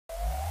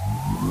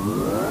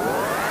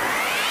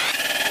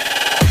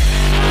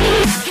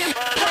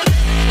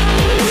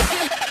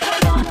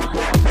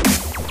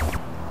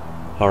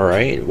All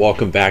right,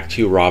 welcome back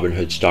to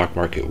Robinhood Stock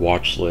Market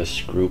Watch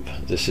List Group.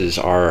 This is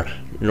our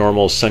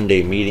normal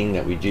Sunday meeting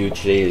that we do.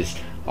 Today is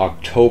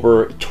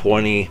October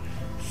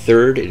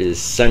 23rd. It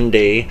is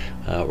Sunday.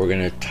 We're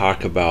going to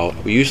talk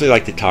about, we usually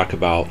like to talk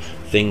about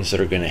things that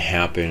are going to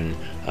happen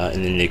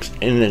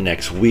in the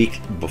next week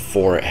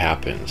before it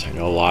happens. I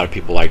know a lot of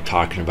people like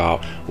talking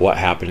about what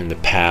happened in the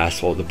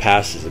past. Well, the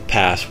past is the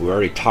past. We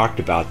already talked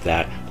about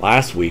that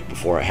last week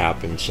before it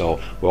happened.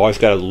 So we always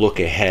got to look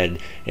ahead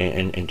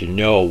and to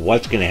know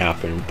what's going to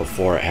happen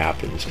before it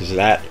happens, because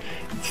that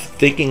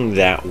thinking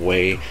that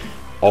way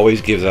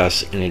always gives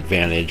us an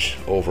advantage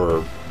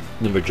over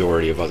the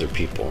majority of other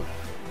people.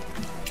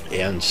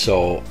 And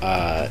so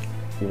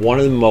one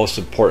of the most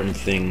important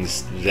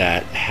things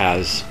that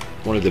has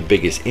one of the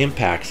biggest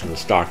impacts on the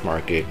stock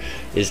market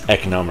is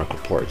economic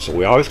reports. So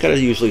we always got to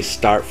usually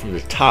start from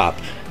the top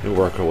and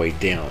work our way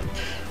down.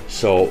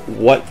 So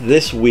what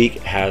this week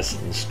has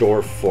in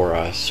store for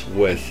us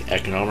with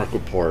economic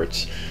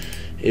reports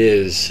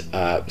is,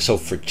 so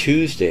for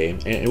Tuesday,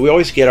 and we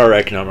always get our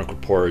economic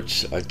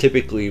reports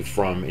typically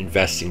from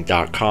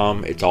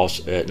investing.com. It's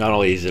also, not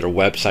only is it a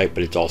website,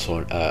 but it's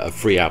also a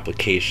free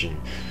application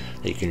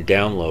that you can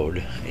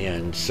download.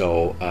 And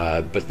so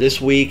but this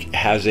week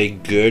has a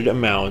good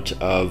amount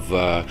of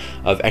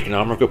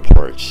economic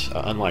reports.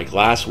 Unlike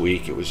last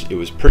week, it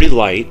was pretty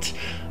light.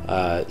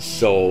 But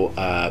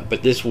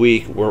this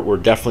week we're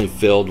definitely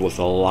filled with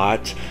a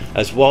lot,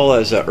 as well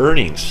as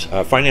earnings,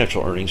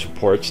 financial earnings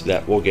reports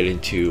that we'll get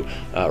into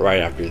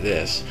right after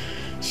this.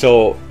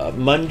 So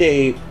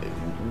Monday,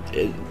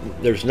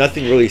 there's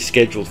nothing really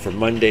scheduled for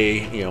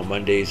Monday. You know,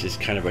 Mondays is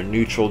kind of a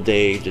neutral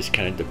day, just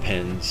kind of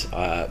depends.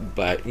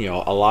 But you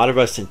know, a lot of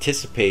us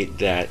anticipate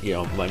that, you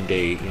know,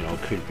 Monday, you know,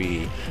 could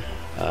be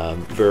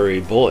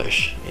very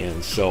bullish.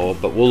 And so,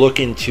 but we'll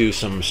look into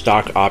some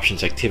stock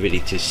options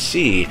activity to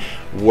see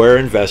where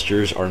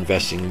investors are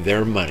investing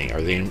their money.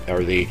 Are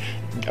they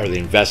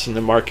investing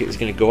the market is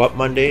going to go up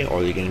Monday, or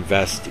are they going to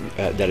invest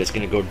that it's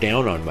going to go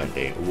down on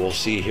Monday? We'll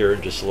see here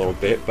in just a little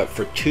bit. But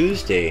for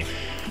Tuesday,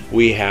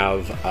 we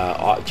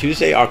have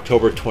Tuesday,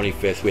 October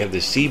 25th, we have the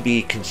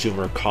CB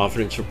Consumer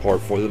Confidence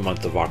Report for the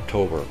month of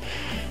October.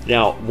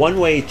 Now, one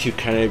way to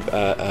kind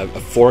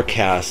of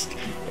forecast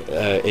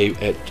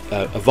a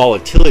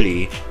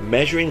volatility,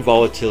 measuring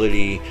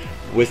volatility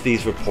with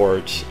these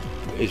reports,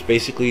 is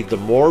basically the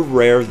more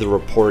rare the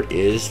report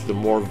is, the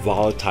more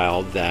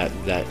volatile that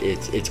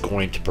it's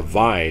going to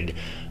provide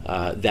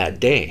that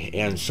day.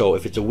 And so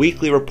if it's a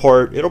weekly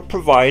report, it'll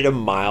provide a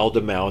mild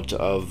amount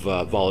of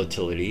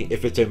volatility.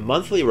 If it's a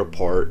monthly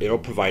report, it'll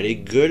provide a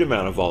good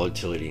amount of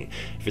volatility.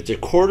 If it's a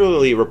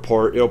quarterly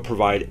report, it'll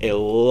provide a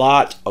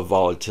lot of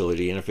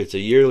volatility. And if it's a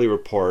yearly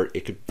report,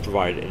 it could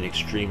provide an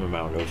extreme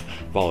amount of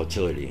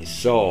volatility.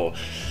 So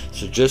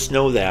just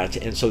know that.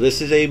 And so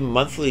this is a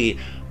monthly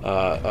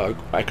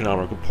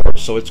economic report,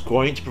 so it's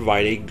going to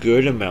provide a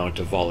good amount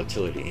of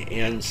volatility.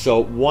 And so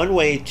one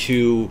way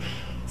to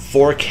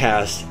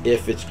forecast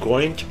if it's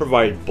going to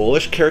provide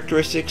bullish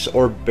characteristics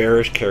or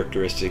bearish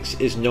characteristics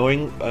is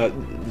knowing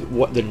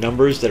what the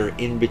numbers that are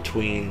in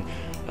between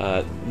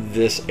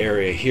this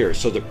area here.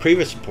 So the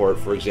previous report,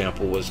 for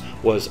example, was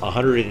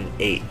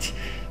 108.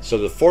 So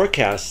the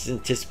forecast is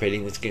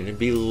anticipating it's going to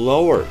be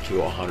lower to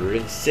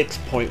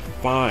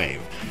 106.5.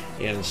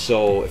 And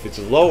so if it's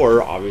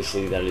lower,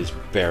 obviously that is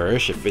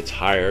bearish. If it's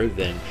higher,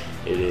 then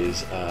it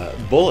is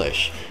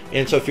bullish.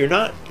 And so if you're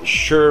not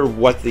sure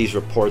what these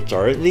reports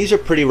are, and these are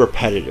pretty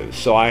repetitive,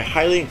 so I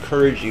highly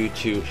encourage you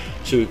to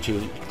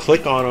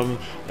click on them.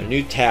 A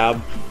new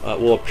tab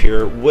will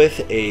appear with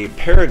a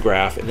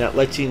paragraph, and that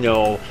lets you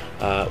know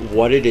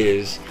what it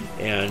is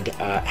and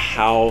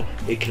how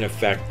it can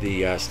affect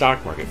the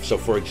stock market. So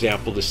for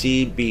example, the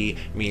CB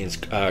means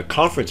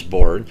conference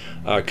board.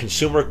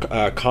 Consumer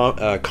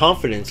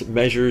confidence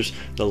measures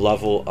the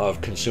level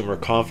of consumer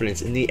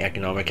confidence in the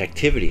economic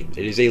activity.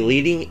 It is a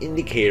leading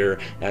indicator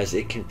as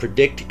it can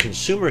predict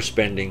consumer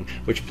spending,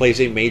 which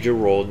plays a major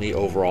role in the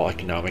overall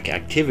economic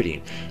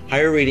activity.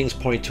 Higher ratings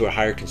point to a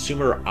higher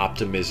consumer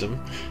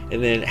optimism,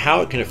 and then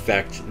how it can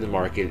affect the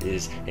market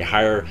is a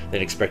higher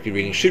than expected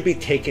reading should be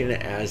taken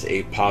as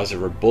a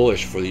positive or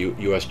bullish for the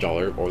US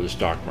dollar or the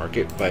stock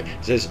market, but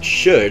it says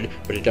should,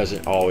 but it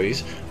doesn't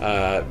always,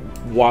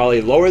 while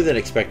a lower than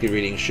expected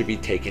reading should be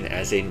taken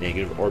as a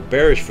negative or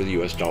bearish for the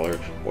US dollar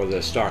or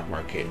the stock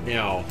market.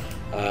 Now,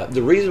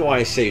 the reason why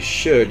I say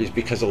should is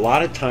because a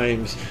lot of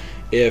times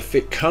if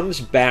it comes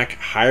back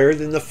higher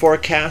than the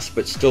forecast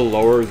but still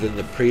lower than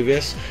the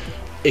previous,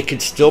 it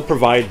could still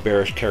provide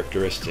bearish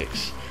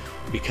characteristics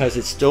because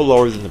it's still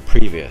lower than the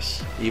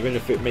previous, even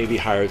if it may be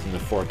higher than the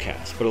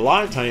forecast. But a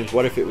lot of times,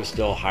 what if it was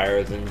still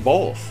higher than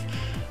both?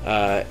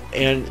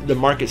 And the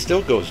market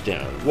still goes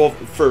down. Well,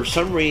 for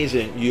some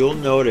reason, you'll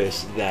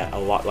notice that a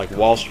lot, like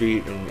Wall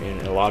Street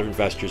and a lot of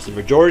investors, the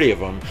majority of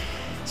them,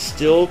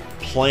 still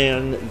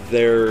plan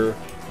their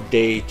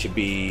day to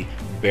be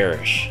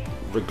bearish,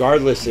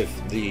 regardless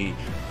if the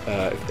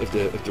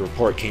if the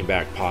report came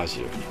back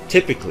positive.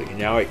 Typically,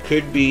 now it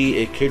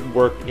could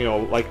work, you know,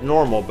 like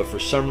normal, but for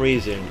some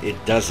reason it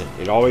doesn't.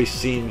 It always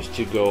seems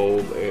to go.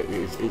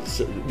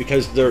 It's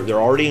because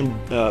they're already in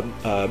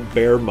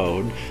bear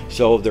mode,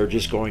 so they're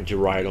just going to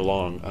ride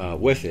along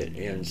with it,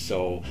 and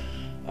so.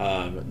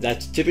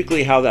 That's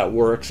typically how that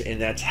works, and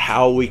that's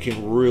how we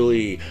can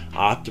really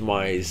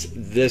optimize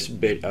this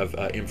bit of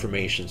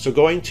information. So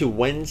going to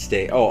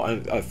Wednesday,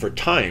 for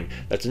time,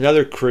 that's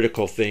another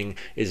critical thing,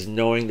 is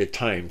knowing the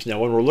times. Now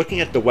when we're looking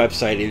at the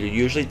website, it'll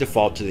usually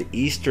default to the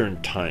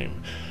Eastern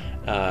time.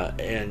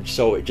 And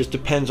so it just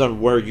depends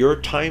on where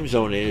your time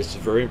zone is. It's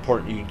very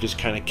important you just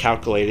kind of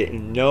calculate it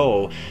and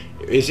know,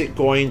 is it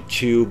going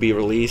to be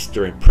released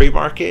during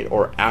pre-market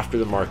or after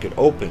the market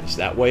opens?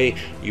 That way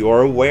you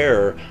are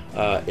aware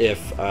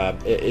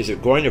is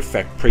it going to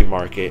affect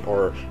pre-market,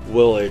 or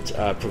will it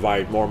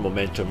provide more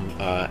momentum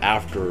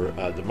after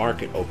the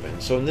market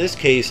opens. So in this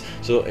case,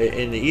 so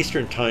in the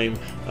Eastern time,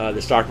 the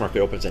stock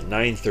market opens at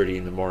 9:30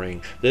 in the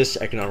morning. This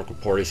economic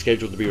report is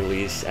scheduled to be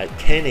released at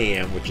 10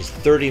 a.m., which is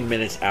 30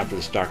 minutes after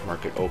the stock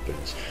market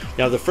opens.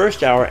 Now the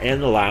first hour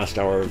and the last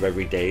hour of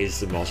every day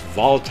is the most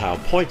volatile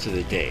points of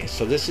the day.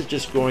 So this is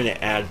just going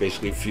to add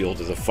basically fuel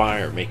to the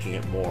fire, making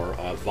it more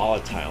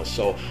volatile.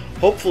 So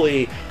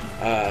hopefully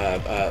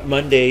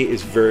Monday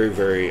is very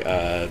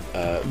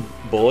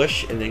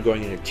bullish, and then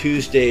going into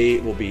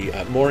Tuesday will be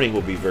morning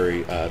will be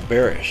very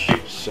bearish.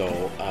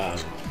 So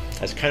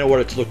that's kind of what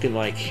it's looking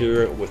like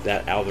here with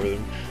that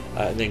algorithm.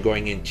 And then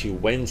going into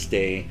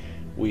Wednesday,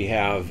 we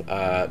have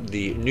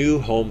the new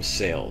home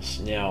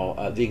sales.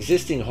 Now the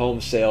existing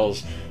home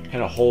sales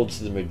kind of holds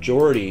the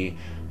majority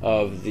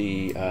of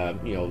the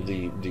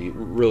the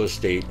real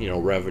estate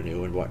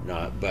revenue and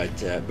whatnot,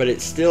 but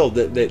it's still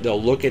that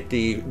they'll look at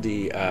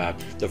the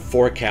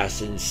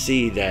forecast and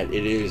see that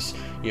it is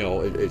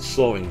it's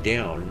slowing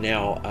down.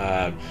 Now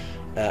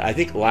I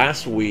think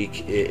last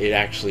week it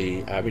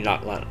actually, I mean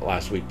not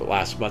last week but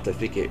last month, I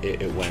think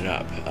it went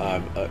up,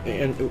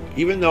 and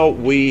even though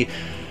we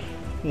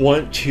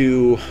want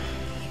to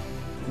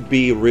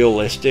be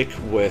realistic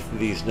with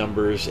these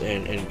numbers,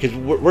 and because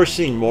we're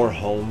seeing more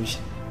homes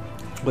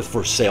with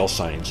for sale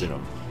signs in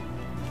them,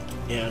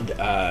 and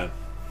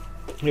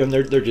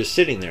they're just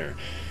sitting there,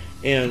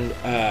 and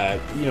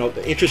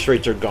the interest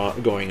rates are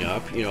going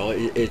up.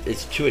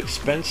 It's too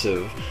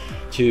expensive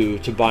to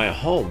buy a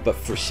home, but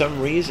for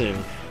some reason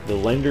the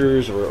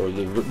lenders or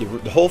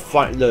the whole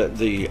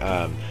the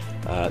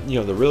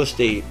real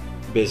estate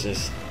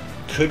business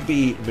could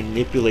be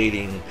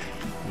manipulating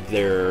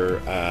their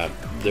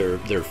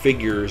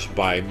figures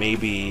by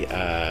maybe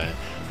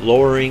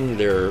lowering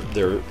their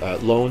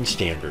loan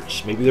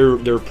standards. Maybe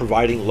they're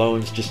providing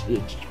loans just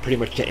pretty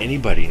much to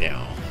anybody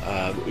now,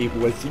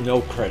 with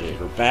no credit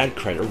or bad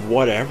credit or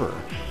whatever,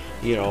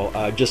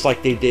 just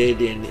like they did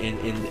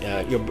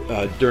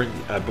during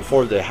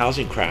before the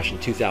housing crash in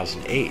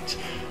 2008.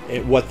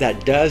 And what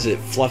that does, it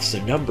fluffs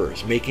the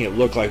numbers, making it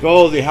look like,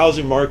 oh, the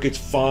housing market's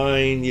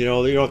fine, you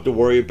don't have to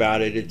worry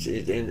about it.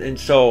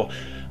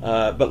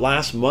 But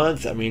last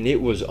month, I mean,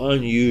 it was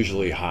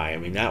unusually high. I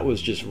mean, that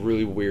was just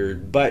really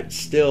weird. But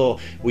still,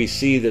 we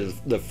see that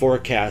the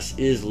forecast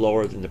is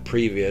lower than the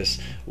previous,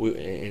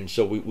 and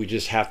so we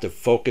just have to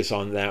focus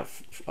on that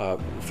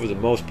for the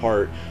most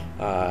part.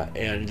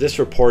 And this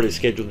report is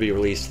scheduled to be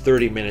released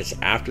 30 minutes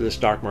after the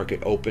stock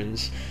market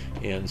opens,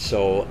 and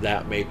so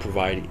that may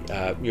provide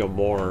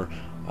more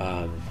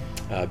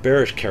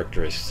bearish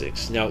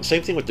characteristics. Now,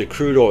 same thing with the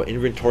crude oil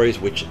inventories,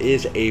 which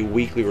is a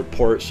weekly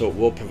report, so it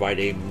will provide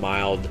a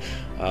mild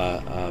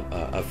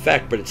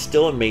effect, but it's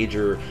still a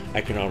major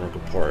economic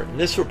report. And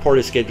this report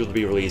is scheduled to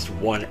be released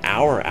 1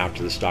 hour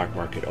after the stock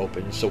market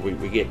opens, so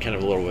we get kind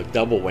of a little bit of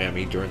double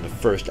whammy during the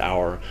first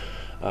hour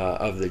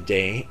of the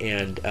day.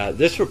 And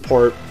this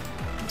report,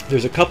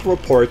 there's a couple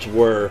reports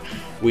where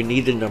we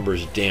need the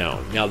numbers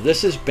down. Now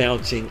this is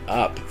bouncing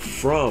up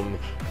from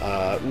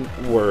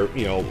where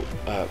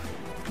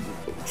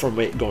from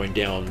it going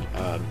down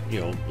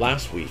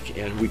last week,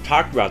 and we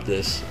talked about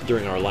this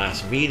during our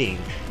last meeting,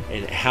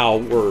 and how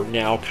we're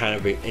now kind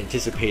of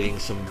anticipating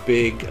some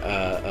big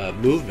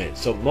movement.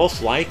 So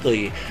most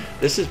likely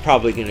this is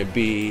probably going to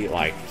be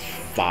like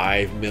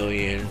 5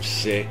 million,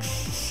 6,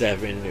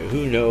 7,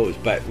 who knows,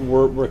 but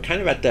we're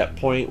kind of at that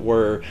point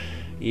where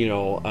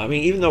I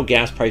mean, even though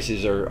gas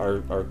prices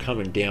are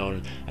coming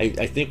down, I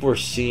think we're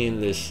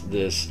seeing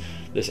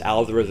this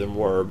algorithm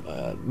where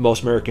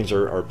most Americans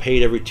are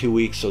paid every 2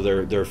 weeks, so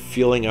they're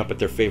filling up at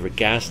their favorite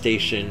gas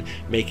station,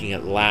 making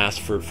it last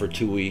for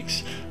 2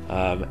 weeks,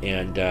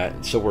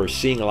 so we're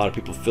seeing a lot of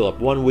people fill up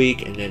 1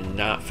 week and then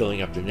not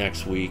filling up the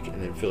next week,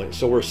 and then filling.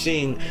 So we're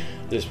seeing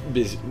this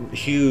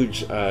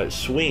huge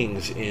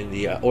swings in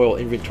the oil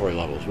inventory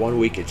levels. 1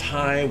 week it's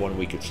high, 1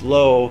 week it's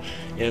low,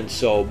 and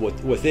so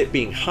with it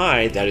being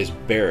high, that is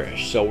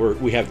bearish. So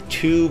we have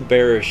two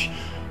bearish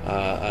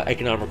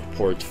economic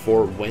reports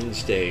for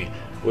Wednesday,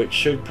 which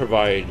should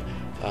provide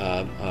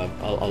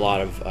a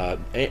lot of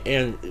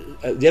and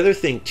the other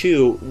thing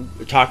too,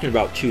 talking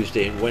about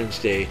Tuesday and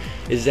Wednesday,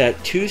 is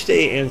that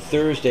Tuesday and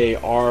Thursday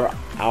are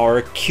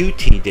our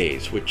QT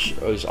days, which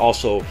is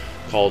also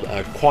called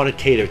a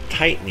quantitative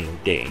tightening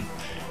day.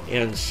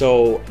 And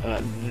so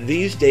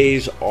these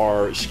days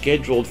are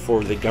scheduled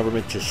for the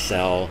government to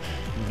sell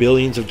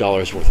billions of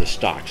dollars worth of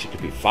stocks. It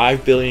could be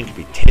 5 billion, it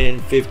could be 10,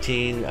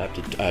 15, up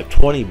to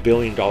 $20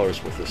 billion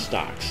worth of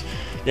stocks.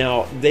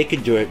 Now, they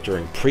could do it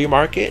during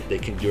pre-market, they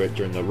can do it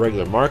during the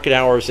regular market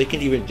hours, they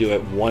can even do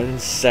it 1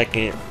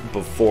 second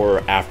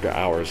before after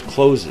hours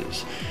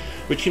closes,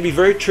 which can be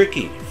very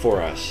tricky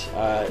for us.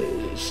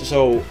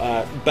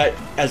 But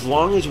as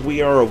long as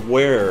we are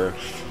aware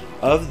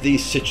of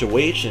these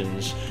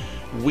situations,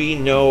 we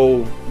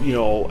know,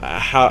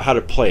 how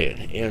to play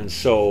it. And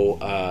so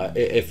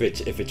if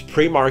it's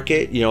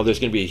pre-market, there's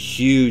going to be a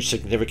huge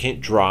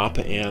significant drop,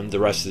 and the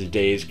rest of the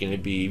day is going to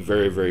be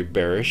very, very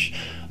bearish.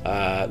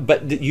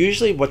 But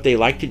usually what they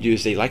like to do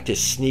is they like to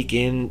sneak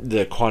in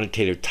the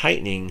quantitative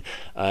tightening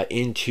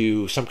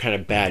into some kind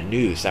of bad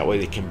news. That way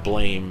they can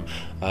blame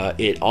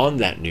it on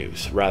that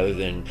news, rather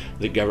than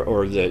the government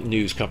or the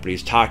news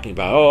companies talking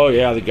about, oh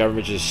yeah, the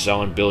government's just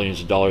selling billions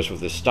of dollars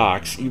worth of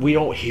stocks. We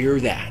don't hear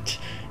that.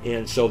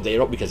 And so they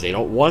don't, because they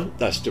don't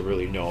want us to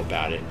really know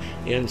about it.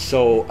 And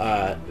so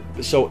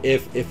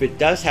if it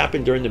does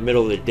happen during the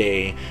middle of the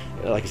day,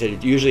 like I said,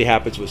 it usually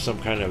happens with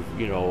some kind of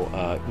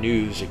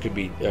news. It could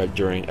be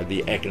during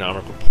the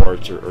economic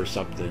reports or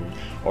something,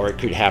 or it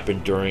could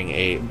happen during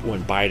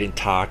when Biden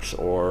talks,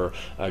 or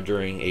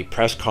during a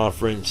press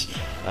conference.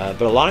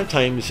 But a lot of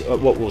times,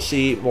 what we'll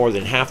see more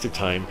than half the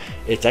time,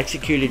 it's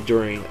executed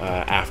during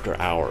after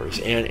hours,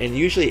 and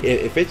usually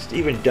if it's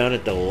even done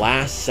at the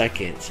last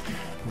second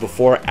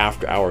before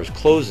after hours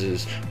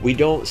closes, we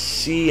don't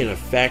see an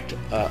effect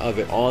of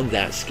it on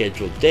that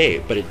scheduled day,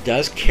 but it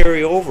does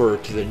carry over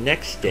to the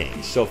next day.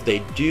 So if they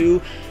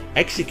do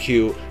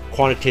execute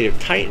quantitative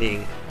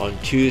tightening on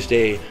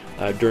Tuesday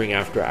during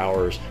after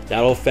hours,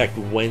 that'll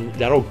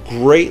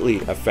greatly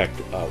affect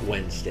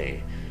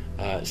Wednesday.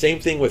 Same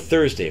thing with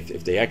Thursday.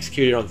 If they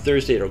execute it on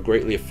Thursday, it'll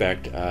greatly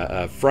affect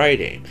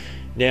Friday.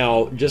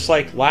 Now, just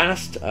like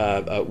last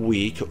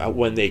week,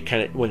 when they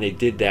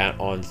did that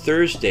on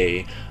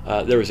Thursday,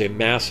 there was a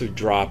massive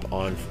drop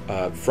on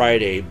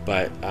Friday,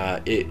 but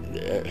it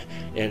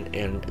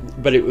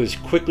was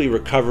quickly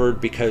recovered,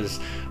 because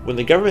when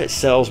the government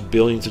sells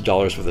billions of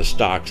dollars worth of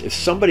stocks, if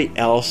somebody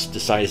else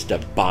decides to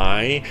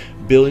buy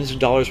billions of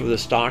dollars worth of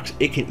stocks,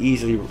 it can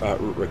easily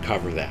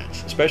recover that.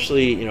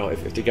 Especially,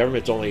 if the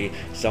government's only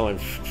selling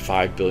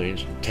 5 billion,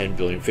 10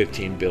 billion,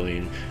 15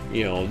 billion,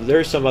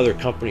 there's some other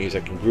companies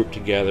that can group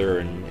together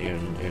and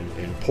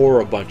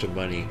pour a bunch of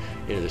money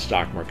into the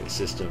stock market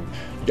system.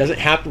 It doesn't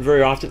happen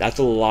very often. That's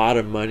a lot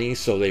of money,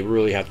 so they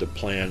really have to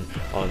plan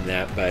on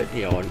that. But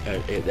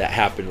that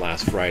happened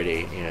last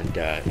Friday, and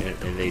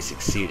they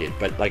succeeded.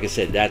 But like I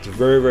said, that's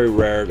very, very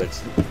rare.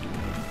 That's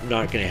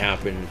not going to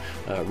happen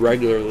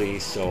regularly.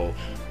 So,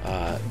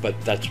 but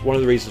that's one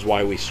of the reasons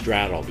why we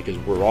straddle, because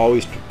we're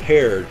always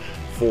prepared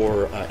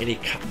for any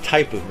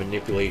type of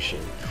manipulation.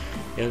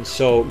 And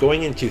so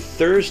going into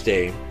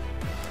Thursday,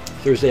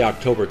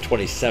 October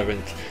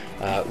 27th,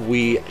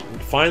 we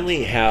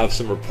finally have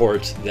some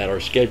reports that are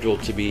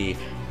scheduled to be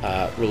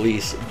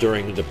released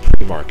during the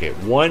pre-market,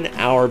 1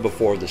 hour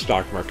before the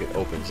stock market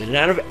opens. And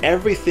out of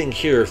everything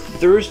here,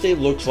 Thursday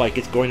looks like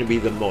it's going to be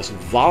the most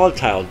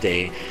volatile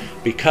day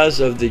because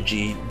of the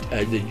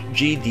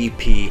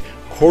GDP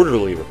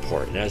quarterly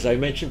report. And as I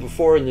mentioned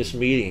before in this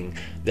meeting,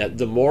 that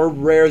the more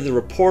rare the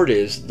report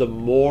is, the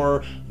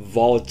more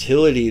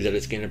volatility that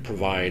it's going to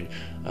provide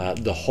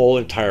the whole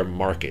entire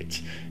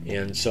market.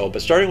 And so,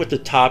 but starting with the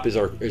top is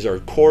our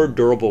core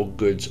durable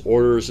goods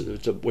orders,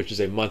 which is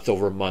a month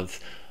over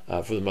month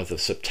for the month of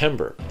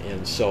September.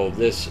 And so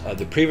this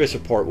the previous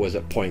report was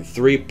at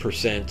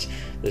 0.3%.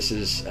 This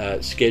is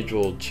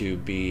scheduled to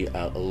be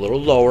a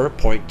little lower,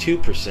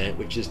 0.2%,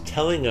 which is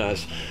telling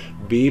us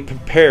be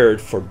prepared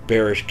for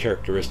bearish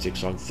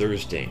characteristics on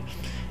Thursday.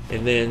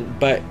 And then,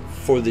 but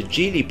for the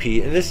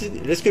GDP, and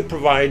this could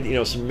provide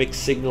some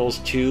mixed signals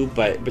too,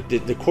 but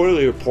the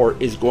quarterly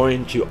report is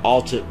going to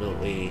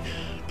ultimately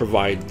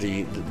provide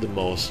the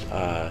most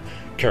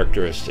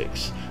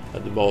characteristics,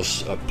 the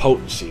most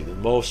potency, the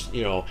most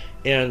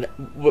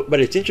but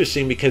it's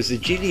interesting because the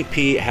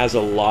GDP has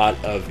a lot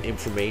of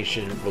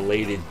information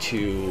related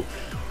to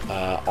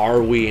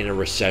are we in a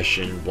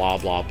recession, blah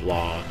blah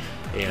blah.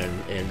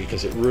 And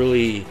because it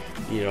really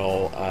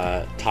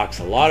talks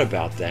a lot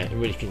about that, and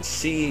when you can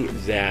see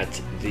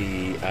that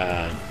the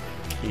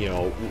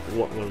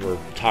when we're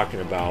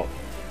talking about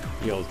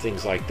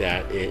things like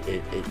that,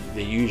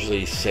 they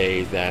usually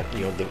say that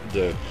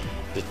the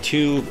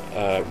two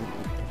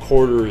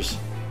quarters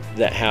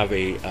that have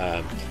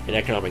an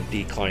economic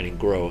decline in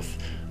growth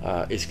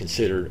is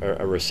considered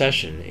a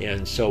recession.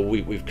 And so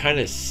we've kind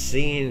of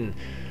seen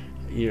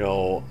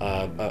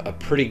a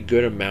pretty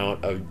good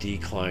amount of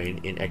decline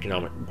in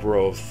economic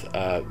growth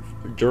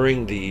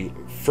during the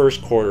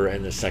first quarter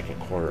and the second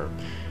quarter.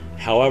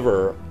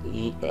 However,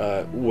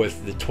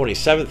 with the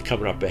 27th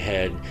coming up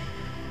ahead,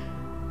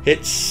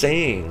 it's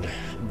saying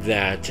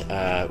that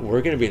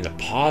we're going to be in the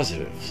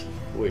positives,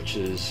 which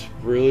is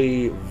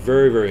really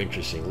very, very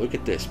interesting. Look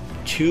at this,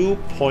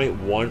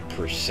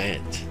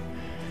 2.1%.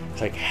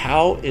 It's like,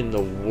 how in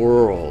the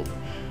world?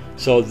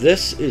 So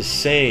this is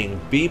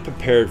saying be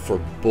prepared for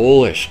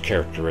bullish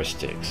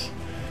characteristics.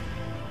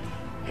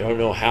 I don't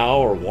know how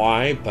or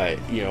why, but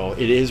you know,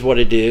 it is what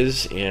it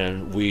is,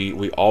 and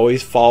we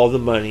always follow the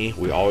money,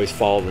 we always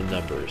follow the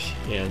numbers.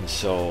 And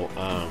so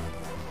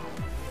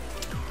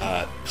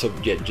so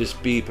yeah,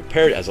 just be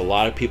prepared. As a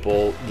lot of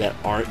people that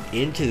aren't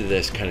into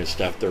this kind of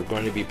stuff, they're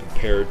going to be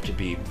prepared to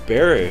be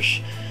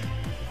bearish.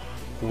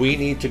 We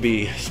need to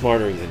be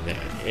smarter than that,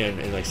 and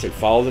like I said,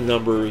 follow the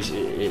numbers.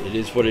 It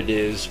is what it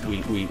is.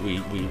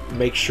 We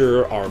make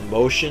sure our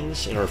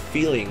emotions and our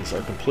feelings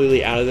are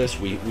completely out of this.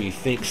 We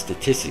think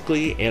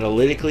statistically,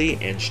 analytically,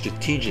 and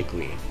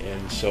strategically,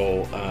 and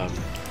so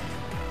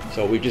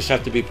so we just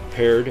have to be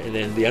prepared. And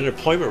then the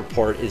unemployment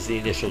report is the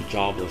initial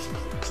jobless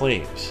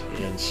claims,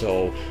 and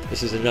so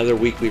this is another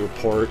weekly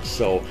report,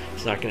 so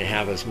it's not going to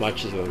have as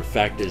much of an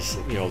effect as,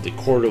 you know, the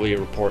quarterly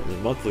report and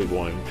the monthly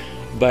one.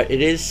 But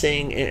it is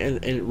saying,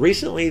 and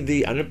recently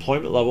the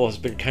unemployment level has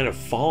been kind of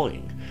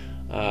falling,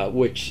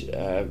 which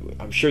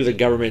I'm sure the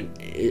government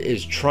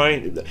is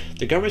trying.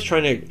 The government's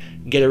trying to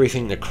get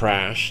everything to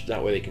crash.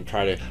 That way they can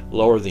try to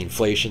lower the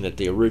inflation that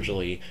they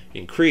originally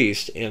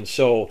increased. And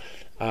so,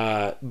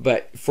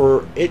 but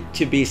for it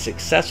to be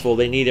successful,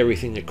 they need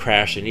everything to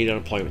crash. They need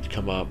unemployment to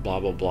come up, blah,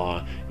 blah,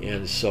 blah.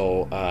 And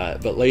so,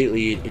 but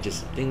lately,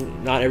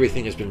 not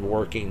everything has been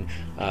working.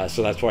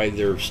 So that's why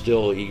they're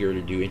still eager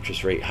to do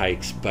interest rate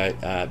hikes. But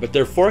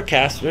their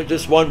forecast,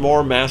 just one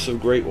more massive,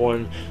 great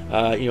one,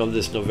 you know,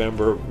 this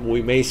November,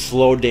 we may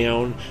slow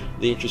down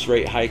the interest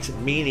rate hikes,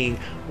 meaning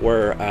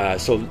where,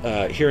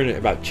 here in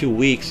about 2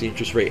 weeks, the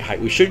interest rate hike,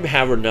 we should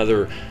have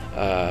another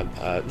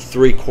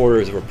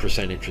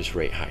 0.75% interest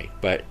rate hike.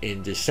 But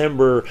in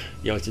December,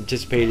 you know, it's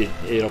anticipated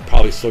it'll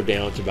probably slow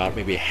down to about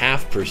maybe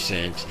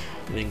 0.5%,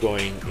 and then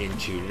going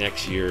into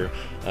next year,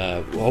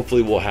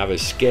 hopefully we'll have a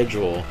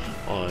schedule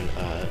on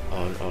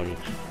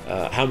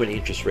how many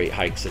interest rate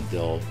hikes that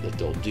they'll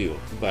do.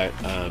 But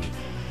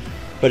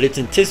it's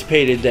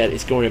anticipated that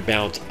it's going to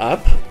bounce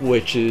up,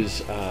 which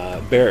is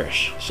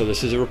bearish. So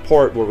this is a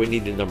report where we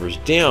need the numbers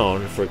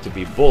down for it to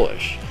be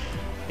bullish.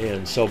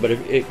 And so, but if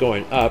it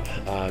going up,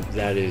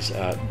 that is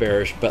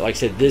bearish. But like I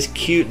said, this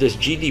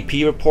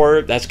GDP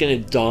report, that's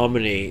going to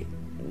dominate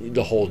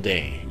the whole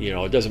day. You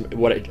know, it doesn't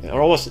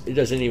it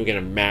doesn't even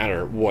going to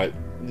matter what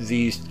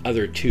these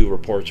other two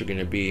reports are going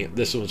to be.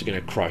 This one's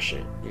going to crush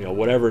it. You know,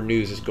 whatever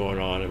news is going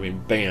on, I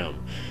mean,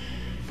 bam.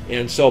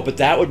 And so, but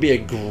that would be a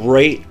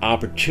great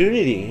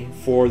opportunity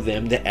for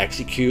them to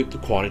execute the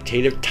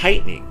quantitative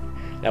tightening.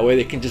 That way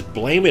they can just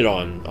blame it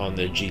on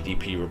the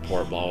GDP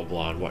report, blah, blah,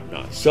 blah, and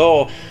whatnot.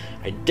 So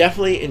I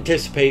definitely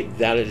anticipate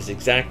that is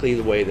exactly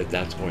the way that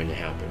that's going to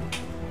happen.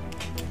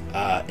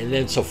 And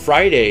then, so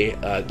Friday,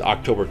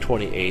 October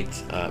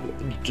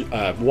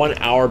 28th, 1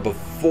 hour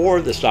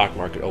before the stock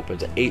market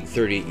opens at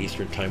 8:30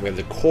 Eastern Time, we have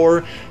the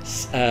core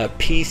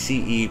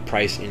PCE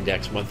price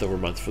index month over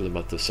month for the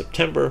month of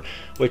September,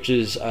 which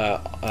is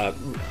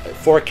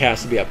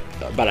forecast to be up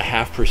about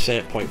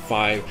 0.5%,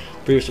 0.5.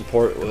 Previous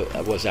report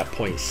was at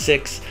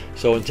 0.6,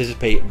 so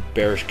anticipate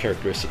bearish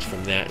characteristics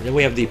from that. And then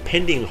we have the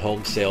pending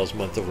home sales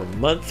month over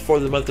month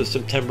for the month of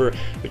September,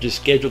 which is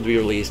scheduled to be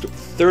released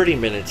 30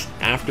 minutes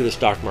after the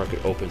stock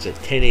market opens at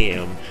 10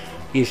 a.m.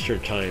 Eastern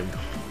Time.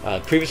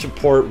 Previous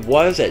report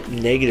was at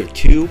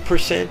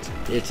 -2%.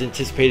 It's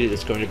anticipated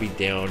it's going to be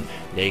down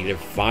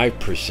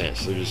 -5%.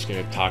 So they're just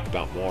going to talk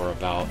about more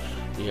about,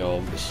 you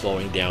know,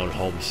 slowing down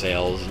home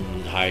sales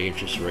and high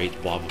interest rates,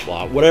 blah, blah,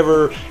 blah.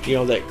 Whatever, you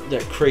know, that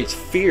creates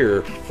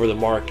fear for the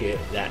market,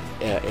 that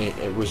it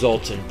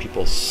results in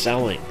people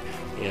selling.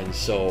 And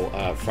so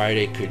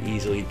Friday could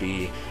easily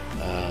be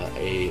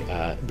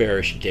a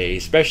bearish day,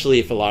 especially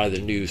if a lot of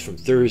the news from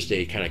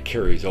Thursday kind of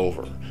carries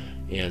over.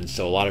 And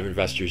so a lot of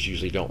investors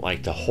usually don't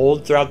like to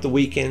hold throughout the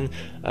weekend,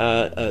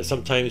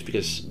 sometimes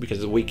because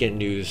the weekend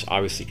news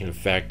obviously can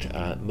affect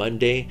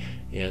Monday.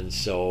 And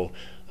so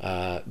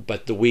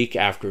but the week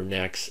after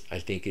next, I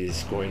think,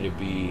 is going to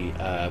be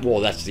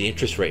well, that's the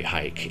interest rate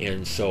hike.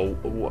 And so,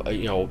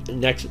 you know,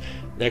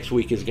 next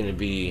week is going to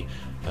be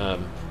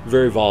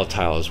very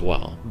volatile as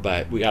well.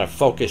 But we got to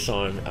focus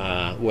on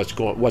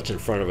what's in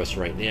front of us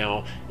right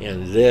now,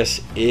 and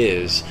this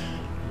is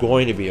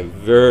going to be a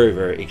very,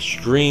 very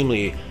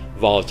extremely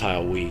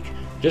volatile week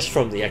just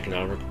from the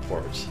economic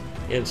reports.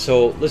 And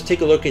so let's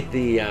take a look at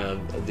the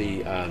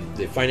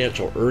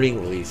financial earning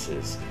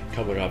releases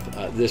coming up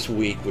this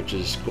week, which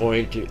is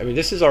going to, I mean,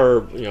 this is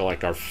our, you know,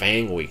 like our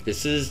FANG week.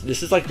 This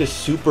is like the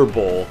Super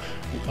Bowl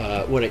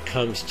when it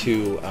comes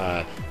to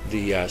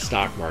the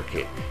stock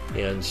market.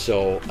 And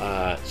so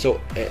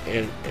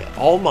and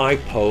all my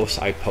posts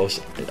I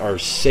post are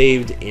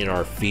saved in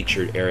our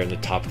featured area in the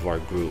top of our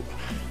group.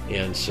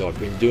 And so I've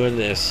been doing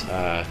this,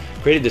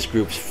 created this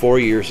group 4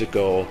 years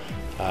ago.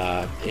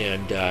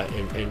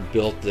 and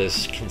built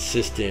this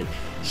consistent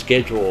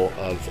schedule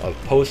of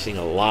posting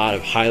a lot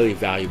of highly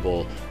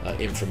valuable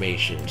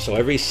information. So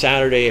every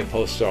Saturday I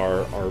post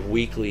our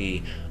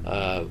weekly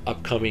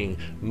upcoming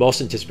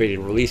most anticipated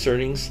release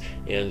earnings,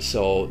 and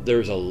so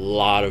there's a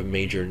lot of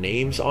major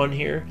names on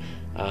here,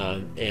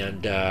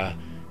 and a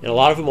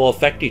lot of them will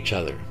affect each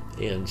other,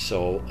 and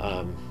so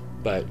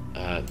but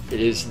it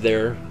is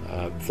there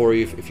for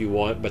you if you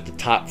want. But the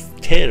top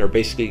 10 are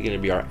basically going to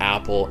be our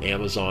Apple,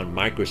 Amazon,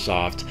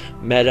 Microsoft,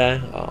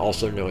 Meta,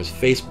 also known as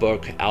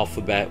Facebook,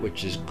 Alphabet,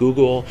 which is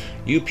Google,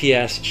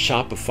 UPS,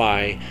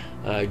 Shopify,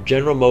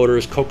 General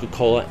Motors,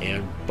 Coca-Cola,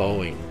 and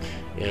Boeing.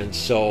 And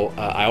so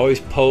I always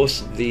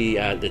post the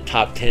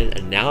top 10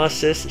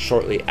 analysis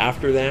shortly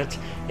after that.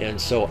 And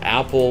so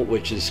Apple,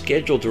 which is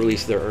scheduled to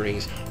release their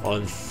earnings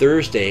on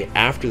Thursday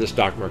after the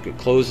stock market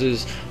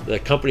closes, the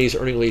company's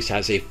earning release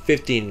has a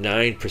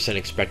 59%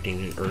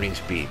 expecting an earnings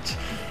beat.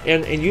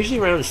 And usually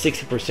around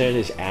 60%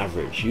 is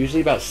average.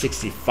 Usually about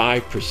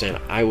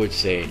 65%, I would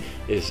say,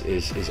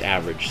 is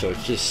average. So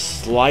it's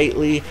just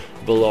slightly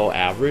below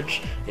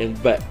average.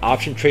 But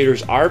option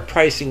traders are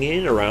pricing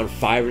in around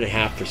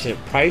 5.5%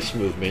 price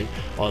movement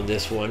on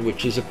this one,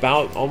 which is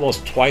about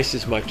almost twice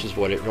as much as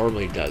what it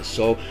normally does.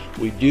 So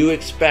we do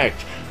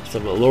expect a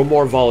little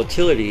more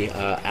volatility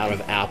out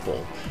of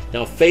Apple.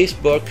 Now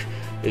Facebook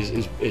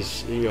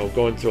is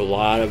going through a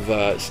lot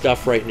of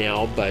stuff right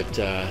now,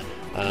 but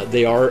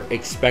they are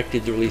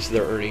expected to release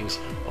their earnings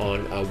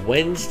on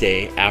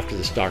Wednesday after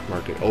the stock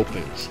market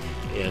opens.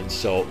 And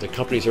so the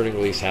company's earning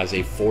release has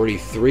a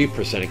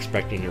 43%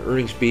 expecting an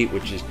earnings beat,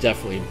 which is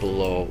definitely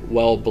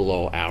well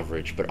below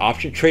average. But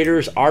option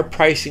traders are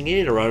pricing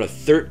in around a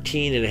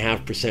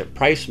 13.5%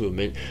 price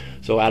movement.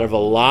 So out of a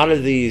lot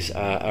of these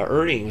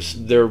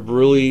earnings, they're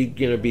really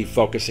going to be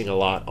focusing a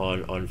lot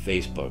on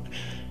Facebook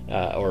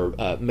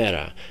or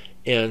Meta.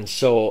 And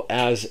so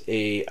as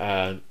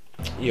a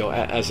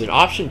as an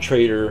option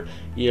trader,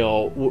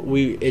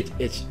 we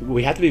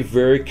have to be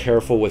very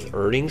careful with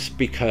earnings,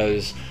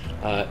 because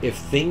if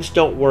things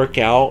don't work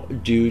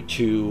out due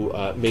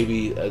to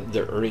maybe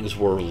the earnings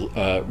were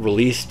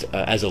released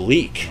as a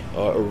leak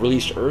or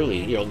released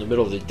early, in the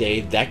middle of the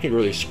day, that can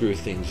really screw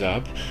things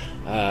up.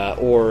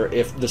 Or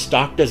if the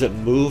stock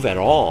doesn't move at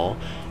all,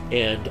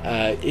 and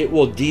it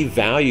will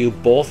devalue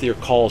both your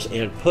calls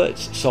and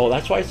puts. So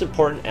that's why it's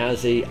important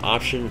as a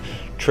option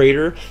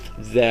trader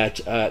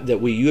that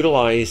we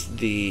utilize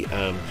the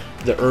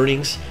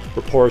earnings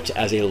reports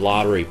as a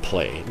lottery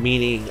play,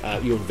 meaning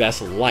you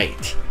invest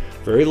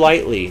very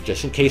lightly,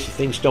 just in case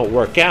things don't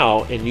work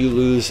out and you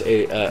lose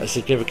a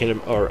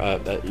significant, or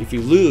if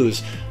you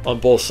lose on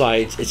both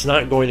sides, it's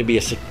not going to be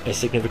a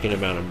significant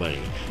amount of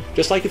money.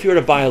 Just like if you were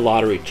to buy a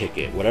lottery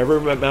ticket, whatever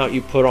amount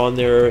you put on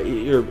there,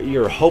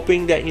 you're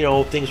hoping that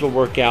things will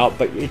work out,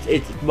 but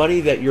it's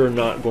money that you're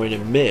not going to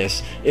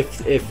miss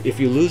if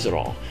you lose it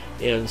all.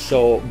 And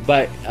so,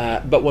 but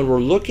when we're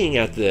looking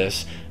at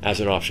this as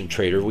an option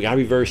trader, we got to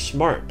be very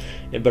smart.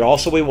 But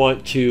also we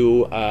want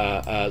to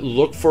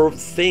look for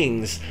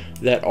things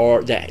that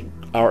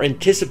are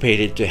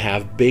anticipated to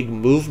have big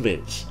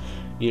movements.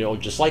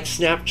 Just like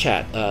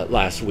Snapchat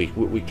last week.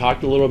 We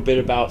talked a little bit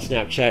about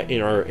Snapchat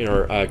in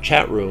our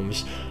chat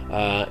rooms,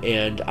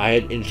 and I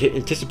had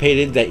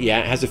anticipated that,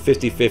 it has a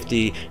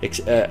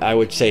 50-50, I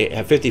would say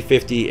a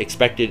 50-50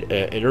 expected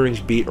an earnings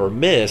beat or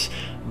miss,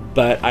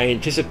 but I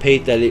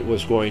anticipate that it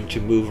was going to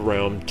move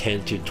around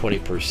 10 to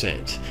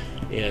 20%,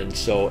 and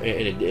so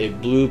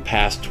it blew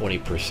past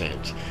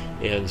 20%.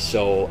 And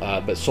so,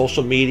 but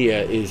social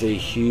media is a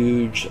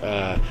huge,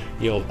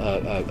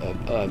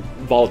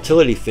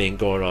 volatility thing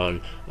going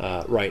on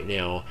right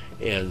now.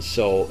 And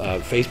so,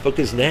 Facebook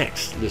is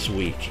next this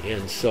week.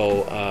 And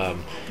so,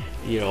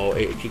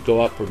 it could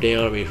go up or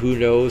down. I mean, who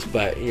knows?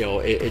 But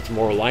it's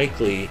more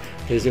likely,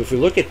 because if we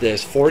look at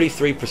this,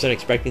 43%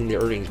 expecting the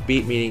earnings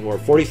beat, meaning where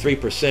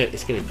 43%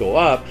 is going to go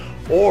up,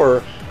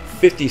 or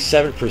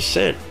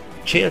 57%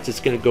 chance it's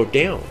going to go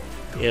down.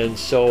 And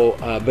so,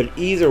 but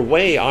either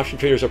way, option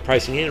traders are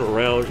pricing in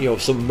around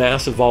some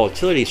massive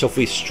volatility. So if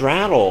we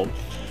straddle,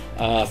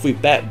 if we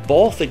bet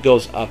both, it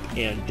goes up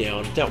and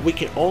down. Now we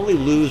can only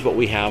lose what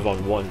we have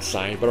on one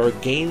side, but our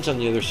gains on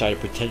the other side are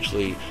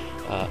potentially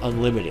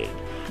unlimited.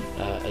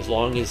 As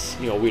long as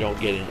we don't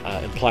get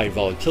an implied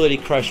volatility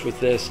crush with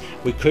this,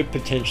 we could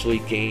potentially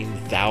gain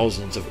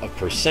thousands of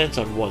percents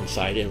on one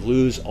side and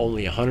lose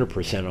only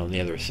 100% on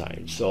the other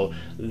side. So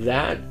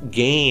that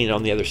gain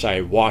on the other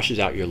side washes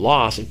out your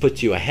loss and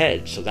puts you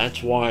ahead. So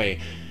that's why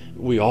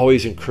we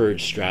always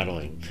encourage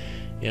straddling.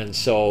 And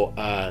so,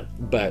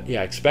 but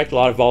yeah, expect a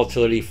lot of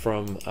volatility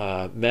from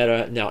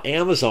Meta. Now,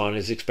 Amazon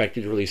is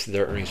expected to release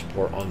their earnings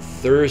report on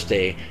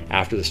Thursday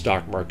after the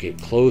stock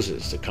market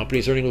closes. The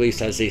company's earnings release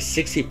has a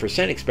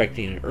 60%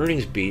 expecting an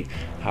earnings beat.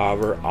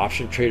 However,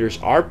 option traders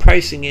are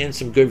pricing in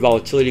some good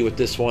volatility with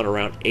this one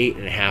around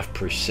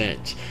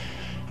 8.5%.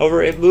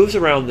 However, it moves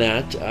around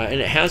that, and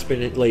it has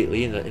been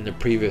lately in the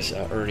previous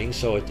earnings,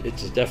 so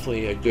it's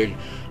definitely a good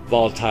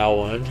volatile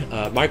one.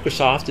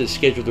 Microsoft is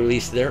scheduled to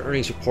release their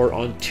earnings report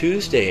on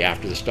Tuesday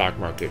after the stock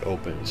market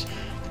opens.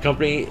 The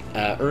Company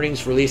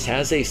earnings release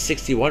has a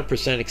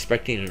 61%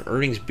 expecting an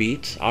earnings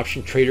beat.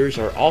 Option traders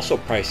are also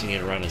pricing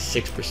in around a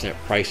 6%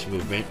 price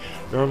movement.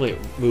 Normally it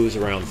moves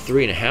around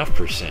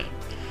 3.5%.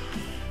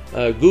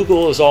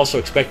 Google is also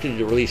expected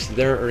to release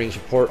their earnings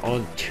report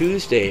on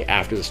Tuesday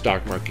after the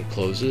stock market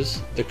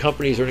closes. The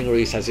company's earnings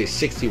release has a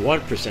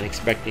 61%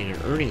 expecting an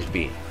earnings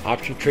beat.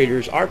 Option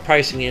traders are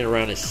pricing in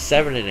around a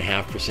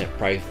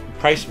 7.5%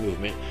 price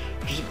movement,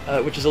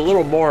 which is a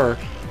little more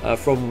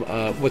from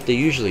what they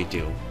usually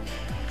do.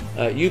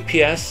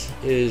 UPS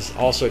is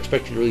also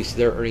expected to release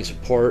their earnings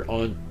report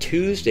on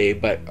Tuesday,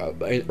 but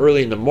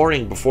early in the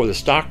morning before the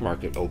stock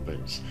market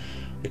opens.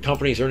 The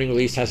company's earnings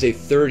release has a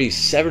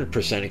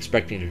 37%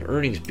 expecting an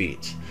earnings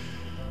beat.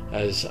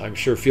 As I'm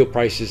sure fuel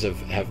prices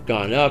have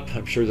gone up,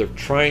 I'm sure they're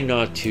trying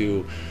not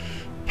to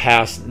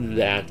pass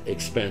that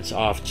expense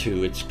off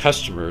to its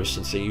customers,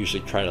 since they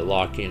usually try to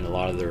lock in a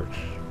lot of their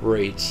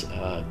rates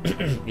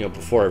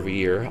before every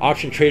year.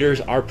 Option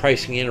traders are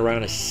pricing in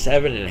around a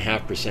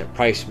 7.5%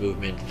 price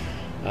movement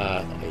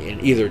in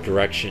either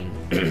direction,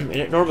 and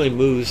it normally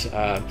moves,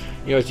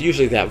 it's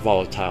usually that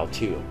volatile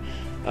too.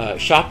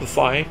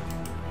 Shopify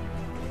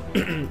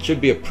should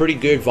be a pretty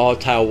good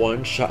volatile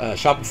one.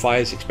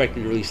 Shopify is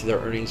expected to release their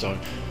earnings on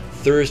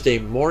Thursday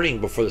morning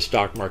before the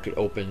stock market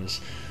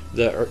opens.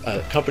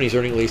 The company's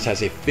earnings release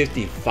has a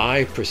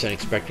 55%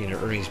 expecting an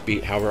earnings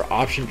beat. However,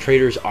 option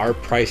traders are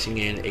pricing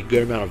in a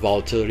good amount of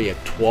volatility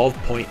at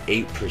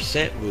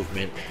 12.8%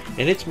 movement,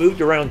 and it's moved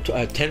around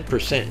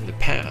 10% in the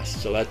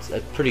past, so that's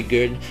pretty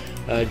good.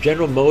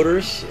 General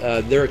Motors,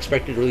 they're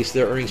expected to release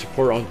their earnings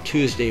report on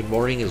Tuesday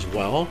morning as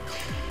well.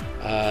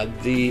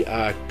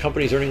 The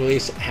company's earnings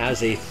release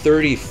has a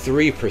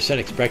 33%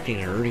 expecting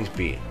an earnings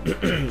beat.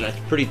 That's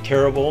pretty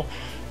terrible,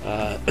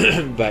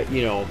 but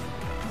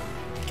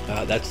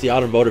that's the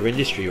automotive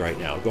industry right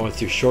now, going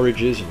through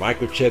shortages of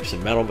microchips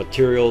and metal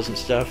materials and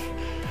stuff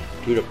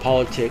due to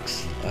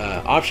politics.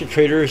 Option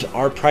traders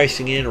are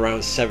pricing in around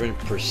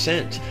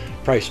 7%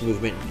 price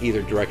movement in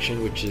either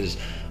direction, which is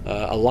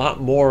a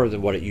lot more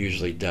than what it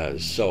usually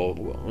does. So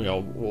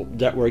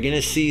that we're going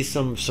to see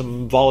some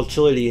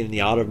volatility in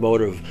the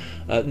automotive.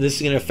 This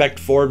is going to affect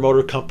Ford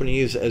Motor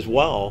Companies as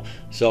well.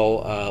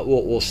 So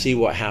we'll see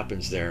what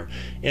happens there.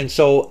 And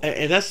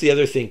that's the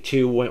other thing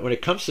too, when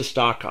it comes to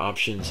stock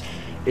options,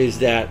 is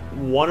that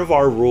one of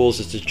our rules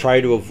is to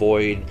try to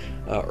avoid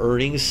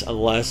earnings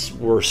unless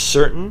we're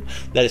certain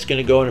that it's going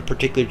to go in a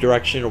particular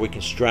direction, or we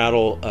can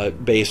straddle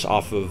based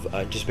off of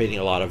anticipating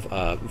a lot of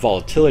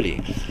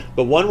volatility.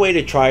 But one way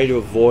to try to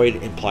avoid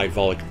implied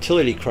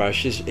volatility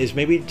crush is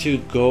maybe to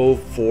go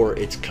for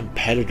its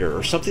competitor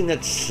or something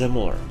that's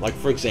similar. Like,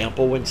 for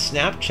example, when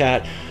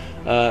Snapchat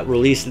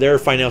released their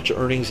financial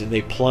earnings and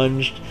they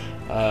plunged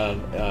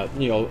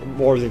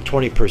more than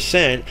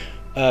 20%,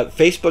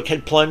 Facebook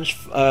had plunged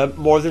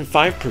more than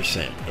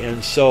 5%,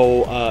 and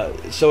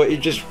so it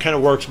just kind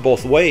of works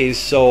both ways.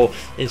 So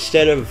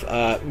instead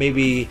of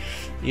maybe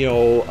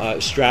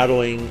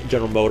straddling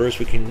General Motors,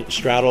 we can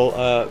straddle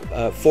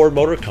Ford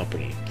Motor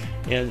Company.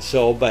 And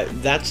so, but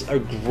that's a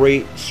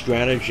great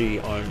strategy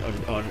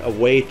on a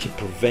way to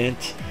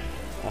prevent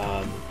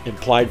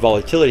implied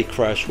volatility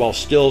crush while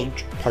still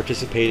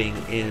participating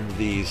in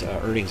these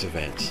earnings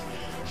events.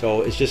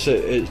 So it's just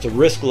it's a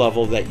risk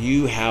level that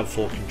you have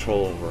full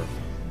control over.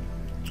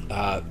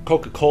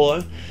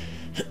 Coca-Cola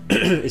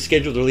is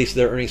scheduled to release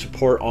their earnings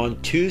report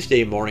on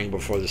Tuesday morning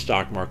before the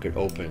stock market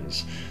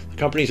opens. The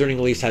company's earnings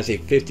release has a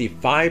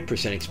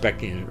 55%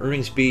 expecting an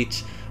earnings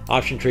beat.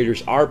 Option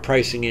traders are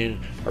pricing in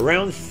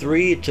around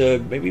 3 to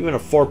maybe even a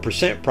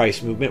 4%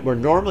 price movement, where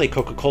normally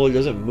Coca-Cola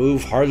doesn't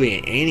move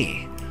hardly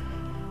any.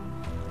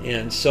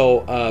 And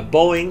so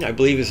Boeing, I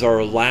believe, is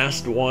our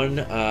last one,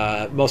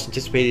 most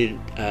anticipated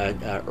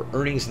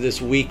earnings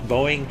this week.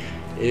 Boeing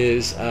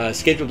is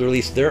scheduled to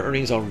release their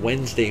earnings on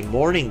Wednesday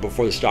morning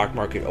before the stock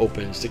market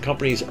opens. The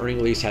company's earnings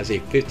release has a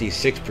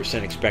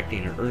 56%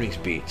 expecting an earnings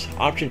beat.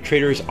 Option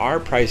traders are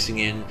pricing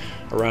in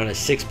around a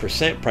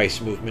 6%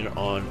 price movement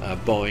on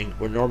Boeing,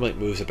 where normally it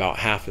moves about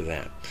half of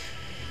that.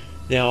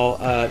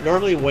 Now,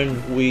 normally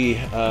when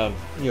we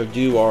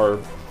do our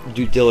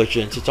due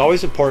diligence, it's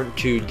always important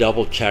to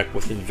double check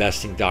with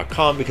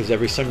investing.com, because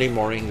every Sunday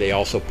morning they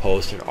also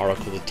post an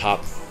article, the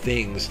top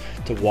things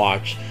to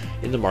watch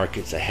in the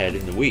markets ahead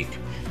in the week.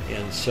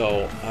 And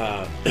so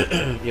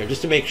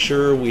just to make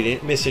sure we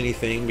didn't miss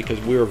anything, because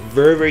we were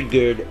very, very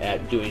good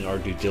at doing our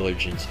due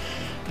diligence,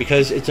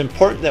 because it's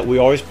important that we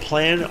always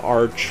plan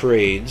our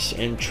trades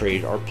and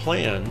trade our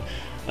plan.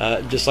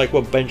 Just like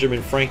what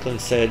Benjamin Franklin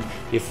said,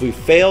 if we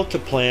fail to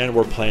plan,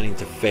 we're planning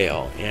to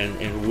fail,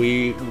 and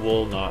we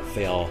will not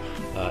fail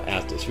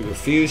at this. We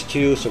refuse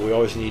to, so we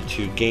always need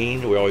to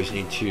gain. We always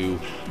need to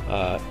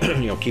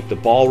keep the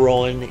ball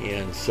rolling,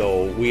 and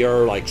so we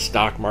are like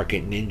stock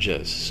market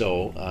ninjas.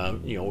 So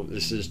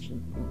this is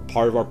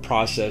part of our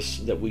process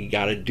that we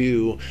got to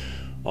do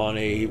on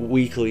a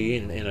weekly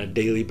and a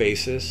daily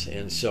basis.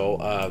 And so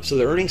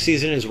the earnings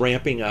season is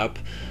ramping up.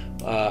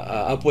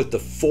 up with the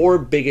 4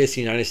 biggest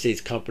United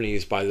States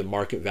companies by the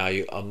market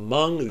value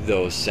among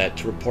those set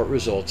to report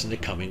results in the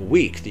coming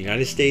week. The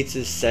United States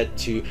is set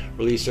to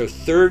release their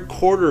third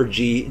quarter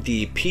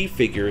GDP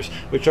figures,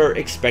 which are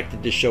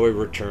expected to show a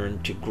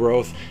return to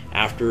growth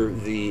after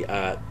the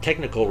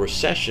technical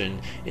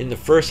recession in the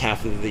first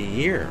half of the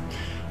year.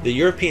 The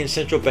European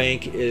Central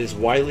Bank is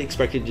widely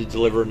expected to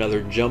deliver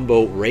another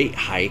jumbo rate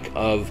hike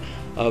of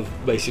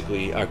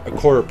basically a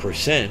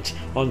 0.25%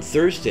 on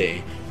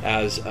Thursday,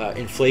 as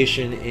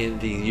inflation in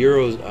the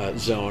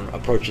Eurozone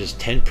approaches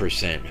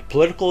 10%.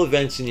 Political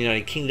events in the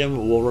United Kingdom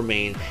will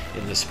remain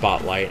in the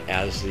spotlight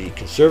as the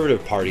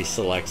Conservative Party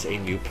selects a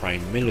new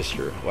Prime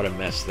Minister. What a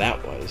mess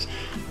that was.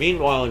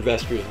 Meanwhile,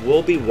 investors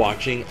will be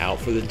watching out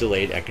for the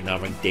delayed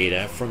economic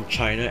data from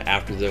China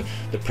after the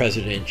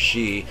President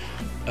Xi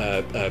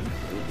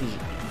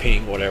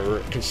whatever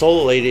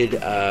consolidated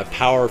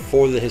power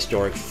for the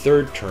historic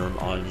third term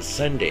on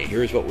Sunday.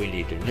 Here's what we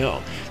need to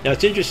know. Now,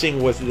 it's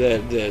interesting with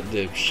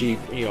the Xi,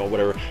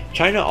 whatever.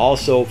 China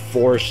also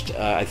forced,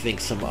 I think,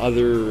 some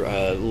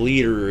other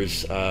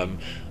leaders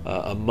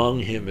among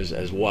him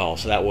as well.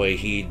 So that way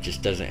he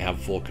just doesn't have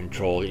full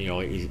control.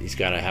 He's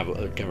got to have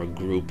a kind of a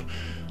group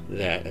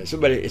that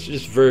somebody. It's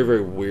just very,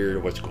 very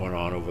weird what's going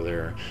on over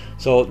there.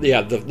 So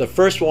yeah, the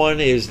first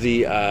one is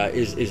the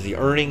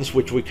earnings,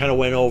 which we kind of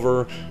went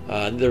over.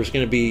 There's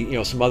going to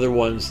be some other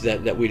ones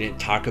that we didn't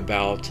talk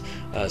about,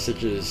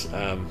 such as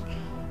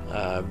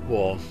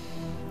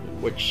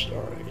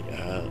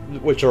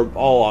which are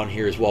all on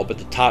here as well. But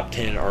the top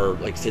 10 are,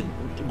 like I said,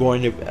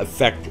 going to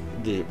affect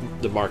the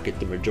market,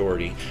 the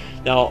majority.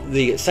 Now,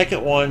 the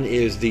second one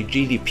is the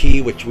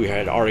GDP, which we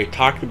had already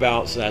talked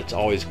about, so that's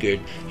always good.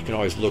 You can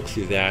always look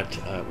through that,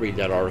 read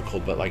that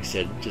article. But like I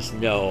said, just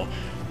know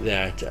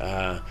that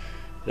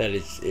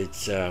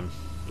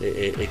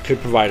it could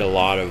provide a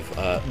lot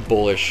of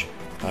bullish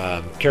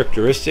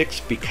characteristics,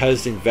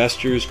 because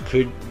investors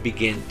could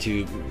begin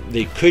to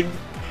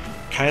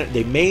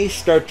they may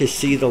start to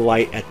see the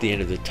light at the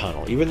end of the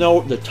tunnel, even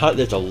though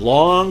there's a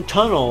long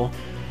tunnel.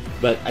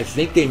 But I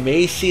think they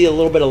may see a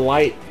little bit of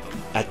light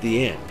at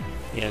the end.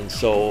 And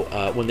so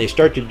when they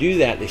start to do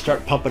that, they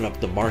start pumping up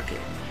the market.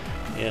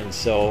 And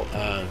so,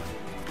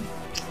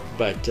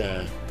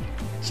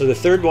 so the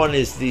third one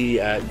is the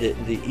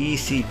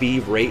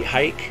ECB rate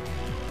hike.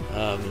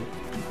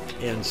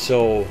 And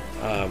so,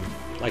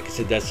 like I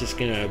said, that's just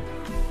going to,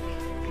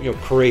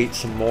 create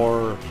some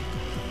more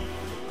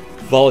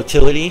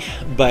volatility.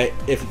 But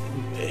if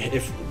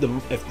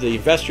the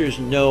investors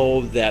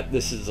know that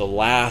this is the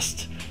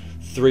last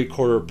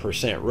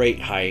 0.75% rate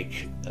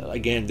hike,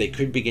 again, they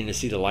could begin to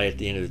see the light at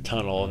the end of the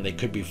tunnel, and they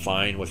could be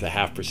fine with a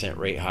 0.5%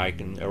 rate hike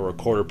or a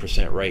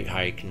 0.25% rate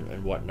hike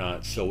and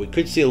whatnot. So we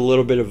could see a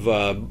little bit of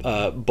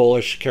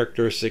bullish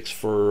characteristics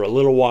for a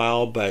little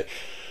while, but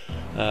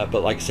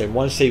like I said,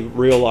 once they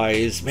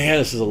realize, man,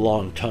 this is a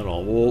long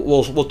tunnel,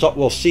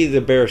 we'll see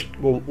the bears.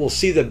 We'll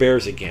see the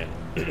bears again.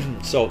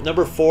 So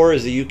number 4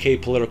 is the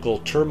UK political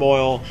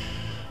turmoil.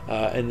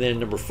 And then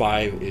number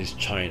 5 is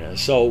China.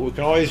 So we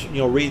can always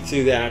read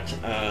through that,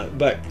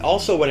 but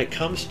also when it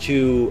comes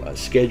to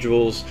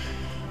schedules,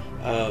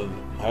 I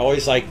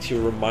always like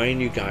to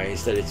remind you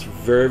guys that it's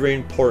very, very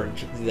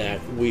important that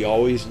we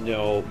always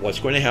know what's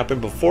going to happen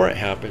before it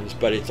happens,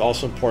 but it's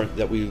also important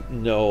that we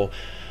know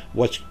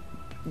what's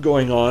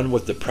going on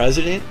with the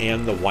president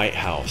and the White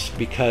House,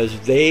 because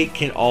they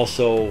can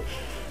also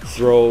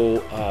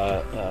throw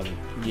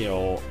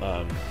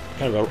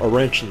kind of a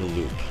wrench in the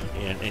loop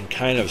and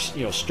kind of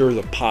stir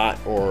the pot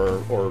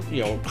or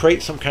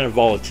create some kind of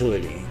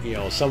volatility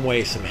some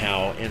way,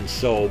 somehow. And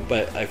so,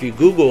 but if you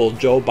Google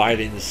Joe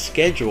Biden's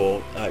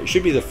schedule, it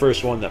should be the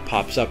first one that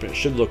pops up, and it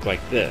should look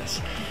like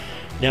this.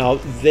 Now,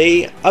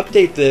 they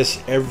update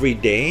this every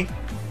day.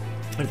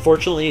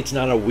 Unfortunately, it's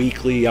not a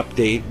weekly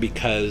update,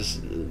 because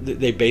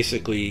they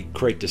basically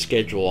create the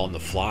schedule on the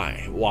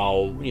fly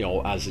while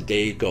as the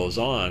day goes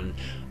on,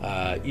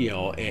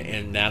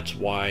 and that's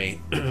why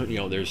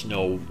there's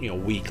no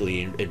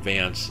weekly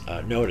advance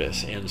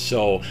notice. And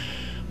so,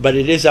 but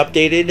it is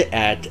updated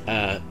at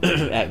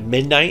at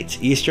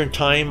midnight Eastern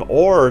time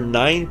or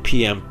 9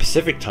 p.m.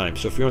 Pacific time.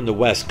 So if you're on the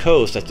West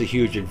Coast, that's a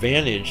huge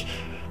advantage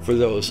for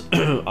those.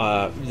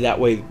 That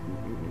way,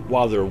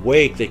 while they're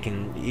awake, they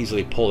can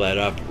easily pull that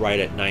up right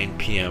at 9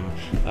 p.m.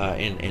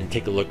 And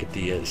take a look at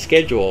the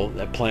schedule,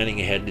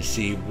 planning ahead to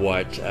see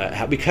what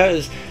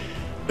because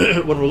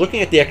when we're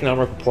looking at the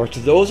economic reports,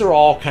 those are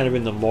all kind of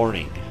in the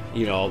morning.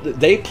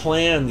 They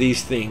plan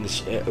these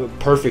things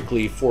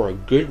perfectly for a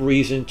good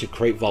reason, to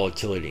create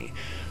volatility.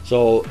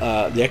 So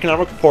the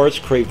economic reports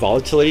create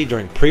volatility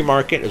during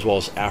pre-market as well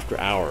as after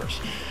hours.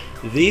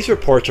 These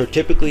reports are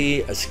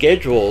typically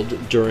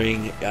scheduled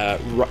during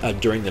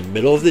the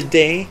middle of the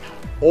day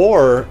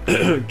or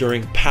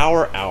during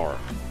power hour.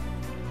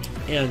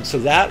 And so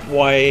that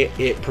way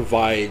it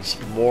provides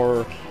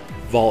more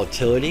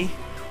volatility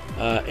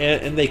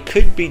And they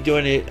could be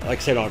doing it, like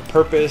I said, on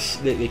purpose.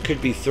 They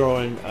could be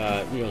throwing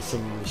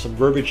some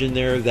verbiage in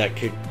there that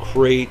could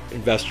create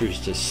investors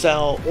to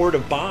sell or to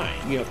buy.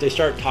 If they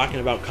start talking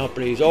about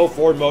companies, oh,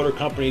 Ford Motor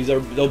Companies, they're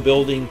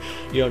building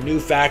new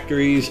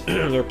factories,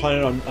 they're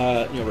planning on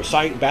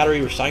battery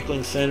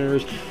recycling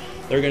centers.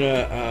 They're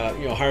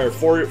gonna hire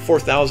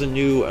 4,000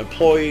 new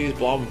employees.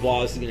 Blah blah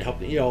blah. This is gonna help.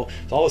 So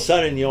all of a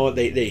sudden,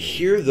 they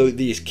hear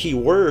these key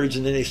words,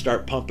 and then they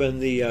start pumping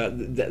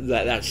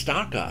that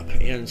stock up.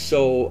 And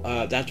so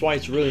that's why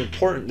it's really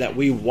important that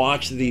we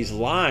watch these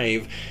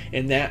live,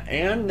 and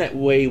that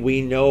way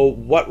we know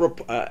what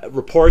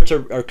reports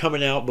are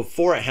coming out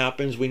before it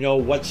happens. We know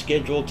what's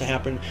scheduled to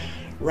happen,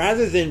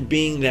 rather than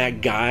being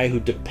that guy who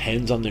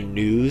depends on the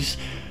news.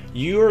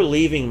 You're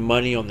leaving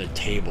money on the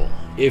table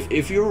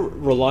if you're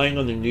relying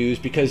on the news,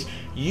 because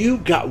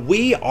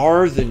we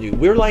are the news.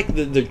 We're like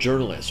the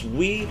journalists.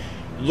 We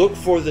look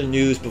for the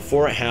news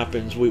before it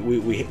happens.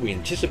 We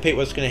anticipate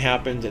what's going to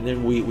happen, and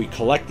then we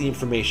collect the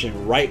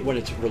information right when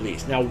it's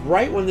released. Now,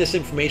 right when this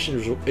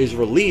information is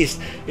released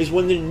is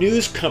when the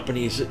news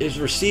companies is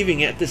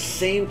receiving it at the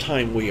same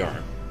time we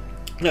are.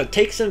 Now, it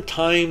takes some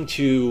time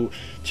to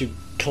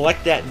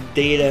collect that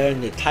data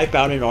and to type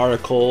out an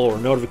article or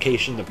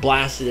notification to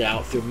blast it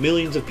out through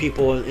millions of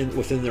people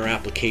within their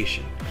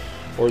application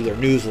or their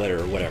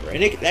newsletter or whatever.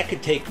 And that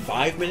could take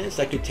 5 minutes,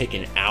 that could take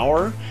an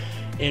hour.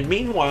 And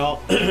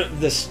meanwhile,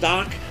 the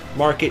stock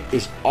market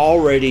is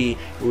already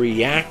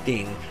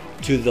reacting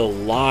to the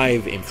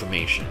live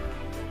information.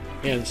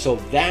 And so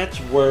that's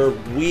where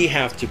we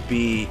have to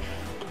be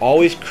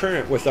always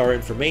current with our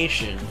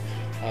information.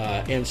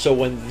 And so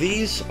when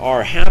these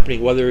are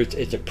happening, whether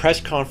it's a press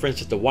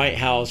conference at the White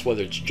House,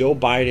 whether it's Joe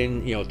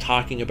Biden,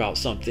 talking about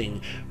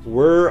something,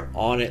 we're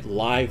on it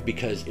live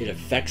because it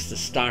affects the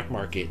stock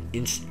market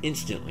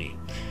instantly.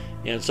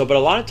 And so, but a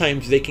lot of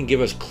times they can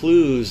give us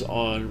clues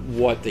on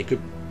what they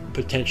could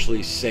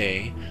potentially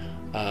say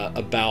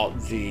about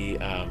the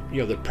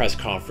press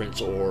conference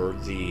or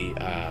when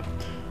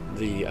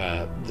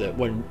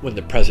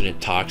the president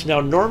talks.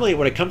 Now, normally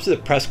when it comes to the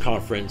press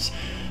conference,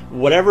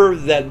 whatever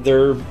that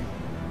they're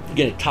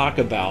going to talk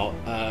about,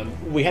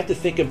 we have to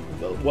think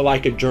of,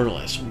 like a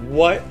journalist.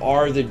 What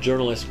are the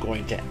journalists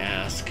going to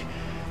ask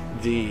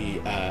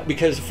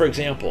because, for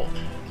example,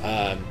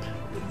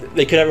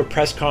 they could have a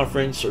press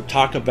conference or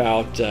talk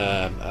about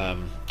the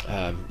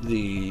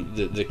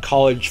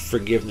college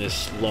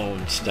forgiveness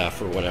loan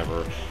stuff or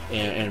whatever,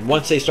 and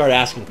once they start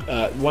asking,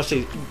 once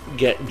they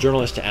get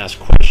journalists to ask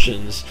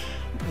questions,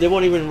 they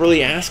won't even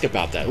really ask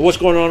about that. What's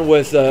going on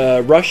with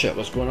Russia?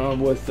 What's going on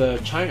with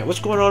China? What's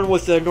going on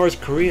with North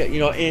Korea?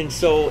 And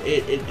so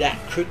that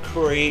could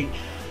create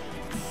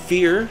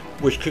fear,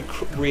 which could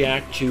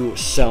react to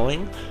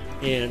selling,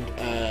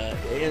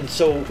 and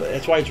so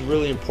that's why it's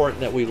really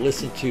important that we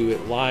listen to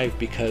it live,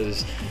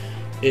 because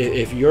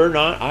if you're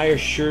not, I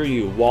assure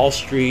you, Wall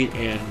Street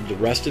and the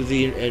rest of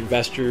the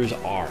investors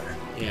are.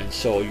 And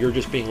so you're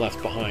just being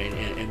left behind,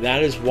 and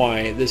that is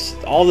why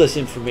all this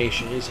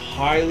information is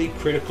highly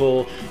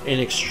critical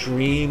and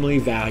extremely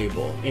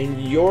valuable.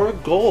 And your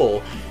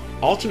goal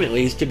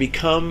ultimately is to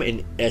become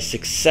a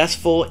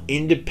successful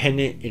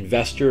independent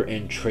investor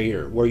and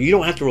trader, where you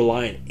don't have to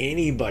rely on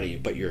anybody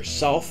but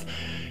yourself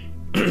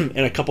and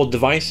a couple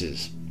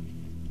devices.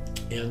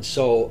 And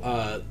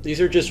so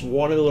these are just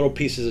one of the little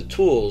pieces of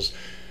tools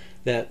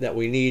that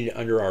we need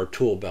under our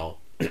tool belt.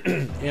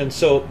 And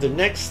so the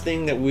next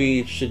thing that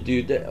we should do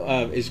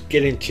is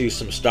get into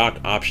some stock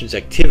options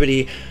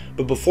activity.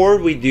 But before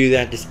we do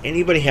that, does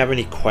anybody have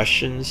any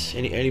questions?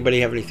 Anybody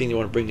have anything they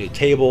want to bring to the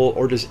table,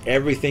 or does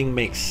everything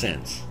make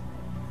sense?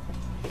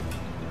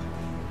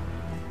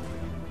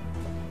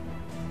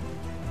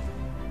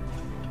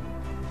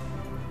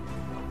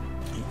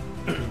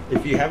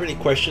 If you have any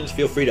questions,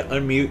 feel free to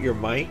unmute your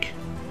mic.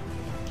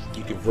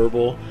 You can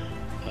verbal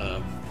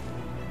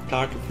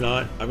talk. If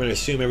not, I'm going to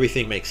assume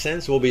everything makes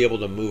sense. We'll be able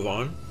to move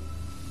on.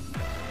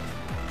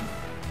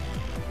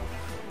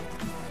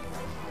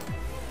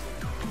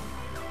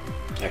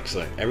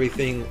 Excellent.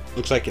 Everything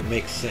looks like it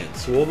makes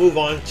sense. So we'll move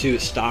on to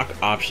stock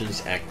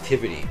options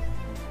activity.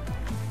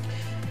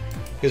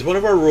 Because one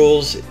of our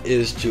rules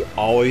is to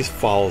always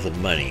follow the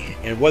money.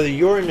 And whether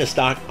you're into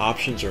stock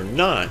options or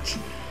not,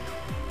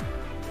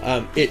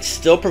 it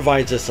still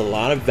provides us a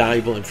lot of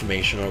valuable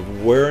information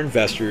on where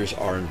investors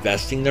are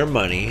investing their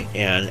money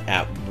and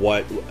at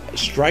what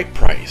strike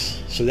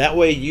price. So that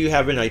way you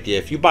have an idea.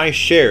 If you buy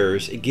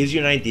shares, it gives you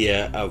an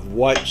idea of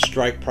what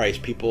strike price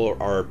people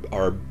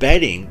are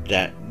betting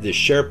that the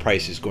share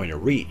price is going to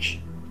reach.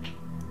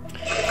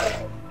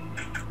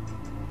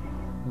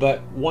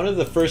 But one of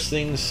the first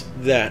things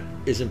that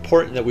is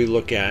important that we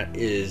look at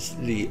is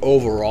the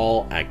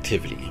overall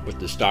activity with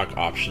the stock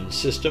options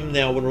system.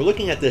 Now, when we're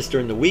looking at this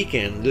during the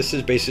weekend, this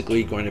is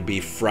basically going to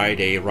be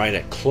Friday right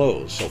at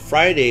close. So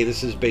Friday,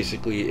 this is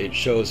basically, it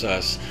shows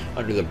us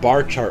under the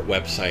bar chart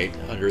website,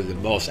 under the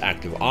most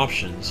active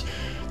options,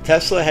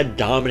 Tesla had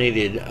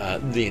dominated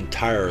the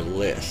entire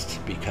list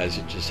because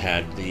it just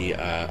had the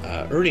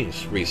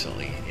earnings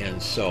recently.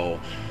 And so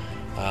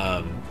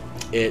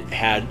it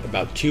had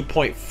about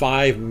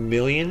 2.5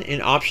 million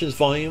in options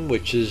volume,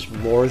 which is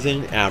more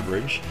than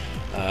average.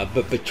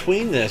 But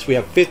between this, we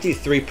have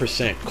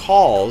 53%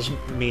 calls,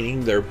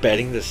 meaning they're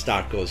betting the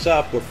stock goes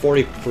up, where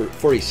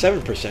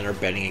 47% are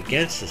betting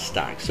against the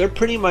stock. So they're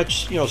pretty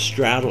much,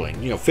 straddling,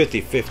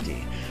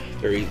 50-50.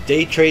 They're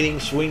day trading,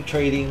 swing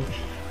trading,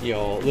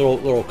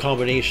 little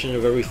combination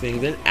of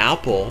everything. Then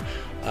Apple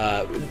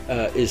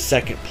is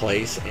second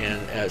place,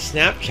 and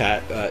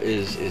Snapchat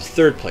is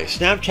third place.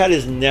 Snapchat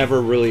is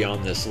never really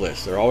on this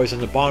list. They're always on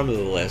the bottom of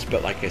the list,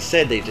 but like I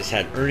said, they just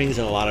had earnings,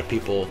 and a lot of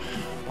people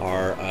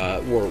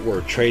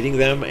were trading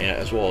them,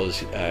 as well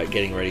as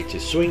getting ready to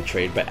swing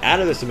trade. But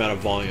out of this amount of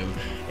volume,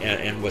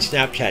 and with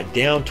Snapchat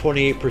down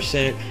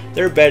 28%,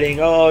 they're betting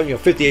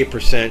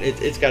 58%.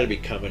 It's got to be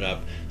coming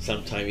up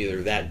sometime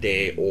either that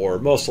day or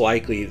most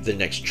likely the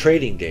next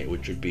trading day,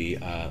 which would be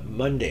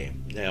Monday.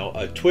 Now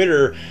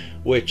Twitter,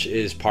 which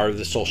is part of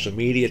the social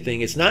media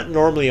thing, it's not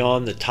normally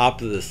on the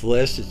top of this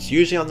list. It's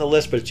usually on the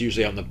list, but it's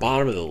usually on the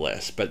bottom of the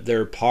list. But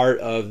they're part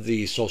of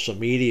the social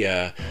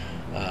media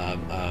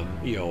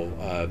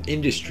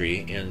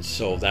industry, and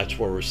so that's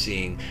where we're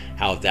seeing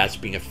how that's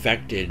being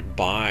affected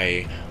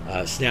by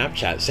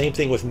Snapchat. Same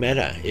thing with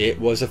Meta. It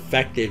was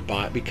affected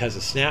because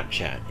of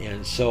Snapchat,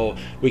 and so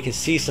we can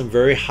see some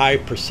very high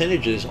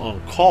percentages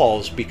on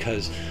calls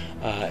because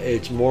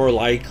it's more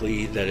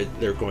likely that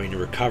they're going to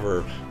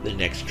recover the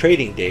next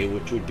trading day,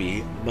 which would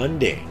be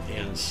Monday.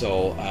 And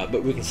so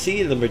but we can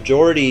see the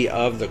majority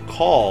of the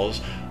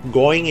calls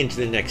going into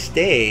the next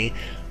day.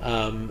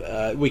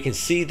 We can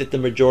see that the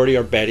majority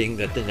are betting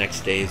that the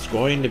next day is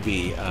going to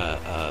be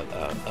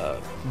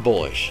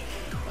bullish.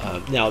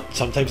 Now,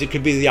 sometimes it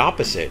could be the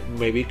opposite.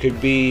 Maybe it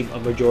could be a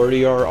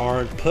majority are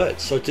on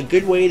puts. So it's a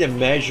good way to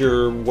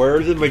measure where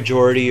the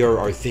majority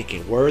are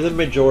thinking. Where are the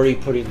majority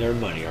putting their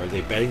money? Are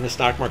they betting the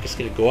stock market's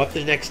going to go up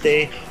the next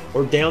day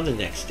or down the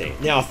next day?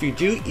 Now, if you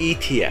do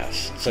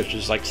ETFs, such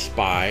as like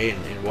SPY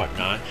and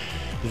whatnot,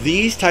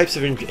 these types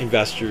of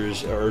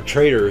investors or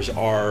traders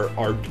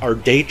are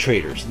day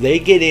traders. They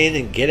get in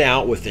and get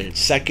out within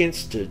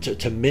seconds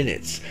to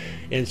minutes.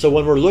 And so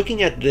when we're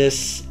looking at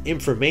this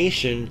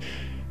information,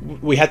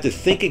 we have to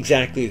think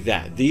exactly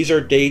that. These are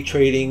day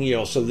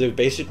trading, so they're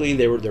basically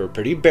they were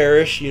pretty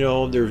bearish.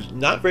 There's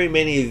not very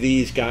many of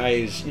these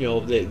guys,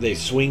 they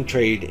swing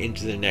trade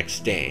into the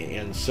next day.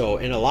 And so,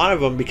 and a lot of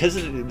them, because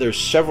there's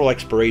several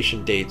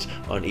expiration dates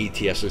on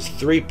ETFs, there's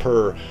 3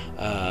 per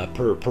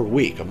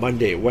week, a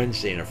Monday, a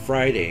Wednesday, and a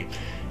Friday.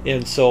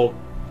 And so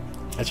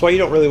that's why you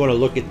don't really want to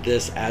look at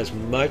this as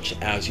much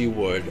as you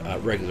would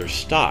regular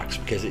stocks,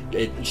 because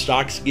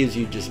stocks gives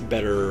you just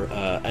better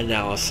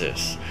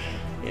analysis.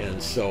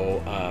 And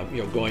so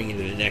going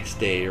into the next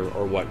day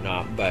or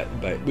whatnot, but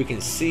we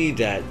can see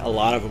that a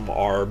lot of them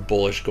are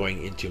bullish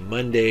going into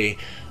Monday,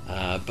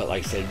 but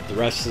like I said, the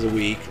rest of the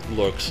week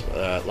looks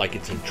like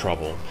it's in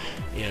trouble.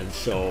 And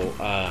so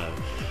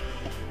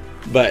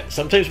but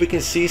sometimes we can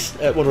see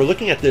when we're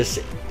looking at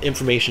this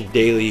information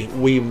daily,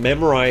 we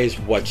memorize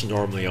what's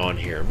normally on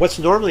here. What's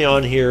normally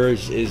on here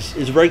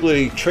is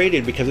regularly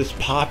traded because it's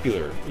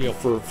popular,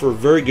 for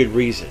very good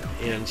reason.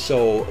 And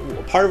so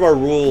part of our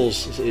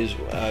rules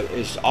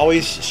is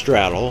always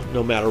straddle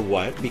no matter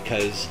what,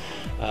 because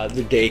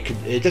the day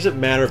it doesn't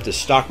matter if the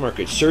stock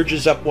market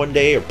surges up one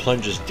day or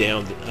plunges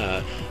down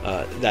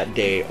that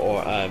day,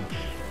 or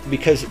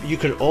because you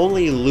can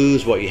only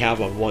lose what you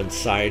have on one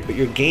side, but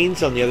your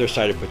gains on the other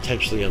side are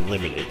potentially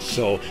unlimited.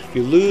 So if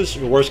you lose,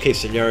 in the worst case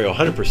scenario,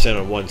 100%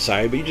 on one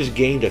side, but you just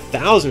gained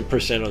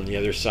 1,000% on the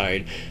other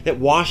side, that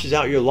washes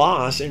out your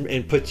loss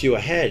and puts you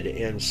ahead.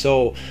 And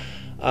so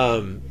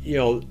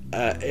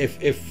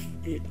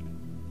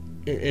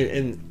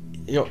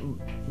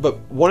but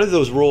one of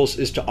those rules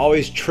is to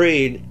always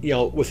trade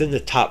within the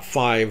top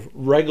 5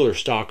 regular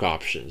stock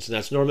options, and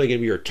that's normally going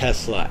to be your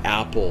Tesla,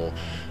 Apple,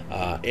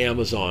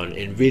 Amazon,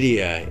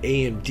 Nvidia,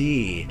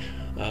 AMD,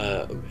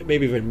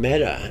 maybe even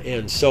Meta.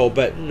 And so,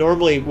 but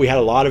normally we had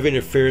a lot of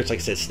interference. Like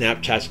I said,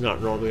 Snapchat's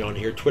not normally on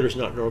here, Twitter's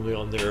not normally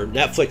on there,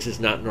 Netflix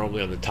is not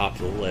normally on the top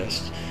of the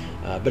list,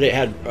 but it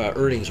had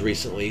earnings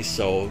recently.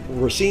 So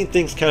we're seeing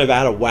things kind of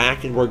out of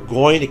whack, and we're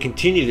going to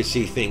continue to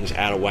see things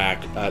out of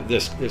whack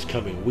this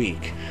coming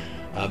week.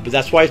 But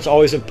that's why it's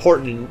always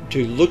important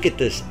to look at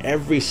this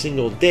every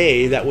single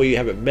day. That way you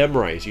have it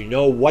memorized. You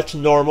know what's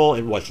normal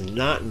and what's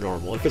not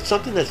normal. If it's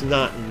something that's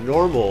not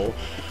normal,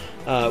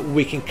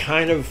 we can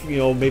kind of,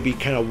 maybe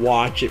kind of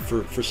watch it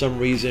for some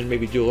reason,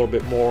 maybe do a little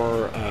bit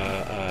more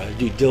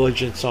due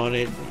diligence on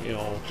it,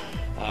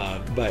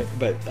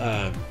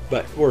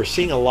 but we're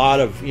seeing a lot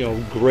of,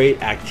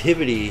 great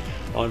activity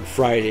on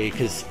Friday,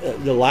 because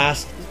the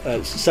last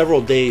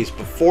several days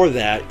before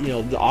that,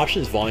 the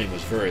options volume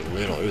was very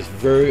little. It was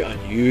very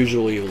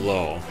unusually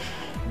low.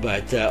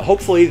 But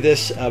hopefully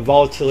this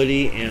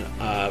volatility and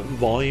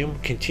volume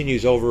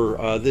continues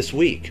over this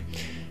week.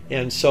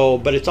 And so,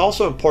 but it's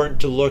also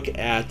important to look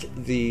at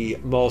the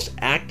most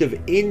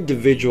active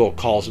individual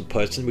calls and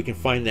puts, and we can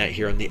find that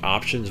here on the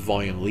options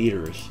volume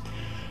leaders.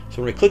 So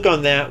when we click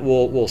on that,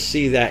 we'll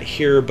see that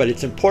here, but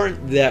it's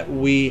important that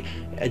we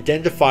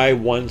identify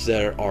ones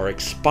that are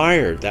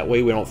expired. That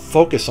way we don't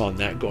focus on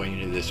that going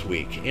into this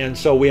week. And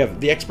so we have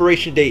the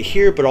expiration date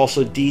here, but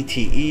also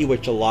DTE,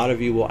 which a lot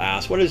of you will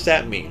ask, what does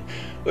that mean?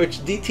 Which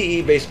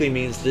DTE basically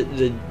means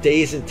the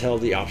days until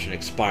the option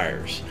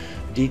expires.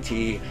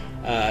 DTE.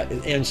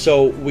 And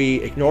so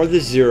we ignore the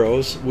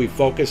zeros, we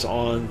focus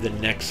on the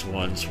next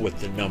ones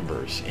with the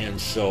numbers. And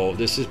so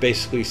this is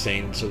basically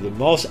saying, so the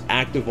most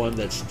active one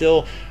that's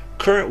still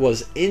current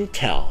was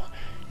Intel.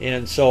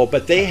 And so,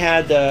 but they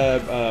had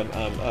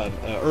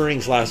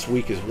earnings last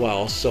week as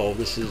well, so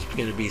this is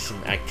going to be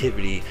some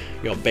activity,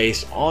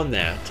 based on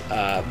that.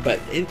 But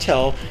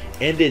Intel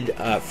ended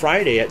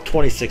Friday at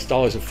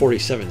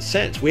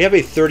 $26.47. We have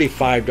a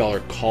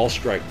 $35 call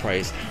strike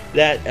price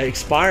that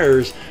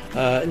expires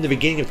in the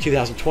beginning of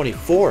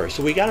 2024.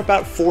 So we got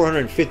about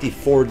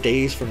 454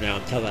 days from now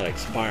until that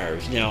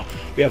expires. Now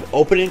we have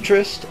open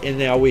interest, and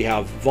now we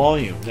have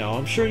volume. Now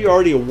I'm sure you're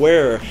already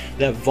aware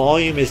that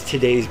volume is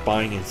today's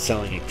buying and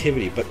selling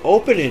activity, but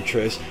open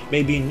interest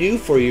may be new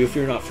for you if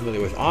you're not familiar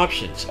with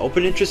options.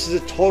 Open interest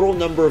is a total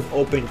number of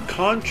open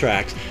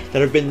contracts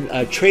that have been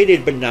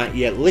traded but not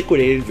yet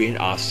liquidated via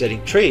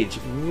offsetting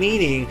trades,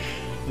 meaning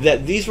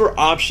that these were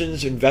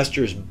options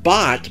investors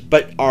bought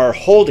but are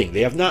holding. They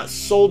have not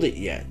sold it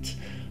yet.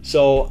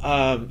 So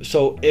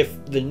so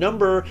if the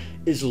number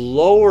is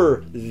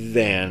lower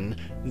than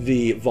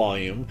the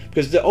volume,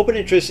 because the open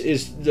interest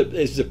is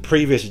the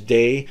previous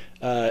day,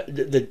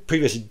 the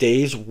previous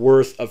day's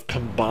worth of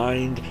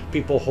combined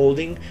people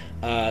holding.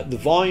 The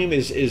volume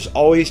is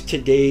always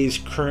today's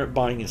current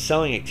buying and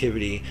selling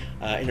activity,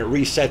 and it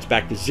resets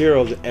back to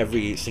zero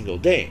every single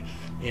day.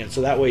 And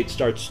so that way it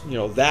starts,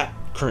 that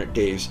current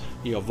day's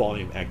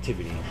volume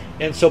activity.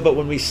 And so, but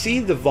when we see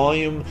the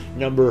volume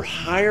number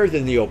higher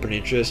than the open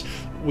interest,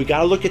 we got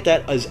to look at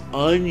that as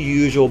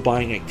unusual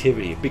buying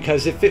activity,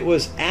 because if it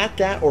was at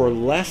that or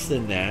less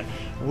than that,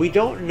 we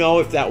don't know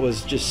if that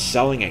was just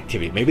selling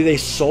activity. Maybe they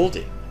sold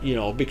it,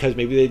 because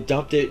maybe they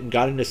dumped it and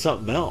got into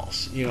something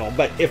else,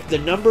 but if the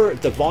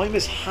volume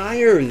is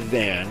higher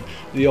than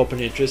the open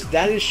interest,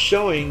 that is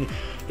showing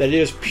that it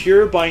is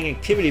pure buying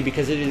activity,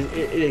 because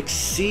it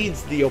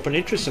exceeds the open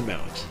interest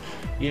amount.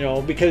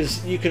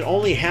 Because you can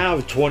only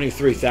have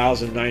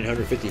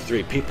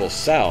 23,953 people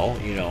sell,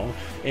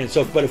 and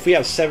so, but if we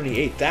have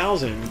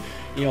 78,000,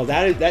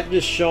 that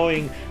is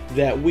showing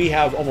that we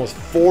have almost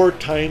 4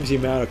 times the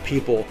amount of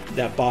people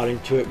that bought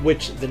into it,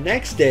 which the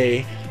next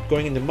day,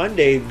 going into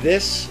Monday,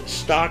 this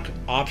stock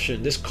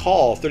option, this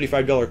call,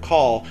 $35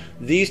 call,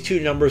 these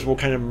two numbers will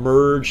kind of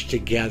merge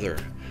together,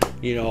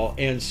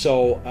 and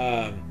so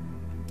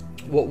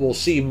we'll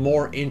see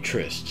more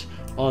interest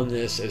on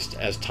this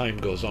as time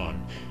goes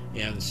on.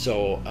 And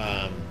so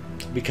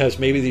because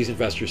maybe these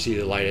investors see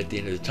the light at the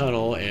end of the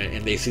tunnel,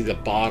 and they see the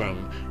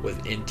bottom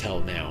with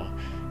Intel now.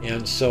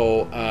 And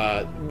so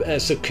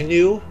so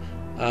Canoe,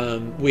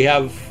 we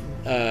have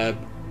a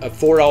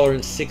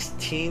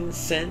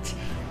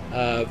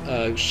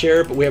 $4.16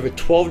 share, but we have a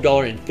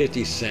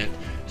 $12.50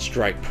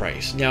 strike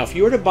price. Now if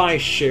you were to buy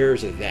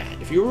shares of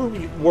that, if you were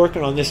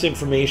working on this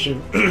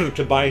information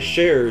to buy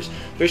shares,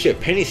 especially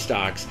of penny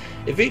stocks,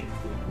 if it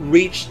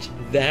reached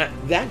that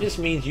just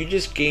means you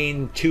just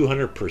gained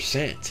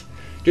 200%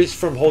 just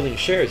from holding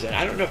shares. And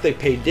I don't know if they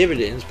pay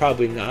dividends,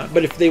 probably not,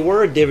 but if they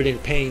were a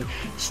dividend paying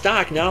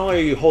stock, not only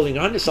are you holding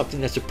on to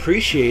something that's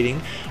appreciating,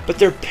 but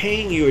they're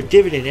paying you a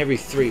dividend every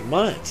 3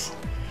 months.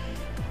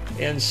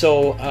 And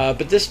so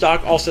but this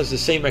stock also has the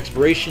same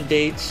expiration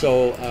date,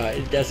 so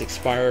it does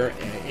expire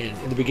in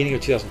the beginning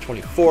of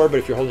 2024, but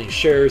if you're holding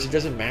shares, it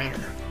doesn't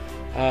matter.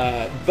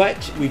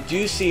 But we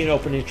do see an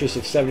open interest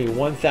of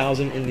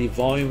 71,000 and the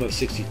volume of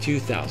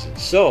 62,000.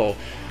 So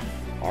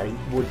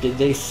did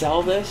they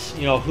sell this?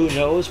 Who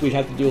knows? We'd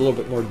have to do a little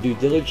bit more due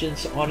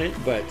diligence on it,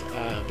 but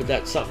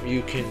that's something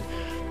you can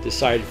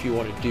decide if you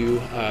want to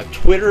do.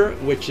 Twitter,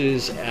 which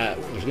is there's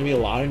going to be a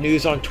lot of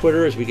news on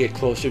Twitter as we get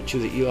closer to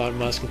the Elon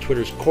Musk and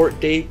Twitter's court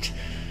date,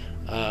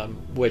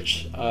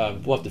 which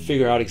we'll have to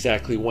figure out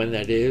exactly when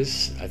that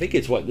is. I think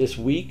it's this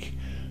week.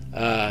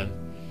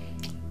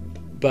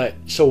 But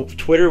so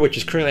Twitter, which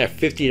is currently at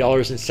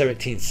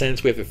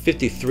 $50.17, we have a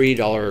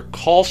 $53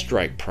 call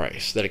strike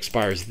price that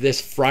expires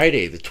this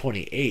Friday, the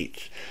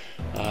 28th.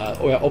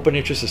 Open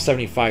interest is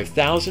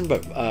 75,000,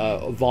 but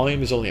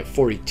volume is only at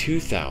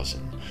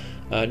 42,000.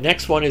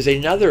 Next one is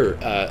another,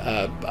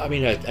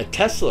 a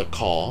Tesla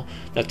call.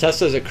 Now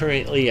Tesla's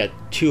currently at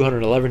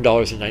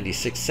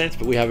 $211.96,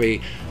 but we have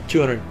a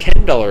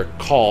 $210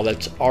 call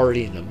that's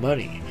already in the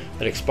money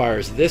that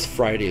expires this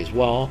Friday as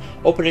well.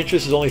 Open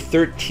interest is only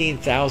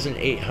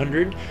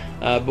 13,800,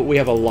 but we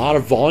have a lot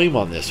of volume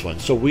on this one.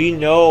 So we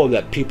know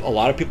that a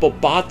lot of people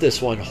bought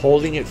this one,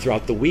 holding it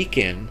throughout the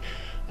weekend,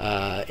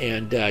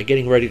 and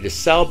getting ready to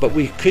sell. But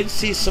we could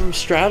see some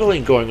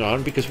straddling going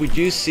on, because we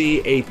do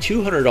see a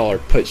 $200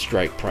 put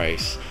strike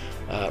price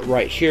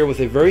right here with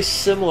a very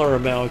similar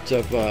amount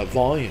of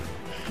volume.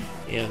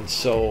 And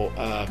so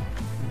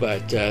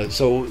But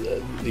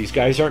these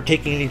guys aren't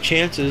taking any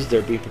chances.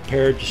 They're being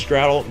prepared to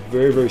straddle.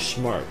 Very, very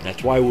smart.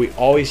 That's why we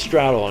always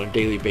straddle on a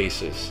daily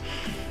basis.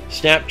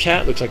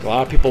 Snapchat, looks like a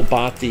lot of people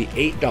bought the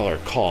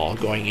 $8 call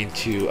going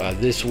into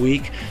this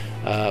week.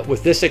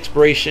 With this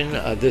expiration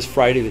this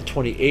Friday the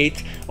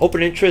 28th,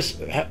 open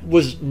interest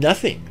was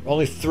nothing,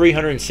 only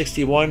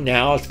 361.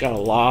 Now it's got a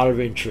lot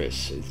of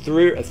interest,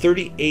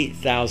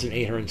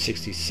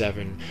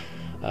 38,867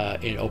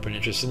 in open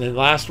interest. And then the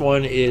last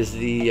one is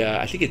the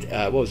I think it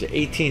what was it,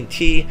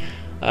 AT&T,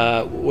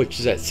 which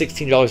is at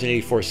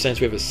 $16.84.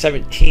 We have a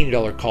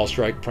 $17 call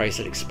strike price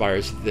that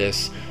expires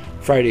this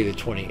Friday the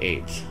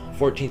 28th.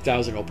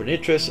 14,000 open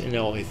interest and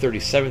only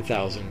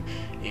 37,000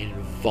 in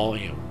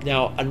volume.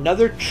 Now,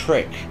 another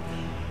trick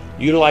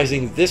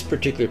utilizing this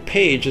particular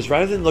page is,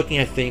 rather than looking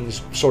at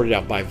things sorted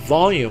out by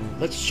volume,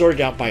 let's sort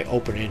it out by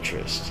open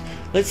interest.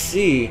 Let's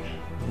see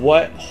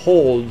what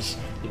holds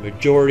the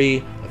majority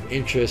of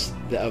interest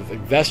of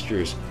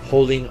investors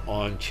holding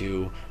on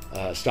to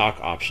stock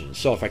options.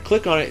 So if I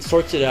click on it, it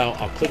sorts it out.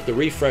 I'll click the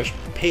refresh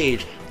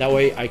page. That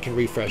way I can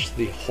refresh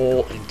the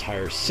whole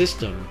entire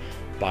system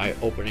by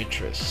open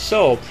interest.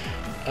 So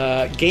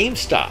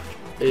GameStop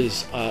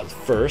is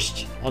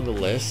first on the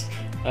list,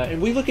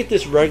 and we look at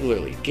this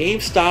regularly.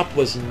 GameStop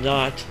was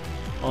not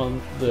on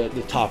the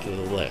top of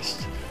the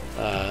list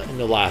in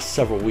the last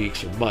several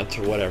weeks or months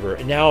or whatever,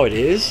 and now it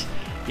is.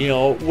 You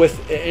know,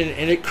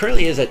 and it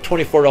currently is at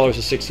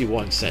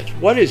 $24.61.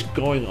 What is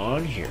going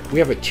on here? We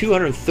have a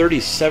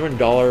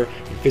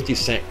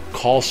 $237.50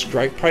 call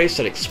strike price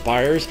that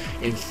expires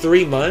in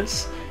 3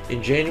 months,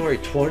 in January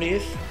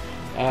 20th.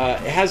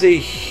 It has a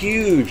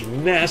huge,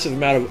 massive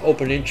amount of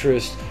open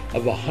interest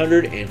of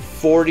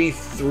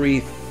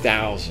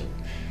 143,000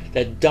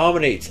 that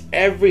dominates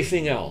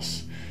everything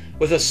else,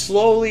 with a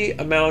slowly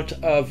amount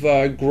of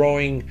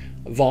growing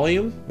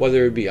volume,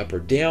 whether it be up or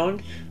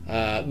down.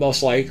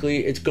 Most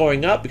likely it's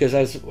going up because,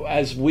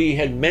 as we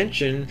had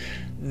mentioned,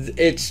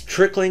 it's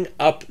trickling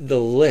up the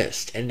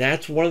list, and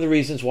that's one of the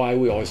reasons why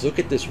we always look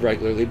at this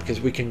regularly,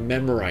 because we can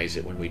memorize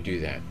it when we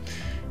do that.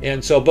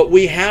 And so, but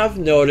we have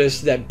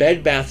noticed that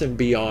Bed Bath &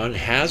 Beyond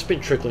has been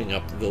trickling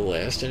up the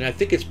list, and I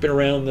think it's been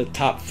around the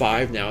top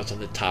 5 now. It's on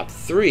the top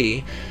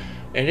 3,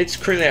 and it's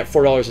currently at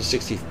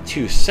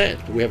 $4.62.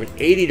 But we have an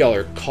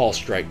 $80 call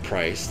strike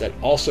price that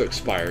also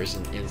expires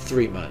in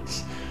 3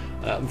 months.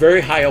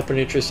 Very high open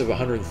interest of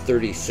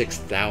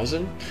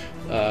 136,000.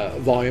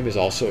 Volume is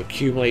also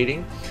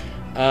accumulating.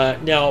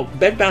 Now,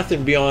 Bed Bath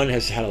 & Beyond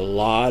has had a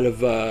lot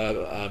of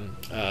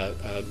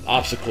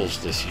obstacles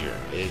this year.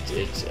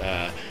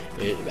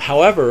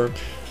 However,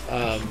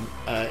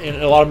 and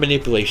a lot of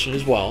manipulation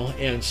as well.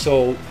 And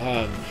so,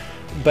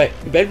 but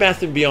Bed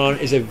Bath &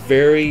 Beyond is a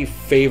very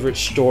favorite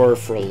store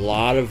for a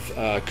lot of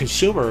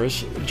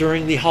consumers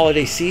during the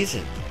holiday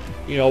season.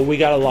 You know, we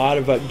got a lot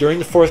of, during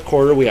the fourth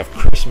quarter, we have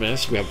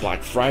Christmas, we have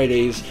Black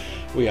Fridays,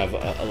 we have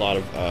a lot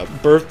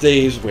of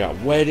birthdays, we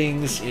have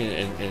weddings,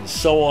 and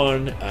so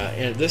on.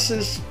 And this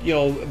is, you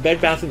know, Bed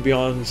Bath &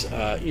 Beyond's,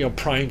 you know,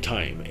 prime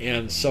time.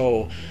 And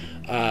so,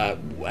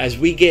 as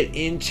we get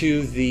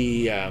into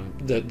the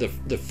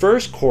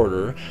first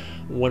quarter,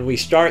 when we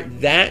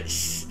start that,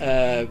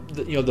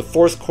 you know, the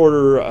fourth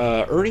quarter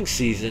earnings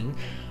season,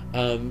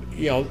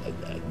 you know,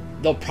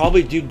 they'll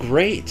probably do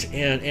great.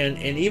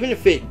 And even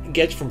if it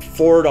gets from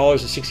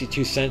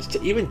 $4.62 to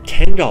even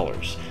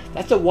 $10,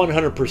 that's a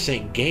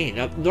 100% gain.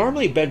 Now,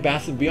 normally Bed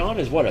Bath & Beyond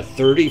is what, a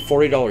 $30,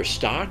 $40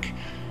 stock?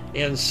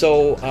 And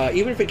so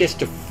even if it gets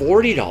to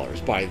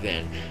 $40 by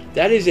then,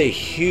 that is a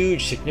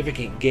huge,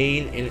 significant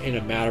gain in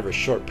a matter of a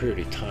short period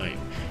of time.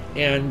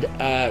 And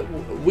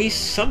we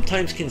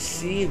sometimes can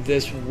see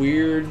this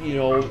weird, you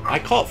know, I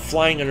call it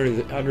flying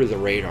under the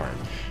radar.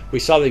 We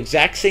saw the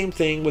exact same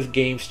thing with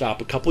GameStop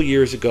a couple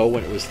years ago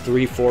when it was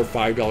 $3, $4,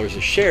 $5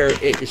 a share.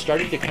 It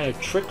started to kind of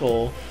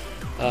trickle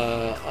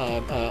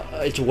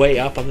its way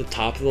up on the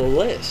top of the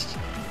list.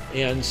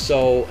 And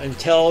so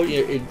until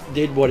it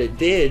did what it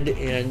did,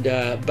 and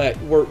but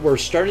we're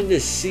starting to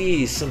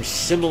see some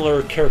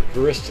similar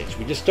characteristics.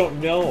 We just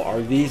don't know,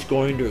 are these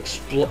going to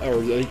explode, or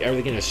are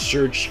they going to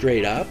surge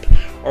straight up,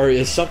 or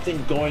is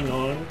something going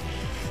on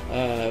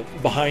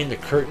behind the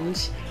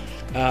curtains?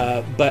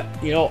 But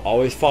you know,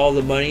 always follow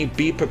the money,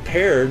 be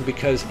prepared,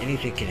 because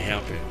anything can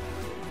happen.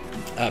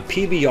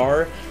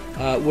 PBR,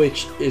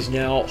 which is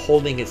now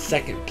holding its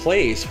second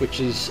place,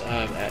 which is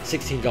at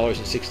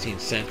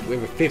 $16.16. We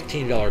have a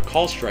 $15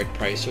 call strike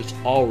price, so it's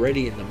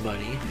already in the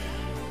money.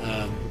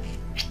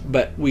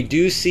 But we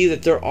do see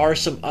that there are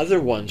some other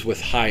ones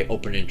with high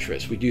open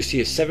interest. We do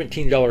see a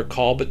 $17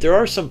 call, but there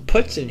are some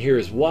puts in here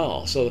as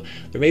well. So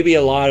there may be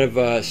a lot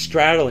of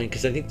straddling,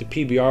 because I think the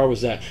PBR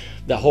was that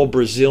whole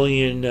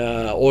Brazilian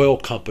oil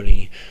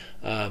company.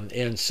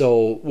 And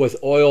so with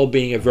oil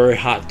being a very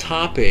hot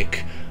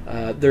topic,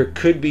 there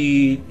could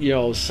be, you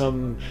know,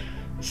 some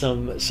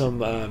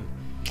activity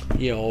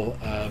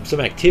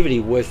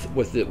with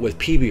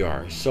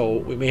PBR. So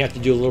we may have to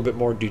do a little bit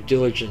more due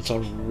diligence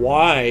on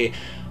why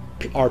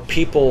are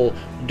people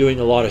doing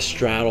a lot of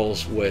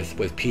straddles with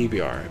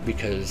PBR,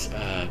 because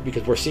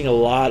we're seeing a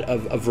lot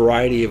of a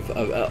variety of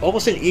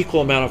almost an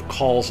equal amount of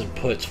calls and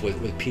puts with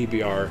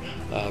PBR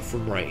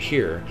from right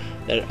here,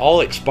 that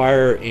all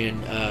expire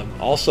in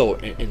also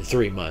in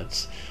 3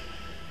 months.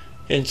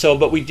 And so,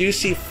 but we do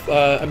see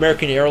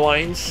American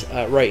Airlines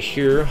right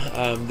here.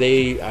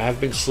 They have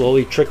been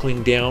slowly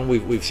trickling down.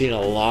 We've seen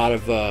a lot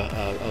of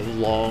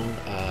long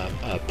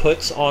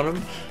puts on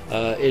them.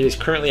 It is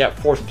currently at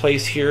 4th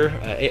place here.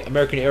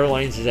 American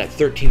Airlines is at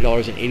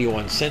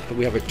 $13.81, but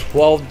we have a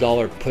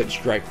 $12 put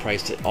strike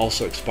price that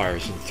also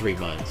expires in 3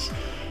 months.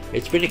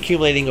 It's been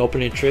accumulating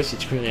open interest.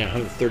 It's currently at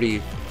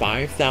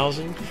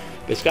 135,000.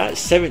 It's got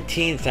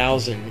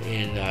 17,000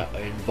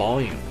 in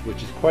volume,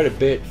 which is quite a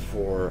bit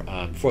for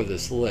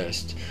this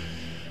list.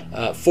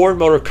 Ford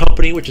Motor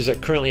Company, which is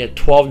currently at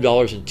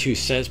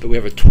 $12.02, but we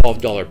have a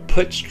 $12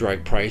 put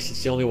strike price.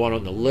 It's the only one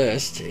on the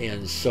list,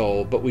 and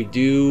so, but we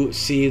do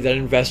see that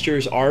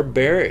investors are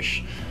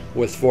bearish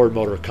with Ford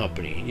Motor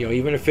Company. You know,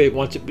 even if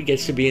once it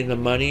gets to be in the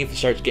money, if it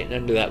starts getting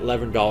under that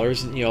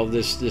 $11, you know,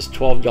 this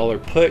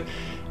 $12 put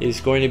is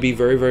going to be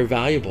very, very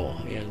valuable.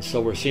 And so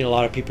we're seeing a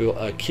lot of people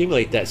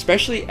accumulate that,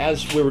 especially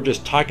as we were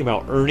just talking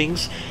about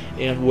earnings.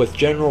 And with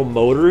General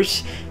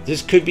Motors,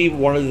 this could be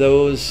one of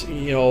those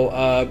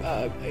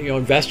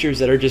investors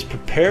that are just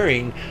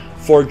preparing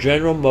for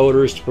General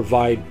Motors to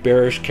provide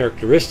bearish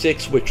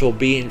characteristics, which will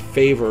be in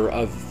favor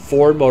of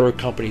Ford Motor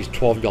Company's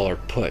 $12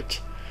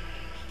 put.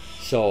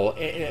 So,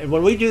 and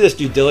when we do this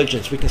due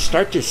diligence, we can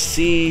start to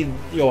see,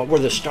 where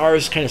the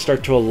stars kind of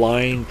start to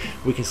align.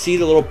 We can see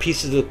the little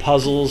pieces of the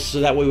puzzles,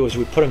 so that way as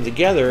we put them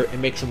together, it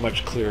makes a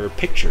much clearer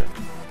picture.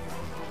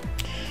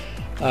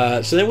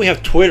 So then we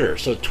have Twitter.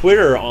 So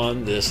Twitter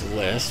on this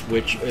list,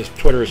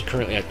 Twitter is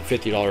currently at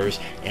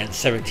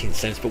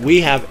 $50.17, but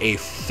we have a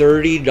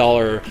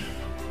 $30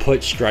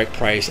 put strike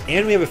price,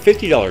 and we have a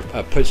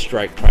 $50 put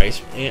strike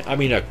price,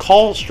 a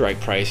call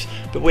strike price,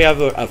 but we have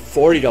a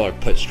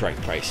 $40 put strike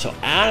price. So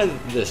out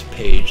of this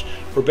page,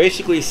 we're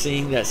basically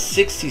seeing that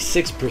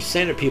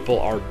 66% of people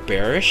are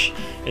bearish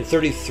and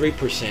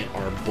 33%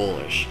 are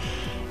bullish.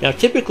 Now,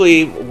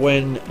 typically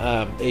when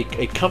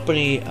a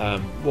company,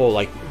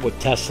 like with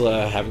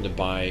Tesla having to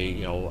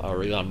buy,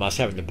 or Elon Musk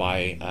having to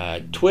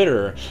buy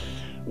Twitter,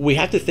 we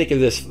have to think of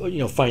this,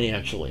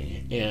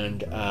 financially,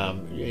 and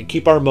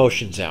keep our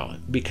emotions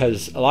out,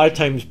 because a lot of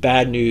times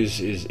bad news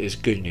is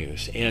good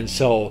news. And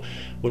so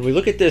when we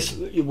look at this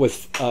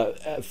with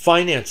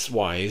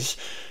finance-wise,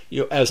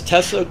 as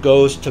Tesla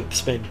goes to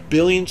spend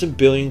billions and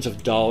billions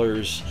of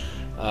dollars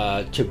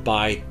to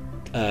buy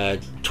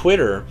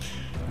Twitter,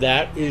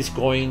 that is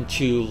going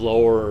to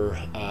lower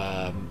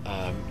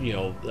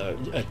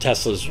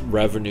Tesla's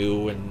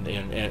revenue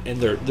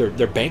and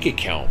their bank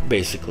account,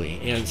 basically.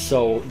 And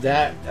so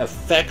that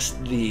affects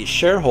the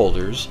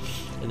shareholders,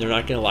 and they're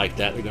not going to like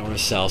that. They're going to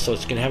sell, so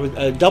it's going to have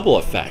a double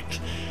effect.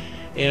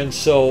 And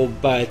so,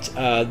 but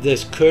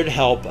this could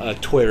help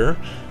Twitter,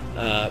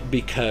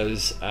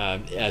 because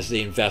as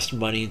they invest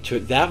money into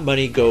it, that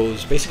money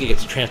basically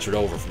gets transferred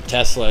over from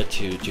Tesla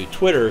to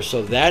Twitter,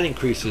 so that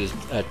increases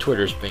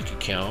Twitter's bank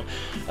account,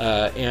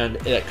 and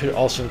that could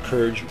also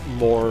encourage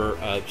more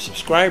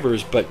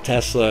subscribers. But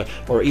Tesla,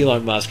 or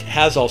Elon Musk,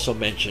 has also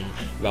mentioned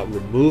about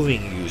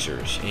removing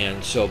users,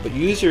 and so, but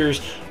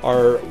users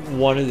are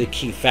one of the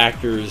key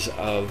factors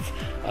of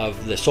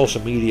the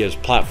social media's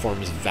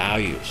platform's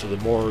value. So the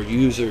more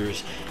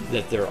users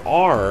that there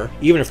are,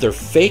 even if they're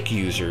fake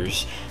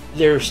users,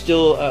 they're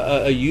still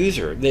a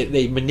user.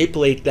 They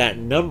manipulate that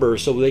number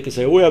so they can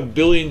say, we have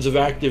billions of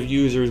active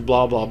users,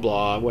 blah blah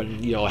blah,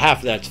 when half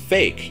of that's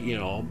fake,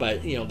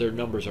 but their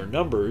numbers are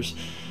numbers.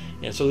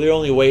 And so the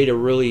only way to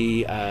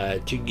really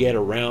to get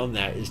around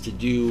that is to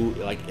do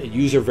like a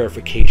user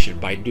verification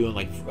by doing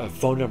like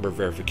phone number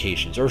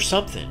verifications or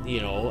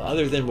something,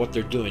 other than what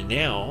they're doing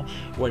now,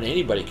 when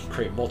anybody can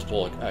create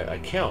multiple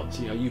accounts.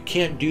 You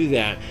can't do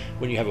that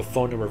when you have a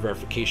phone number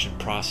verification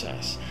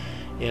process.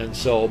 And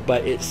so,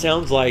 but it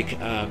sounds like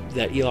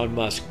that Elon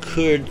Musk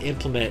could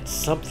implement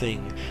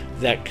something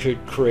that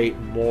could create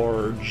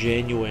more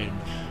genuine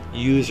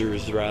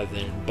users rather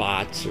than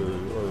bots or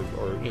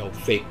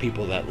fake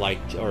people that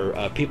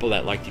people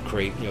that like to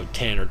create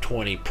 10 or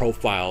 20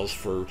 profiles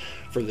for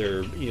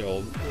their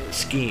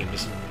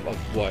schemes of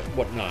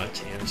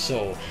whatnot. And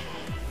so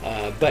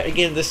but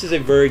again, this is a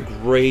very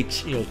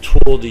great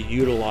tool to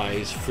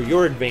utilize for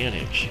your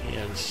advantage.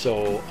 And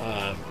so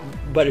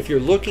but if you're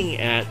looking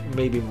at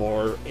maybe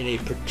more in a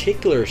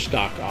particular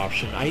stock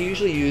option, I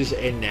usually use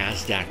a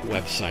NASDAQ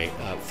website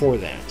for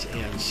that.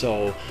 And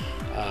so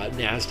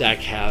NASDAQ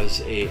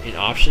has an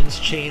options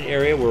chain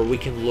area where we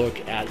can look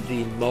at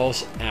the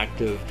most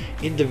active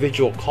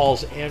individual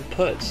calls and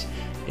puts.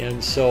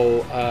 And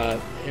so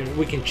and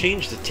we can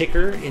change the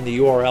ticker in the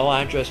URL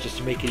address just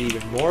to make it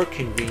even more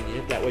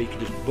convenient. That way you can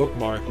just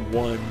bookmark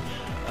one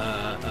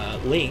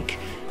link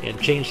and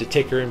change the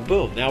ticker, and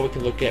boom, now we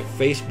can look at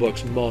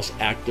Facebook's most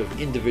active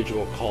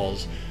individual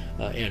calls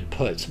and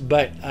puts.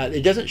 But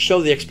it doesn't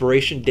show the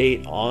expiration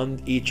date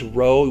on each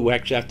row. We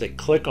actually have to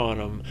click on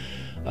them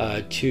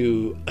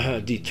to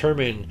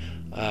determine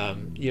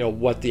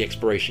what the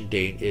expiration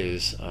date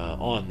is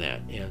on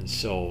that. And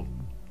so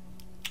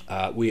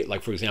we,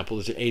 like for example,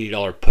 there's an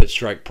 $80 put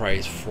strike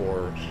price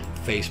for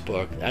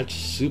Facebook. That's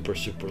super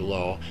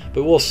low,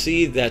 but we'll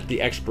see that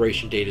the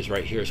expiration date is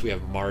right here. So we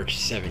have March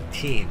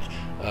 17th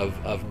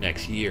of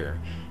next year,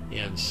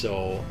 and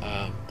so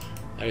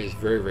that is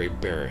very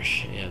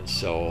bearish. And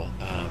so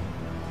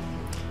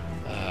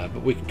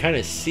but we can kind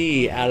of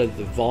see out of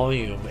the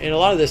volume, and a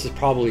lot of this is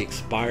probably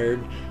expired,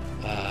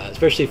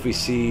 especially if we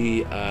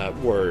see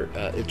where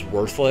it's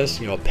worthless,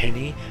 a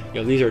penny.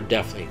 These are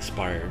definitely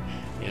expired,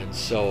 and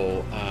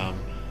so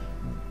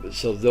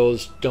so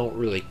those don't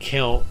really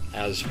count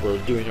as we're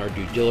doing our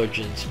due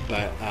diligence.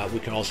 But we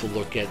can also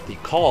look at the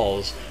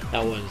calls.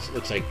 That one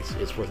looks like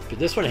it's worth it, but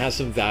this one has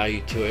some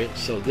value to it,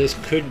 so this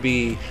could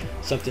be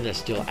something that's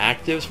still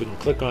active. So we can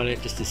click on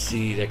it just to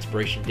see the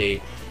expiration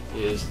date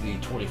is the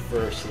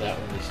 21st, so that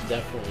one is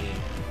definitely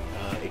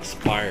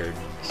expired,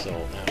 so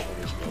that one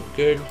is no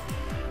good.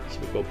 So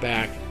we go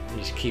back and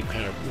just keep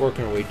kind of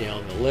working our way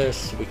down the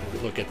list, so we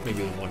can look at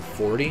maybe the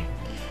 140,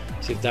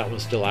 see if that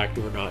one's still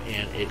active or not.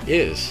 And it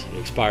is.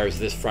 It expires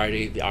this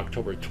Friday, the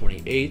October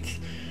 28th.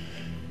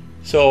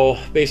 So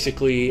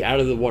basically,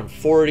 out of the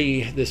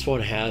 140, this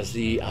one has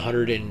the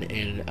 100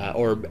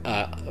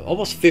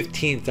 almost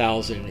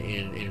 15,000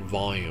 in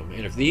volume.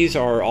 And if these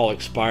are all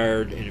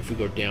expired, and if we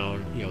go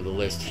down, the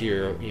list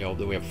here,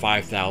 then we have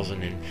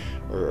 5,000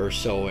 or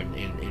so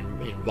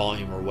in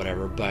volume or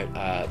whatever.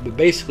 But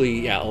basically,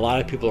 yeah, a lot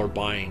of people are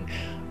buying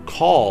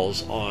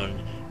calls on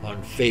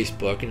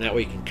Facebook, and that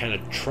way you can kind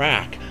of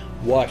track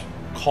what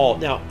call.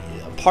 Now,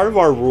 part of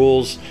our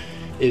rules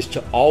is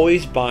to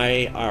always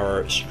buy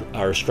our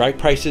strike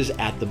prices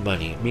at the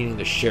money, meaning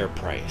the share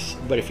price.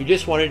 But if you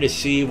just wanted to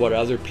see what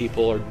other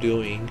people are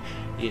doing,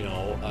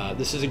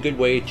 this is a good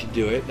way to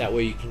do it. That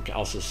way you can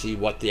also see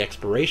what the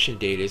expiration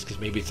date is, because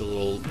maybe it's a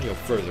little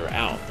further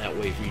out. That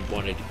way, if you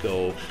wanted to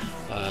go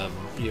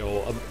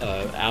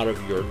out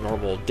of your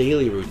normal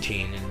daily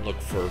routine and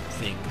look for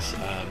things,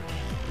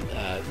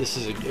 this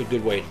is a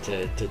good way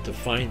to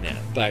find that.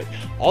 But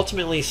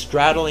ultimately,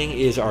 straddling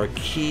is our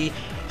key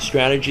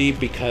strategy,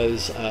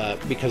 because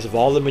of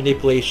all the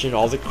manipulation,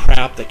 all the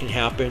crap that can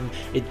happen.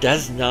 It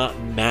does not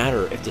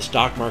matter if the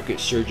stock market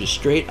surges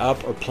straight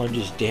up or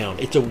plunges down.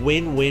 It's a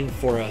win-win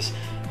for us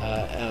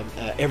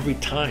every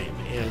time.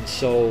 And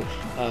so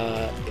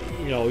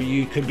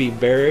you could be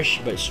bearish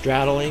but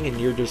straddling,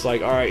 and you're just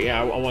like, all right,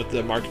 yeah, I want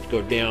the market to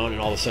go down, and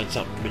all of a sudden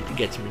something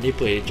gets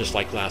manipulated, just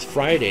like last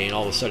Friday, and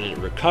all of a sudden it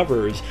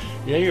recovers.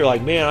 And then you're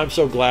like, man, I'm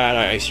so glad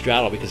I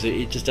straddle, because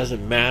it just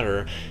doesn't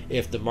matter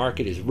if the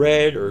market is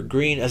red or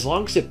green. As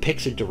long as it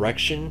picks a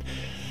direction,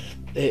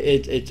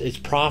 it's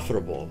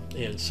profitable.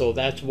 And so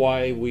that's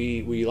why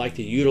we like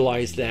to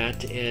utilize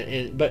that.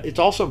 But it's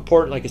also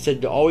important, like I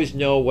said, to always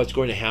know what's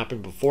going to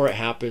happen before it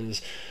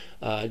happens.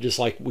 Just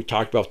like we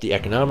talked about the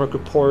economic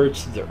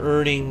reports, the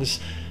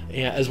earnings,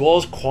 as well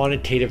as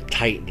quantitative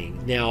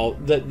tightening. Now,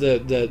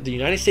 the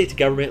United States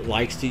government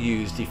likes to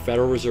use the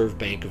Federal Reserve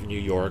Bank of New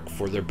York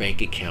for their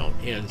bank account.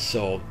 And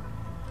so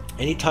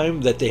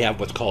anytime that they have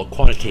what's called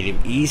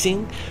quantitative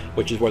easing,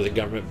 which is where the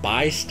government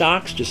buys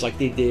stocks, just like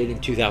they did in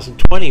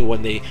 2020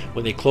 when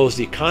they closed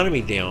the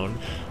economy down,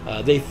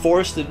 they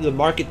forced the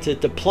market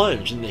to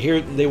plunge. And here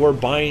they were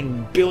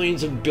buying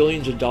billions and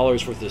billions of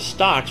dollars worth of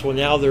stocks. Well,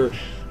 now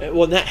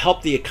that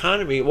helped the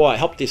economy. Well, it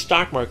helped the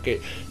stock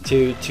market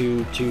to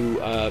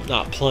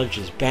not plunge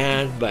as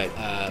bad, but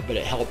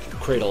it helped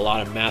create a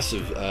lot of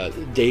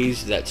massive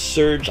days that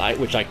surge,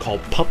 which I call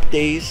pump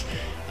days.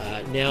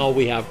 Now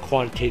we have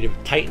quantitative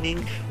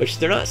tightening, which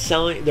they're not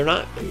selling. They're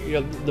not,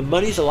 the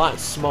money's a lot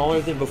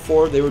smaller than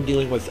before. They were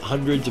dealing with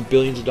hundreds of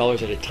billions of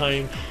dollars at a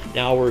time.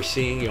 Now we're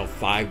seeing,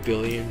 5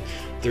 billion,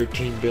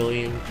 13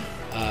 billion.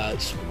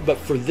 But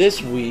for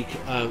this week,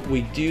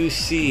 we do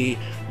see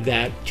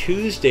that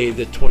Tuesday,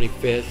 the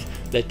 25th,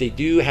 that they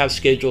do have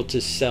scheduled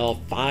to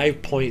sell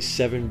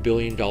 $5.7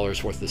 billion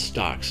worth of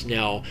stocks.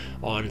 Now,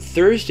 on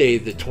Thursday,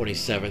 the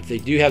 27th, they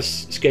do have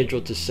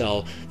scheduled to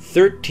sell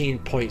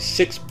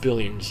 $13.6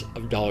 billion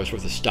worth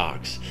of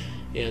stocks.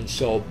 And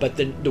so, but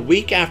then the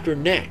week after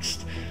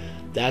next,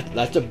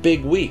 that's a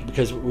big week,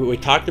 because we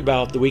talked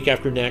about the week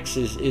after next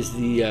is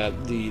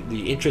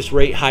the interest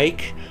rate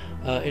hike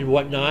and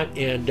whatnot.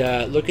 And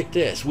look at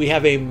this, we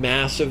have a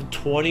massive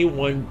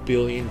 $21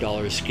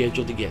 billion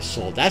scheduled to get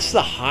sold. That's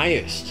the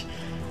highest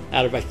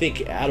out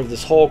of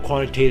this whole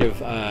quantitative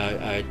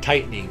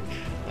tightening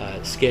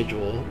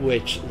schedule,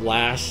 which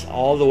lasts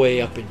all the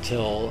way up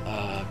until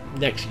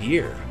next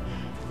year.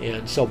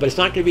 And so, but it's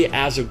not going to be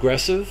as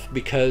aggressive,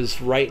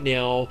 because right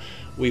now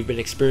we've been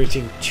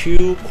experiencing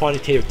 2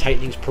 quantitative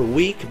tightenings per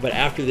week, but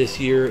after this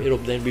year it'll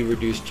then be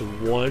reduced to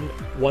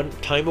one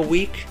time a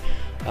week,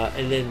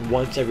 and then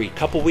once every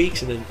couple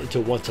weeks, and then to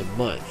once a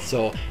month.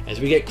 So as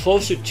we get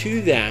closer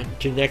to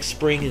that, to next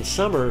spring and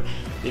summer,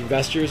 the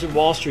investors in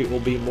Wall Street will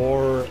be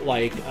more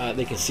like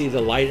they can see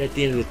the light at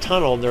the end of the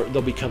tunnel, and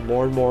they'll become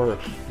more and more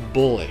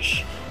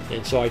bullish.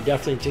 And so I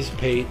definitely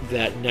anticipate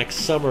that next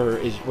summer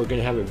we're going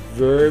to have a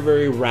very,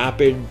 very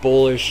rapid,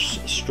 bullish,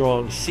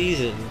 strong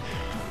season.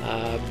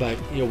 But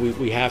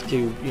we have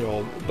to,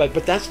 but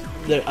that's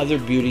the other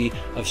beauty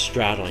of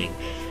straddling,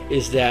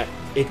 is that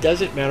it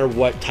doesn't matter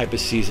what type of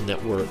season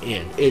that we're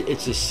in.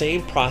 It's the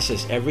same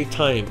process every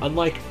time.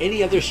 Unlike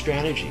any other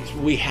strategies,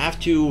 we have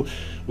to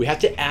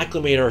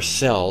acclimate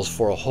ourselves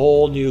for a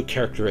whole new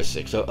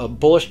characteristics, a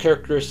bullish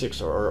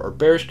characteristics or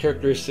bearish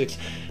characteristics.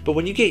 But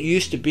when you get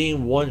used to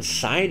being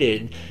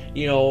one-sided,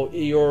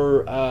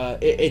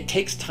 it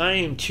takes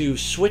time to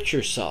switch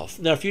yourself.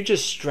 Now, if you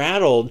just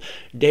straddled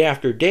day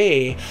after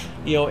day,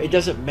 it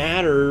doesn't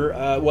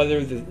matter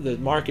whether the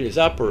market is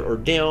up or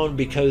down,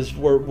 because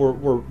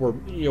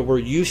we're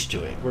used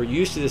to it. We're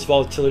used to this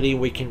volatility.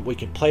 We can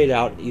play it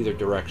out in either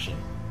direction.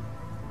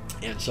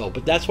 And so,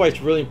 but that's why it's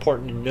really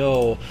important to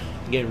know,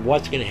 again,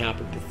 what's going to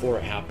happen before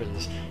it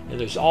happens. And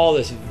there's all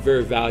this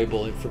very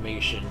valuable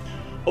information.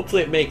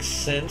 Hopefully it makes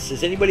sense.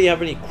 Does anybody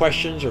have any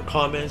questions or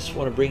comments?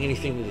 Want to bring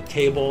anything to the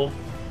table?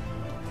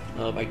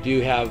 I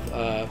do have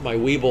my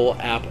Webull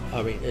app.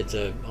 I mean, it's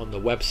on the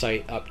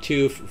website up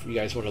too, if you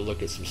guys want to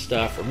look at some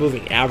stuff, or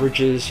moving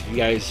averages. If you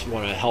guys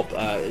want to help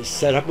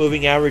set up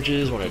moving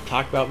averages, want to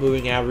talk about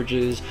moving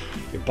averages,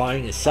 you're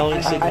buying and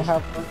selling signals. I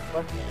have one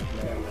question,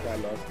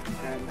 Carlos.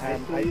 I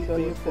saw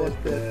you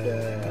posted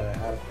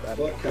a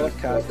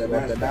podcast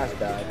about the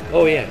NASDAQ.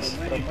 Oh, yes.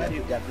 From when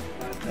you got the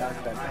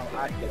NASDAQ, how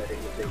accurate do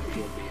you think it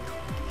will be?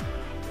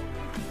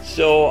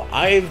 So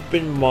I've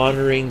been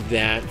monitoring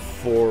that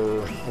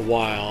for a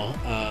while.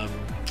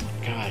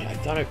 God, I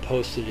thought I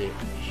posted it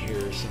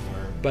here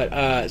somewhere.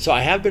 But so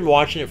I have been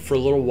watching it for a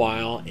little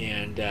while,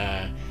 and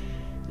let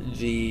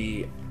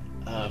me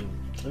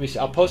see.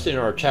 I'll post it in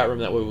our chat room.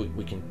 That way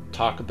we can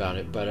talk about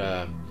it.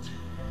 But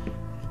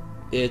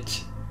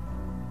it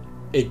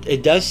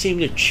does seem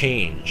to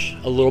change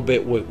a little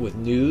bit with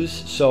news.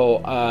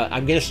 So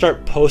I'm going to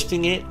start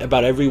posting it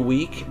about every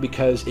week,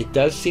 because it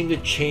does seem to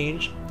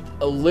change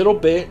a little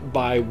bit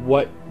by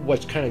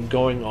what's kind of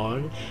going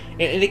on,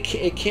 and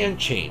it can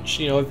change.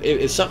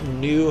 If something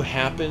new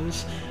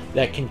happens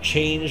that can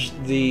change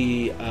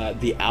the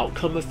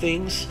outcome of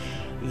things,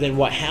 then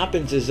what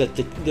happens is that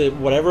the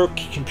whatever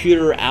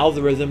computer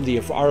algorithm, the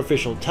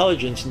artificial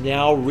intelligence,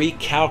 now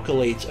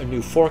recalculates a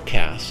new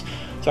forecast.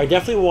 So I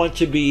definitely want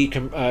to be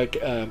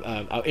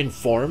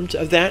informed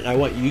of that. I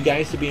want you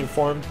guys to be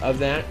informed of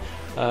that,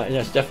 and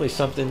that's definitely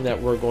something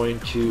that we're going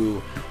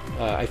to,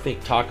 I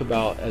think, talk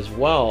about as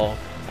well.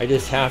 I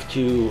just have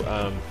to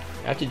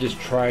just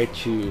try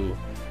to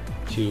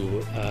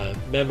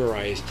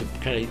memorize, to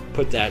kind of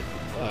put that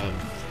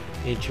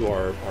into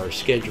our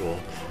schedule.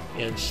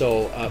 And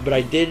so, but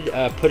I did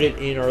put it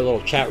in our little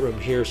chat room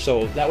here,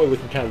 so that way we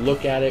can kind of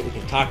look at it, we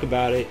can talk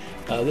about it.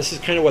 This is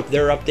kind of what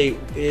their update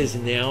is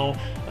now,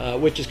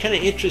 which is kind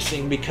of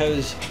interesting,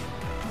 because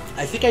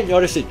I think I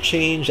noticed it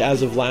changed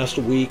as of last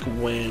week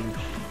when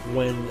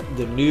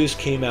the news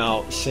came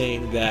out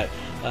saying that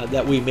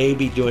we may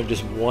be doing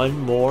just one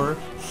more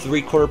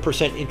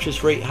 0.75%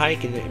 interest rate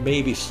hike, and it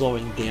may be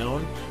slowing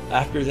down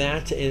after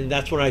that. And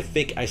that's when I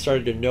think I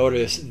started to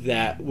notice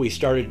that we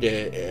started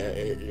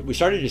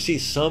to see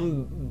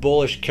some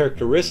bullish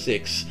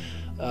characteristics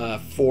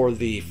for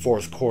the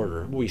fourth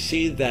quarter. We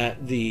see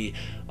that the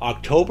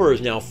October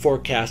is now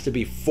forecast to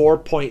be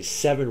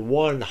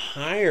 4.71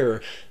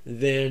 higher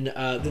than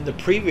the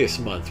previous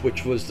month,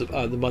 which was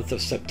the month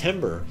of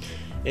September.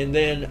 And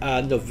then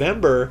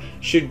November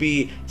should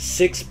be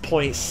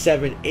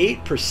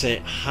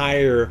 6.78%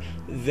 higher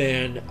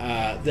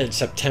than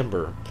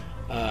September.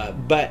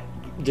 But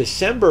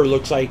December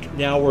looks like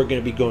now we're going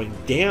to be going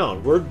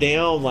down. We're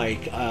down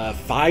like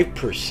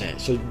 5%.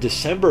 So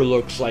December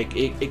looks like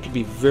it could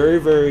be very,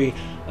 very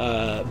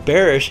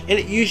bearish, and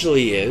it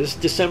usually is.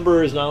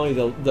 December is not only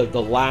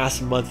the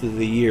last month of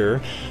the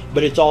year,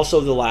 but it's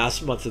also the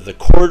last month of the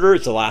quarter.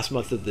 It's the last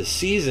month of the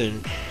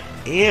season,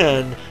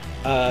 and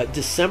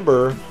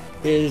December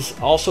is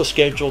also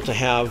scheduled to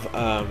have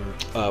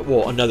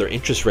another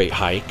interest rate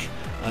hike,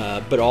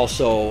 but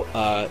also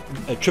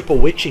a triple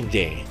witching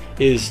day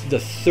is the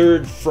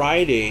third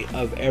Friday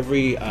of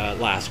every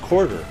last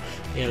quarter.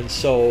 And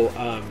so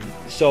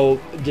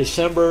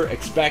December,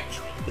 expect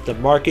that the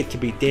market to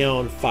be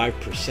down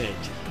 5%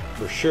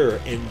 for sure,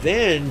 and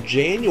then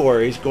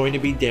January is going to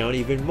be down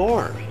even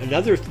more,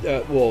 another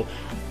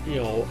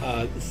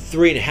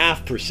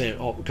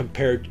 3.5%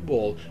 compared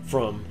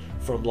from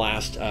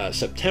last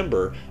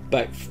September.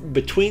 But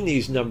between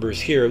these numbers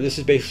here, this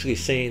is basically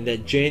saying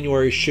that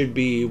January should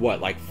be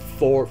like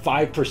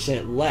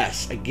 5%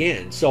 less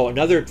again, so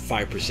another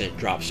 5%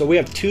 drop. So we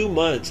have 2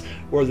 months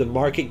where the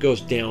market goes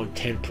down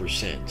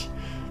 10%.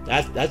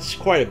 That's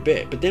quite a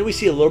bit. But then we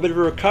see a little bit of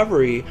a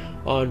recovery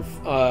on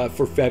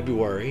for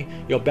February.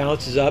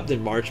 Bounces up,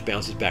 then March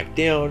bounces back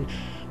down.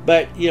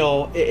 But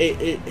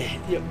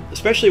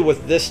especially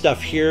with this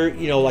stuff here,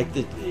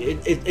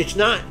 it's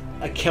not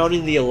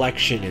accounting the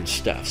election and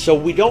stuff, so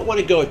we don't want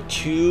to go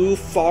too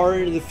far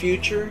into the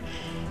future.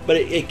 but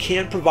it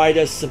can provide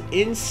us some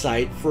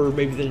insight for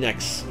maybe the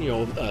next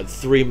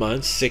 3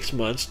 months, 6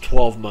 months,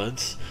 12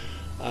 months.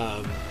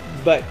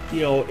 But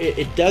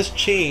it does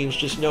change.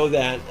 Just know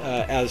that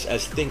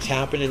as things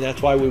happen, and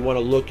that's why we want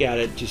to look at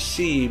it to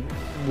see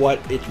what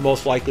it's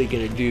most likely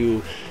going to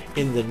do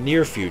in the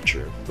near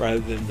future rather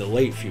than the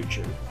late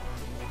future.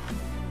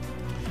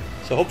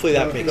 So hopefully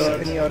that makes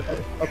sense.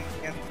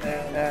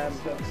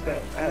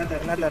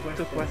 Another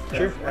two questions.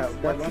 Sure.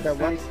 What's the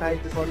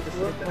website for this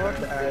report?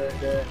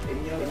 In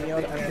your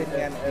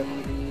opinion,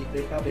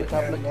 if the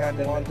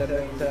Republican want the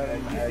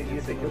midterm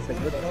using it's a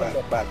good news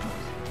or bad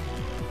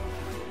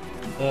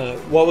news?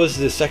 What was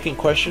the second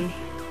question?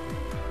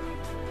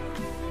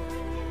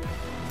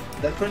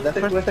 The first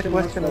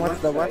question,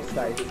 what's the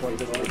website for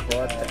this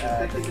report?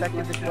 The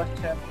second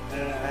question,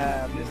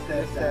 you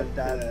said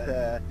that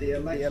the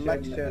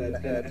election is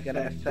going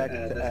to affect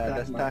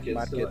the stock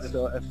market.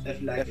 So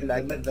if like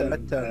the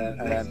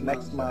midterm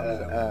next month,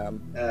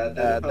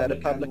 the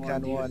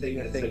Republican won, do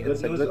you think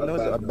it's a good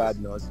news or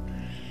bad news?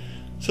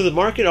 So the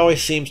market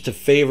always seems to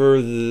favor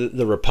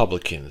the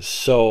Republicans.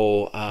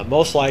 So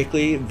most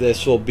likely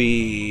this will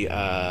be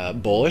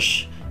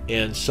bullish.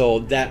 And so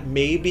that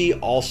may be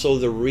also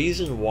the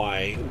reason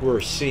why we're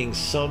seeing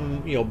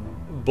some,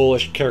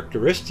 bullish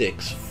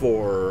characteristics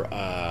for,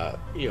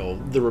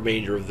 the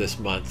remainder of this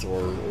month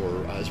or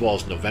as well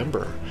as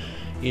November,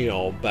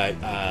 but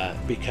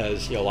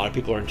because, a lot of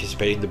people are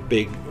anticipating the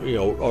big,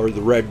 or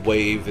the red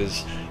wave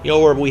is,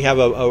 where we have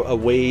a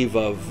wave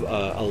of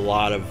a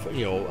lot of,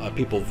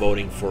 people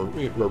voting for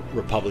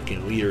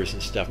Republican leaders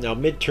and stuff. Now,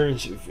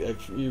 midterms,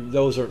 if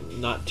those are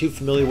not too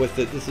familiar with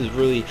it, this is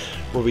really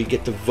where we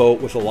get to vote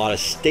with a lot of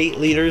state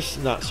leaders,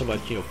 not so much,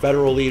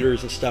 federal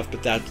leaders and stuff,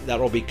 but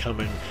that'll be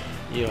coming,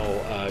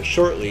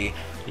 shortly,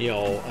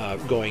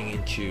 going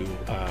into,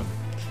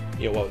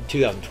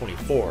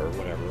 2024 or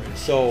whatever. And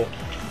so,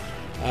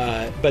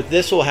 but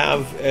this will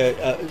have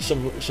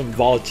some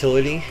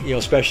volatility,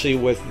 especially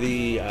with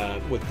the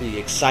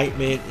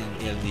excitement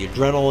and the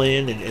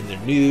adrenaline and the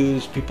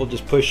news, people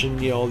just pushing,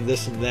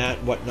 this and that,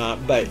 and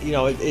whatnot. But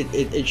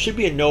it should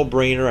be a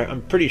no-brainer.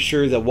 I'm pretty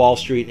sure that Wall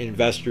Street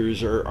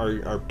investors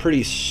are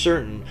pretty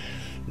certain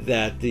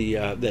that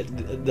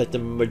the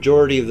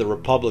majority of the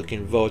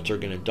Republican votes are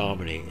going to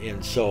dominate,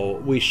 and so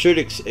we should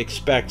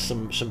expect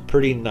some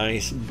pretty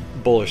nice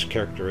bullish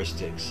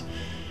characteristics.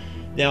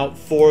 Now,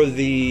 for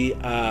the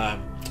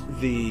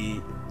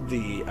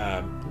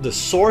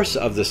source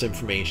of this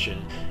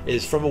information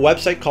is from a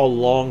website called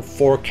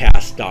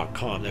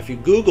longforecast.com. Now, if you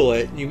Google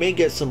it, you may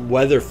get some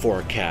weather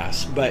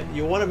forecasts, but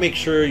you want to make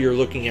sure you're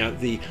looking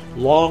at the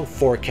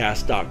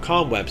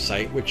longforecast.com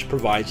website, which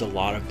provides a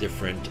lot of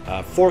different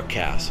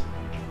forecasts.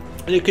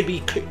 And it could be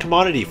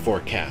commodity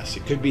forecasts,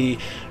 it could be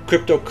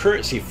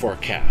cryptocurrency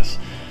forecasts.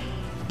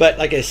 But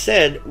like I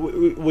said,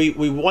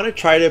 we want to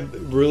try to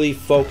really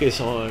focus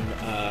on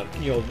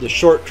the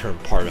short-term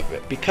part of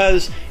it,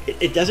 because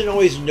it doesn't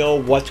always know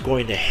what's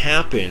going to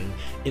happen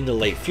in the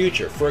late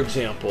future. For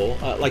example,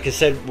 like I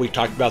said, we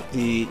talked about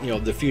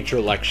the future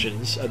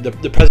elections,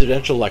 the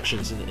presidential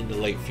elections in the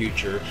late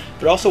future.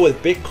 But also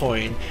with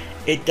Bitcoin,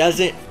 it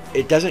doesn't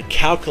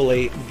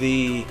calculate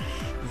the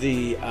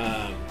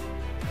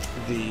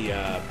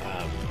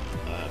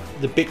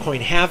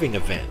Bitcoin halving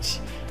events.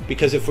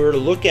 Because if we were to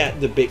look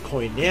at the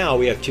Bitcoin now,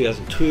 we have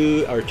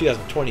 2002 or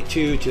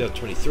 2022,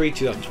 2023,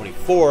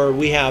 2024.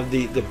 We have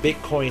the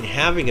Bitcoin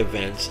halving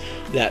events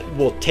that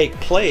will take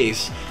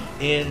place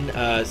in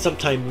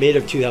sometime mid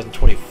of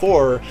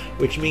 2024,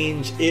 which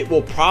means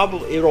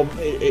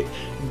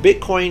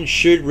Bitcoin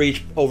should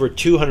reach over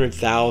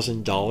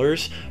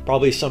 $200,000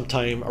 probably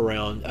sometime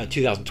around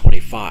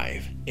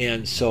 2025.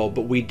 And so,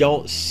 but we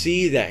don't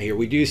see that here.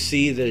 We do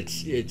see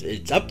that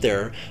it's up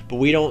there, but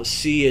we don't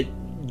see it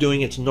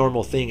doing its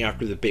normal thing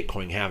after the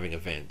Bitcoin halving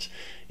event.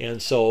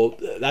 And so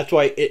that's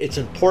why it's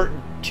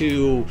important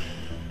to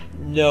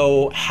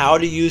know how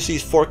to use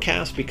these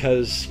forecasts,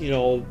 because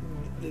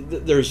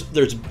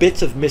there's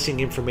bits of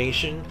missing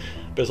information,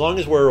 but as long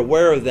as we're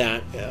aware of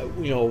that,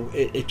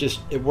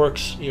 it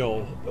works, it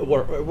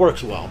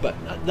works well. But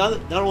not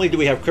only do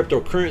we have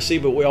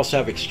cryptocurrency, but we also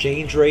have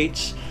exchange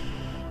rates,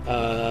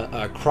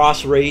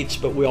 cross rates,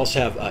 but we also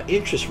have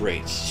interest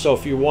rates. So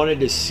if you wanted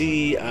to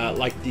see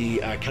like the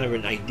kind of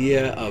an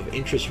idea of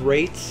interest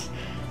rates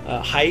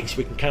hikes,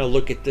 we can kind of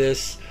look at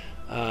this,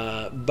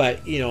 but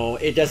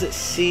it doesn't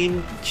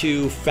seem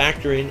to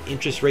factor in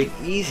interest rate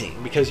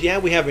easing, because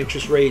we have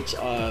interest rates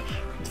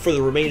for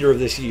the remainder of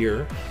this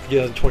year,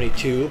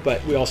 2022,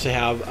 but we also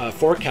have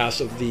forecasts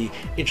of the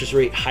interest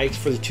rate hikes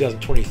for the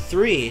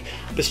 2023.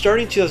 But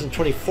starting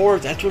 2024,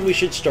 that's when we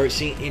should start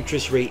seeing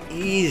interest rate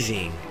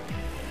easing,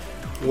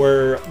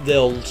 where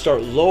they'll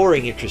start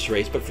lowering interest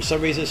rates, but for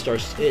some reason it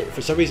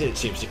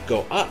seems to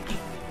go up.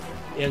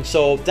 And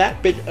so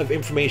that bit of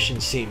information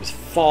seems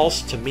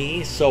false to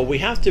me. So we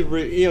have to,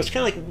 it's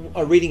kind of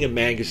like reading a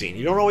magazine.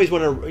 You don't always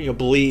want to,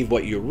 believe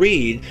what you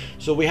read.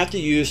 So we have to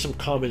use some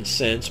common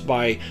sense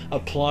by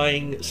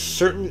applying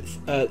certain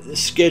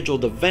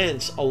scheduled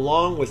events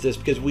along with this,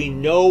 because we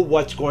know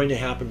what's going to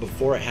happen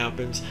before it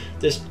happens.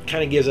 This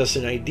kind of gives us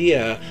an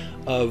idea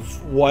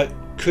of what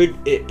could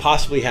it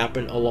possibly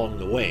happen along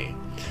the way.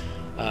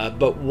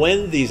 But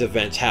when these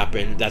events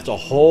happen, that's a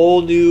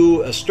whole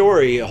new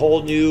story, a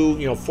whole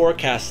new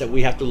forecast that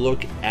we have to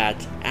look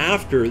at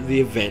after the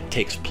event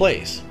takes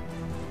place.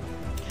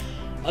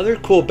 Other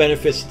cool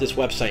benefits this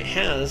website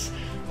has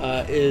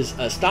is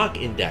stock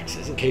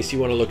indexes, in case you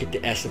want to look at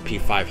the S&P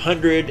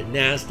 500,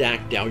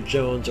 NASDAQ, Dow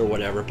Jones, or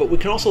whatever. But we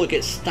can also look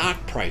at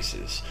stock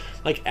prices,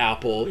 like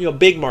Apple,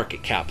 big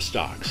market cap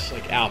stocks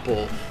like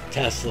Apple,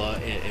 Tesla,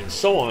 and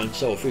so on.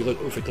 So if we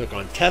click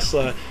on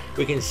Tesla,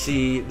 we can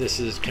see this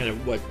is kind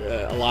of what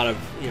a lot of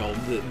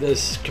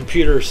this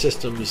computer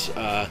systems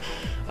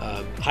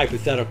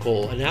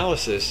hypothetical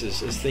analysis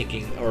is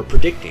thinking or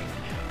predicting.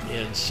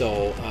 And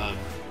so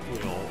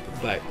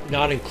but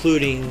not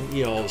including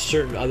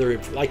certain other,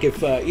 like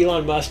if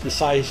Elon Musk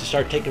decides to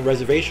start taking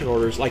reservation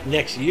orders like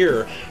next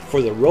year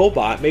for the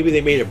robot, maybe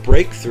they made a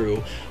breakthrough.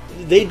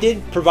 They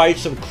did provide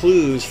some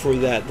clues for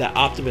that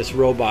Optimus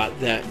robot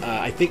that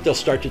I think they'll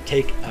start to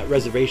take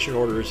reservation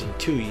orders in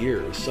 2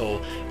 years. So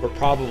we're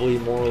probably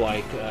more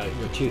like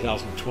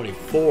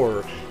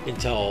 2024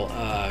 until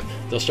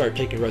they'll start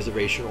taking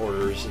reservation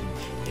orders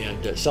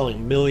and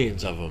selling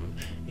millions of them.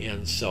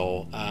 And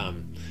so,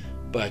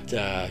 but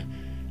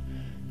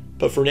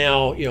for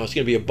now, it's going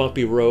to be a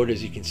bumpy road,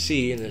 as you can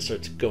see, and it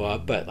starts to go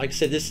up. But like I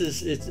said,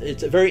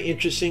 it's very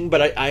interesting.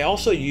 But I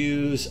also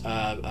use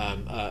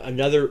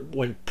another,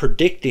 when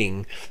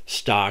predicting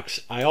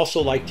stocks, I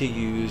also like to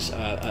use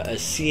a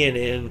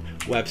CNN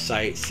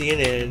website.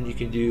 CNN, you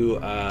can do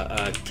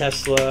a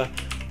Tesla,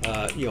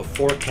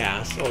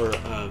 forecast, or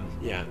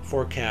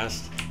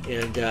forecast,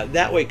 and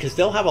that way, because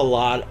they'll have a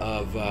lot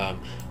of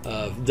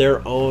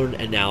their own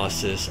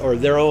analysis, or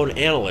their own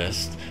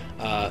analysts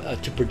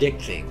to predict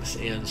things.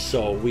 And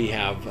so we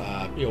have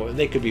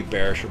they could be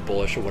bearish or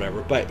bullish or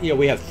whatever, but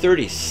we have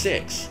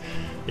 36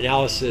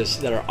 analysis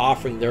that are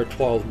offering their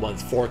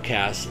 12-month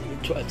forecast.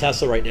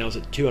 Tesla right now is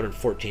at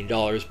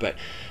 $214, but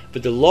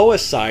the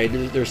lowest side,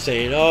 they're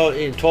saying, oh,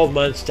 in 12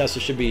 months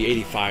Tesla should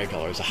be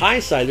 $85. The high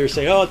side, they're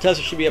saying, oh,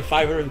 Tesla should be at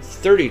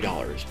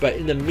 $530. But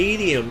in the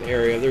medium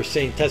area, they're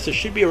saying Tesla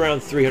should be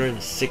around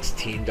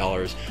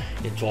 $316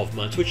 in 12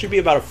 months, which should be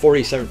about a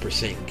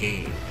 47%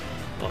 gain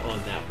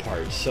on that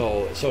part.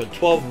 So in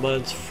 12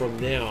 months from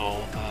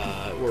now,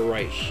 we're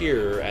right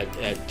here at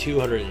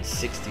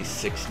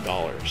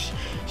 $266.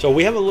 So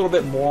we have a little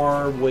bit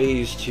more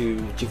ways to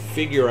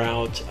figure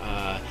out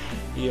our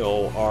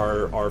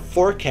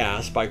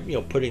forecast by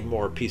putting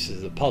more pieces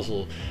of the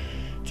puzzle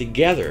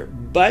together.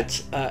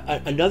 But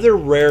another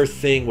rare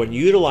thing when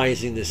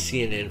utilizing the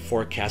CNN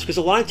forecast, because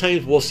a lot of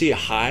times we'll see a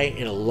high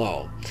and a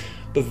low,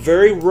 but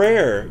very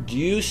rare do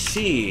you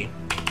see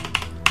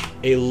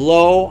a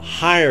low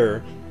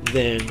higher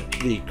than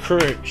the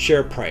current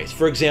share price.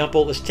 For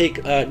example, let's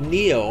take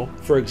NEO,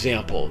 for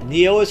example.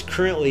 NEO is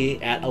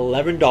currently at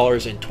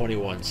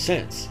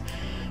 $11.21.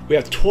 We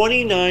have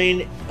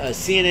 29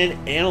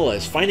 CNN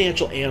analysts,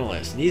 financial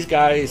analysts. And these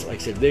guys, like I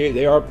said,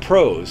 they are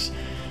pros.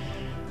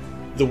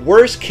 The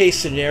worst case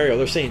scenario,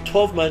 they're saying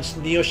 12 months,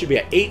 NEO should be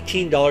at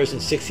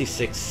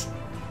 $18.66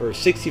 or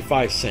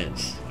 65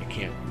 cents. I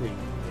can't read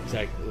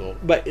exactly,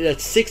 but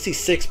that's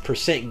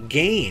 66%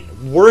 gain.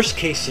 Worst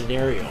case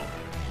scenario.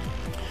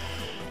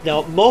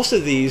 Now, most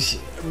of these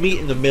meet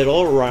in the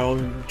middle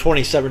around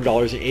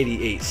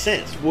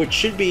 $27.88, which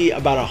should be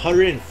about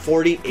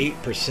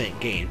 148%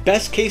 gain.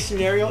 Best case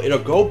scenario, it'll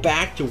go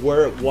back to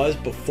where it was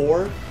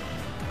before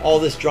all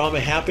this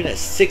drama happened at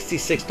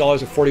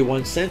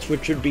 $66.41,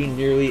 which would be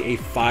nearly a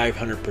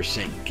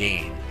 500%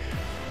 gain.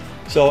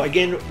 So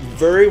again,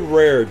 very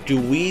rare do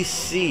we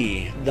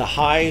see the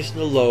highs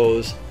and the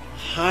lows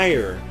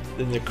higher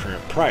than the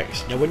current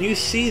price. Now when you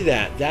see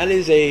that, that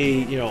is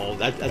a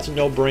that's a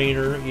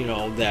no-brainer,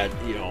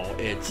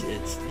 it's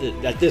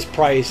that this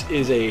price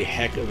is a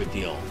heck of a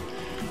deal.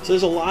 So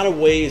there's a lot of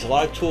ways, a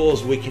lot of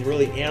tools we can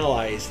really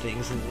analyze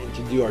things and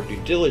to do our due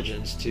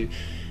diligence to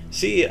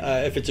see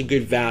if it's a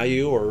good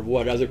value or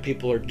what other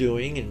people are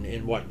doing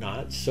and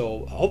whatnot.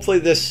 So hopefully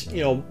this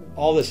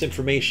all this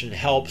information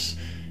helps,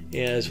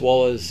 as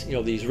well as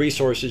these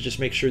resources. Just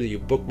make sure that you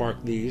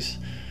bookmark these.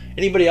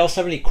 Anybody else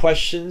have any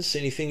questions?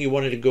 Anything you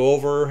wanted to go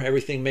over?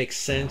 Everything makes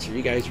sense? Are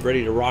you guys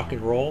ready to rock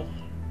and roll?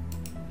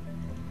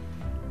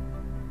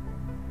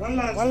 One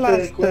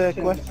last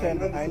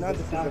question. I know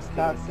this is a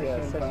stock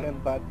session,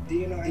 but do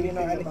you know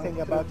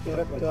anything about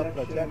crypto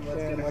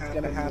projection? What's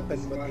going to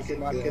happen with this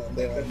market in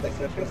the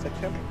crypto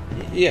section?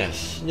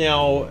 Yes.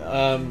 Now,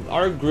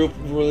 our group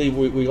really,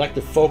 we like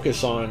to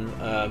focus on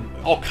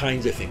all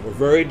kinds of things. We're a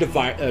very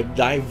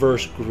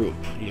diverse group.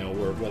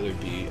 Whether it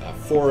be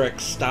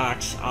forex,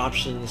 stocks,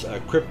 options,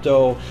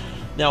 crypto,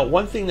 Now,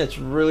 one thing that's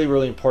really,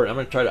 really important, I'm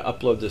going to try to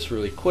upload this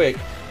really quick,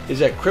 is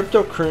that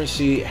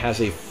cryptocurrency has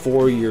a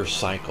 4-year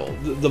cycle.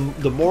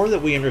 The more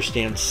that we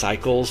understand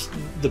cycles,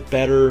 the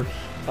better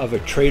of a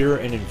trader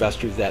and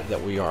investor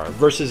that we are,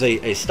 versus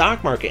a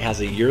stock market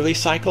has a yearly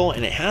cycle,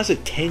 and it has a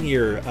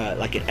 10-year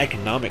like an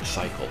economic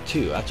cycle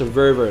too. That's a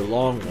very, very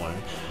long one.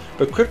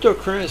 But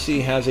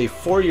cryptocurrency has a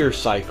 4-year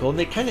cycle, and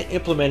they kind of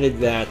implemented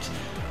that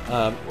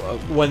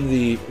when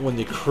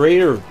the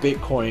creator of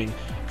Bitcoin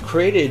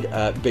created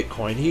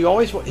Bitcoin.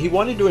 He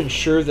wanted to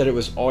ensure that it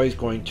was always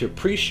going to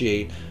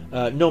appreciate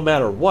no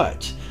matter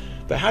what.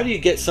 But how do you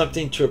get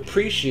something to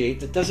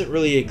appreciate that doesn't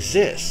really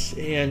exist?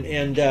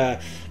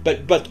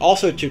 But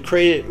also to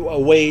create a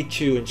way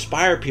to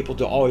inspire people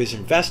to always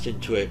invest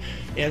into it.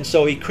 And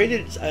so he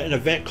created an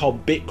event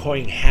called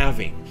Bitcoin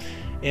halving.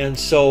 And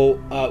so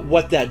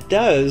what that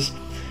does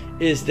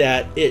is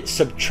that it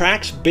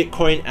subtracts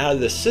Bitcoin out of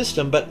the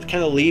system, but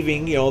kind of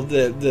leaving, you know,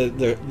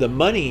 the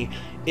money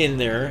in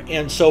there.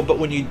 And so, but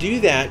when you do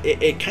that,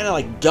 it kind of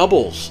like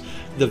doubles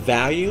the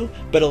value.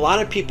 But a lot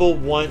of people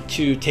want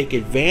to take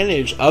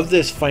advantage of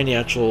this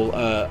financial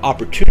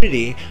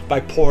opportunity by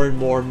pouring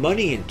more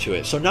money into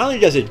it. So not only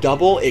does it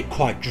double, it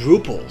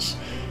quadruples.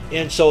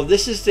 And so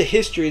this is the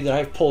history that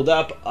I've pulled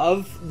up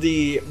of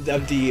the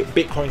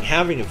Bitcoin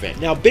halving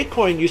event. Now,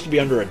 Bitcoin used to be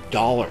under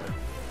 $1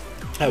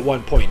 at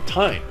one point in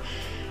time.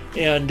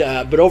 And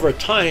but over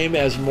time,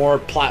 as more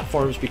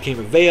platforms became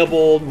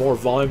available, more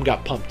volume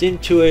got pumped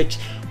into it.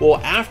 Well,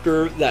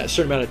 after that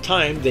certain amount of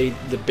time, the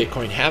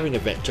Bitcoin halving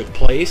event took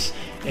place,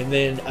 and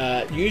then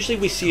usually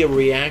we see a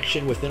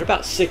reaction within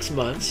about 6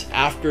 months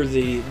after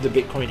the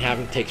Bitcoin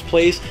halving takes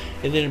place,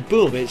 and then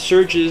boom, it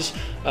surges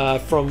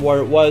from where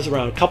it was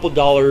around a couple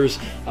dollars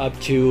up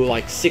to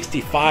like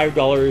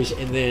 $65,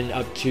 and then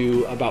up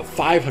to about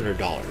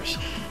 $500.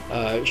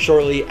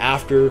 Shortly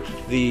after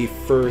the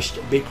first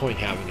Bitcoin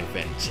halving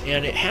event.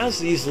 And it has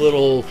these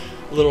little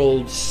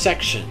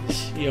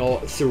sections, you know,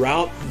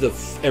 throughout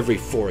every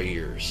 4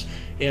 years.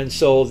 And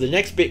so the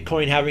next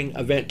Bitcoin halving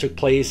event took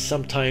place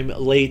sometime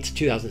late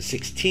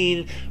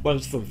 2016,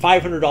 went from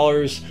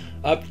 $500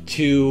 up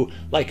to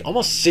like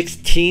almost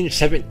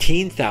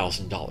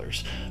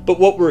 $17,000. But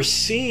what we're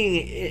seeing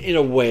in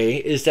a way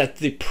is that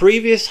the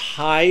previous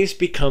highs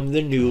become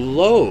the new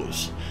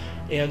lows.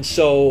 And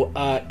so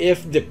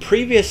if the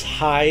previous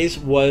highs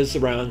was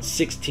around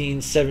 $16,000,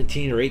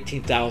 $17,000, or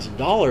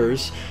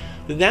 $18,000,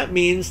 then that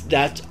means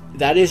that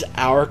is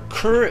our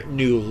current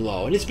new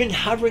low. And it's been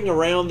hovering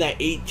around that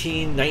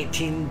 $18,000,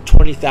 $19,000,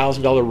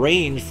 $20,000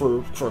 range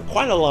for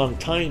quite a long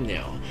time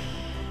now.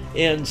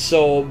 And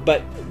so,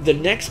 but the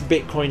next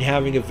Bitcoin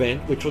halving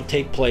event, which will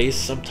take place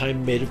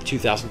sometime mid of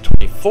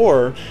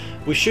 2024,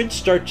 we should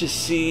start to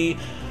see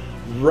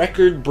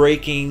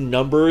record-breaking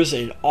numbers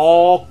in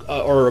all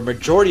or a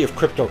majority of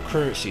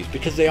cryptocurrencies,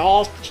 because they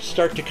all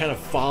start to kind of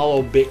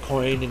follow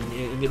Bitcoin,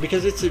 and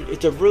because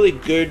it's a really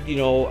good, you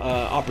know,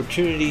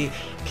 opportunity.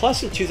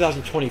 Plus in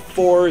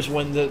 2024 is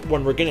when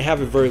we're going to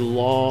have a very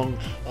long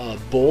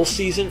bull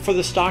season for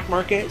the stock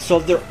market, so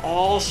they're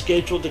all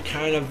scheduled to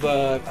kind of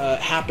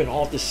happen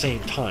all at the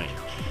same time.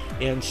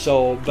 And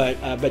so, but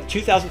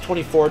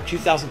 2024,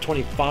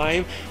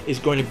 2025 is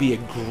going to be a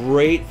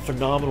great,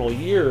 phenomenal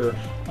year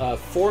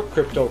for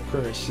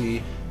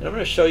cryptocurrency. And I'm going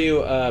to show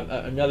you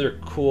another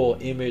cool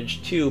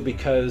image too,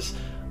 because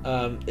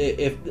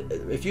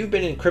if you've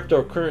been in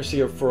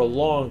cryptocurrency for a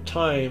long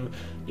time,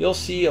 you'll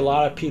see a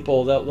lot of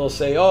people that will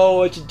say,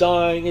 "Oh, it's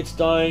dying, it's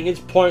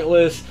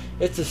pointless,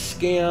 it's a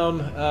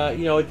scam,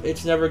 you know,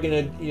 it's never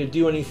going to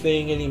do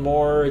anything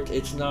anymore.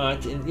 It's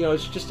not," and you know,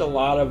 it's just a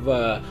lot of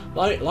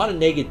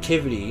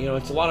negativity. You know,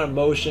 it's a lot of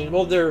emotion.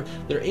 Well, they're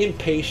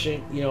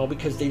impatient, you know,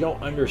 because they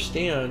don't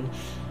understand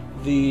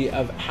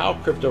of how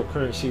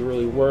cryptocurrency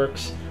really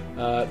works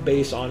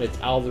based on its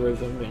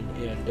algorithm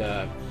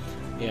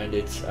and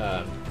its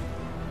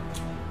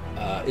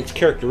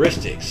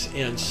characteristics.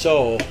 And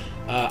so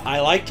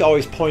I like to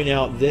always point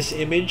out this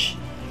image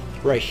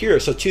right here.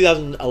 So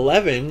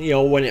 2011, you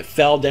know, when it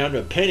fell down to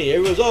a penny,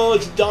 everyone was, "Oh,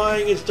 it's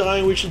dying,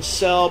 we should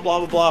sell, blah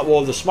blah blah."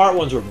 Well, the smart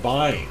ones were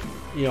buying.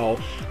 You know,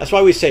 that's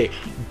why we say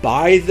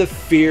buy the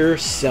fear,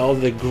 sell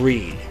the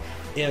greed.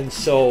 And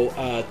so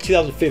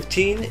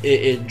 2015,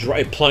 it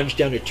plunged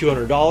down to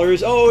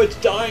 $200. "Oh, it's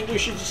dying, we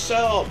should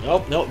sell."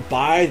 Nope,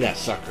 buy that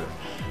sucker.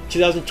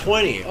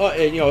 2020,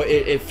 you know,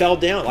 it fell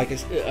down like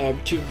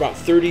to about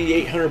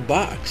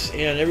 $3,800,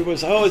 and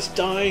everyone's, "Oh, it's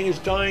dying."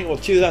 Well,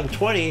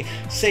 2020,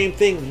 same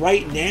thing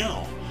right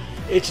now.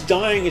 It's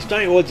dying.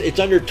 Well, it's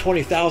under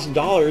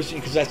 $20,000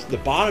 because that's the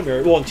bottom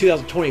area. Well, in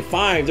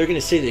 2025, they're going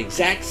to say the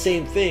exact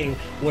same thing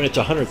when it's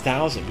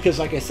 $100,000, because,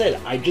 like I said,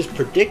 I just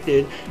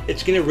predicted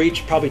it's going to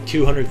reach probably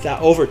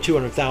over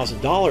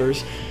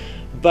 $200,000.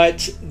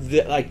 But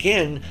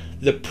again,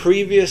 the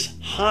previous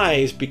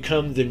highs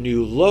become the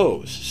new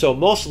lows. So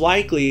most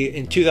likely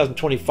in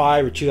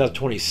 2025 or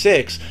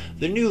 2026,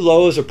 the new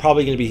lows are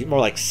probably going to be more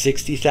like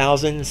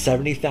 60,000,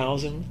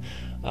 70,000.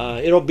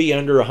 It'll be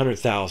under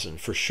 100,000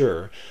 for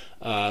sure.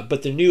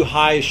 But the new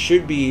highs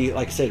should be,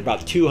 like I said,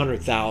 about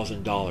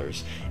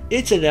 $200,000.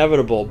 it's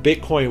inevitable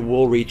Bitcoin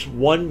will reach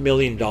 $1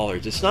 million.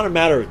 It's not a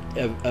matter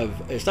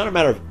it's not a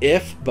matter of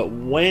if, but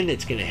when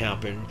it's going to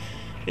happen.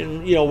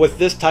 And you know, with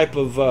this type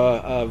of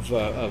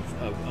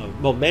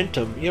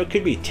momentum, you know, it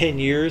could be 10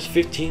 years,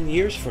 15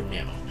 years from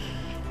now.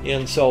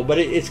 And so, but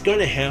it's going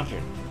to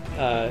happen.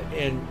 But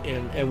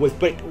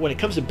when it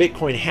comes to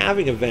Bitcoin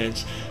halving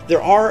events,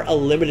 there are a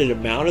limited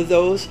amount of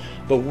those,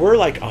 but we're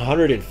like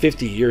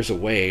 150 years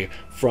away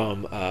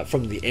from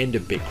the end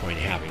of Bitcoin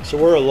halving. So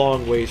we're a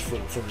long ways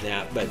from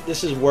that. But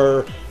this is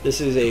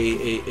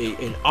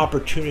an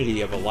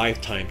opportunity of a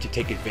lifetime to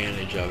take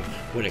advantage of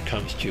when it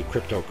comes to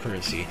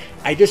cryptocurrency.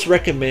 I just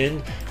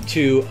recommend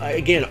to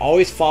again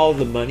always follow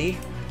the money,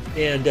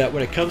 and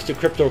when it comes to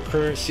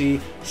cryptocurrency,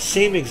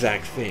 same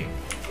exact thing.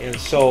 And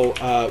so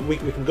we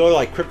can go to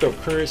like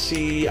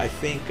cryptocurrency, I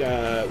think,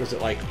 was it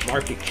like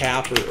market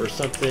cap or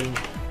something?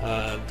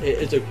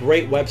 It's a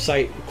great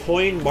website,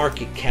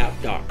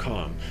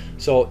 coinmarketcap.com.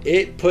 So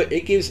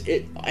it gives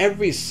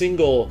every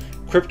single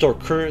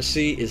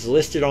cryptocurrency is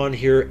listed on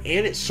here,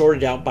 and it's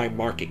sorted out by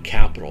market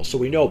capital. So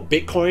we know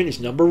Bitcoin is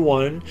number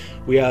 1,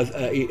 we have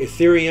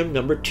Ethereum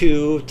number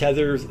 2,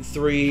 Tether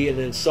 3, and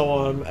then so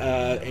on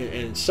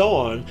and so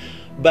on.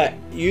 But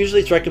usually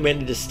it's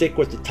recommended to stick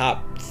with the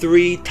top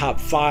 3, top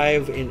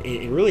 5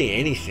 in really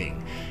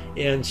anything.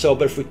 And so,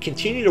 but if we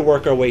continue to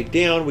work our way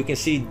down, we can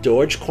see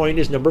Dogecoin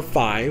is number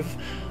 5,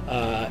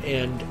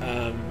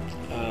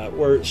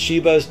 where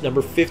Shiba is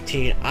number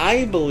 15.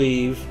 I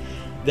believe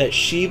that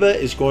Shiba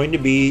is going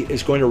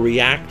to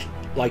react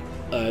like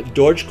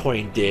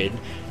Dogecoin did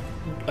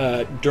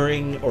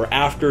during or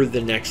after the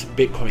next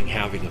Bitcoin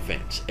halving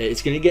event.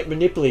 It's going to get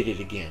manipulated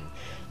again.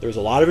 There's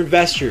a lot of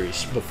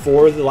investors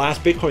before the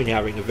last Bitcoin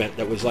halving event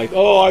that was like,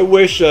 oh, I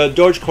wish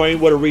Dogecoin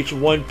would have reached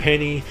 1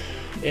 penny,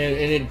 and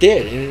it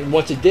did. And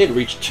once it did, it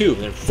reached 2,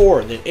 and then 4,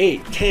 and then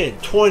 8,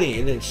 10, 20,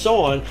 and then so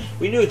on.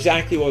 We knew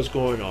exactly what was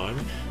going on,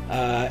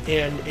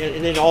 and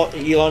then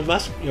Elon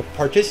Musk, you know,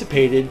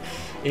 participated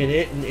in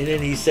it, and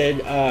then he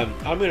said,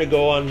 I'm going to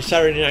go on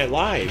Saturday Night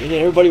Live, and then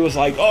everybody was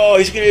like, oh,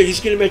 he's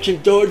gonna mention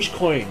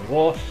Dogecoin.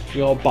 Well, you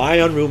know, buy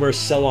on rumors,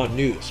 sell on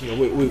news. You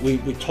know,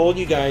 we told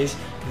you guys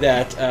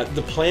that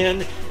the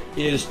plan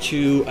is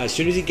to, as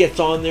soon as he gets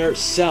on there,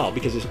 sell,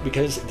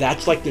 because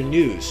that's like the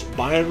news.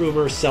 Buy on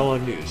rumor, sell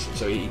on news.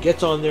 So he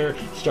gets on there,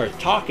 starts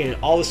talking, and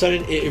all of a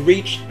sudden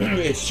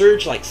it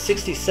surged like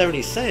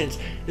 60-70 cents,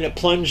 and it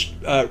plunged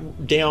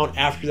down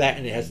after that,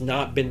 and it has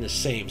not been the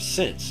same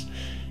since.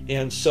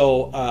 And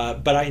so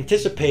but I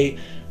anticipate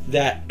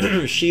that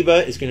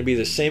Shiba is going to be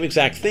the same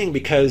exact thing,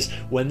 because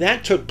when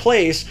that took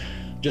place,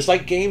 just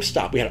like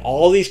GameStop, we had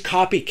all these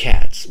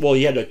copycats. Well,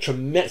 you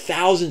had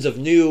thousands of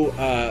new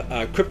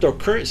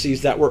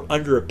cryptocurrencies that were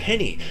under a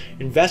penny.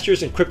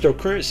 Investors and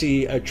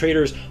cryptocurrency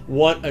traders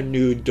want a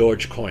new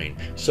Dogecoin.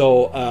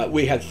 So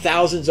we had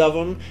thousands of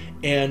them,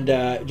 and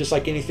just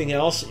like anything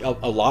else,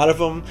 a lot of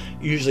them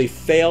usually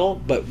fail,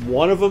 but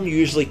one of them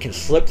usually can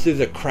slip through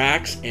the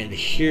cracks, and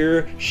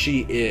here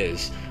she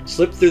is.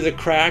 Slipped through the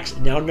cracks,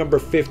 now number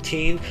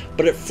 15,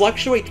 but it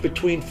fluctuates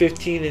between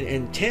 15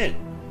 and 10.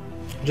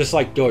 Just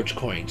like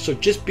Dogecoin. So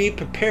just be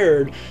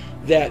prepared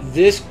that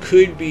this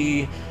could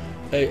be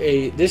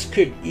this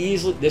could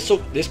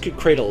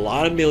create a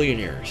lot of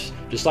millionaires,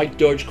 just like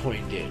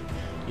Dogecoin did.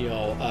 You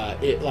know,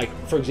 like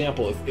for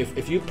example,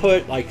 if you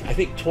put like I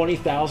think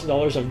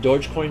 $20,000 on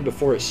Dogecoin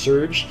before it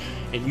surged,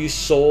 and you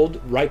sold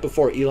right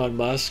before Elon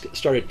Musk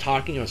started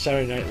talking on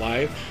Saturday Night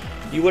Live,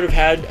 you would have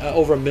had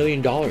over $1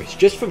 million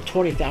just from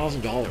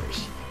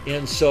 $20,000.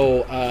 And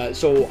so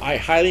I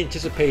highly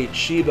anticipate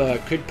Shiba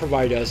could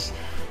provide us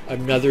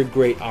another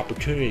great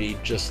opportunity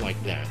just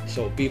like that.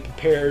 So be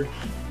prepared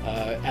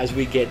as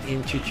we get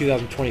into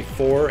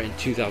 2024 and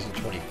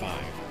 2025.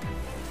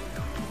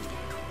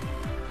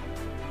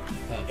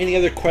 Any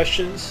other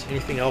questions?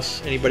 Anything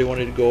else anybody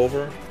wanted to go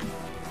over?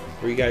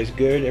 Were you guys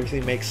good?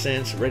 Everything makes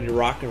sense? Ready to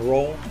rock and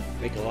roll?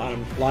 Make a lot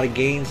of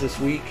gains this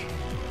week?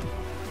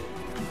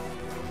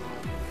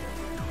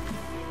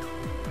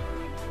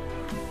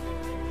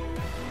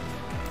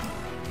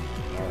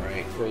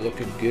 We're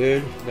looking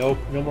good. No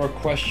more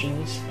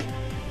questions.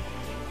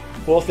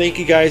 Well, thank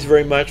you guys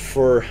very much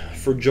for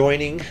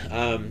joining.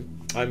 I'm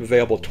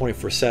available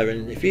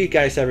 24/7. If you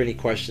guys have any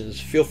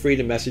questions, feel free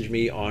to message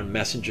me on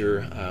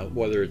Messenger,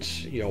 whether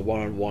it's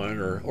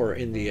one-on-one or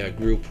in the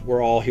group.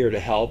 We're all here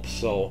to help.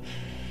 So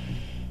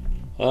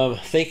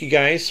thank you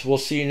guys. We'll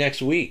see you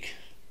next week.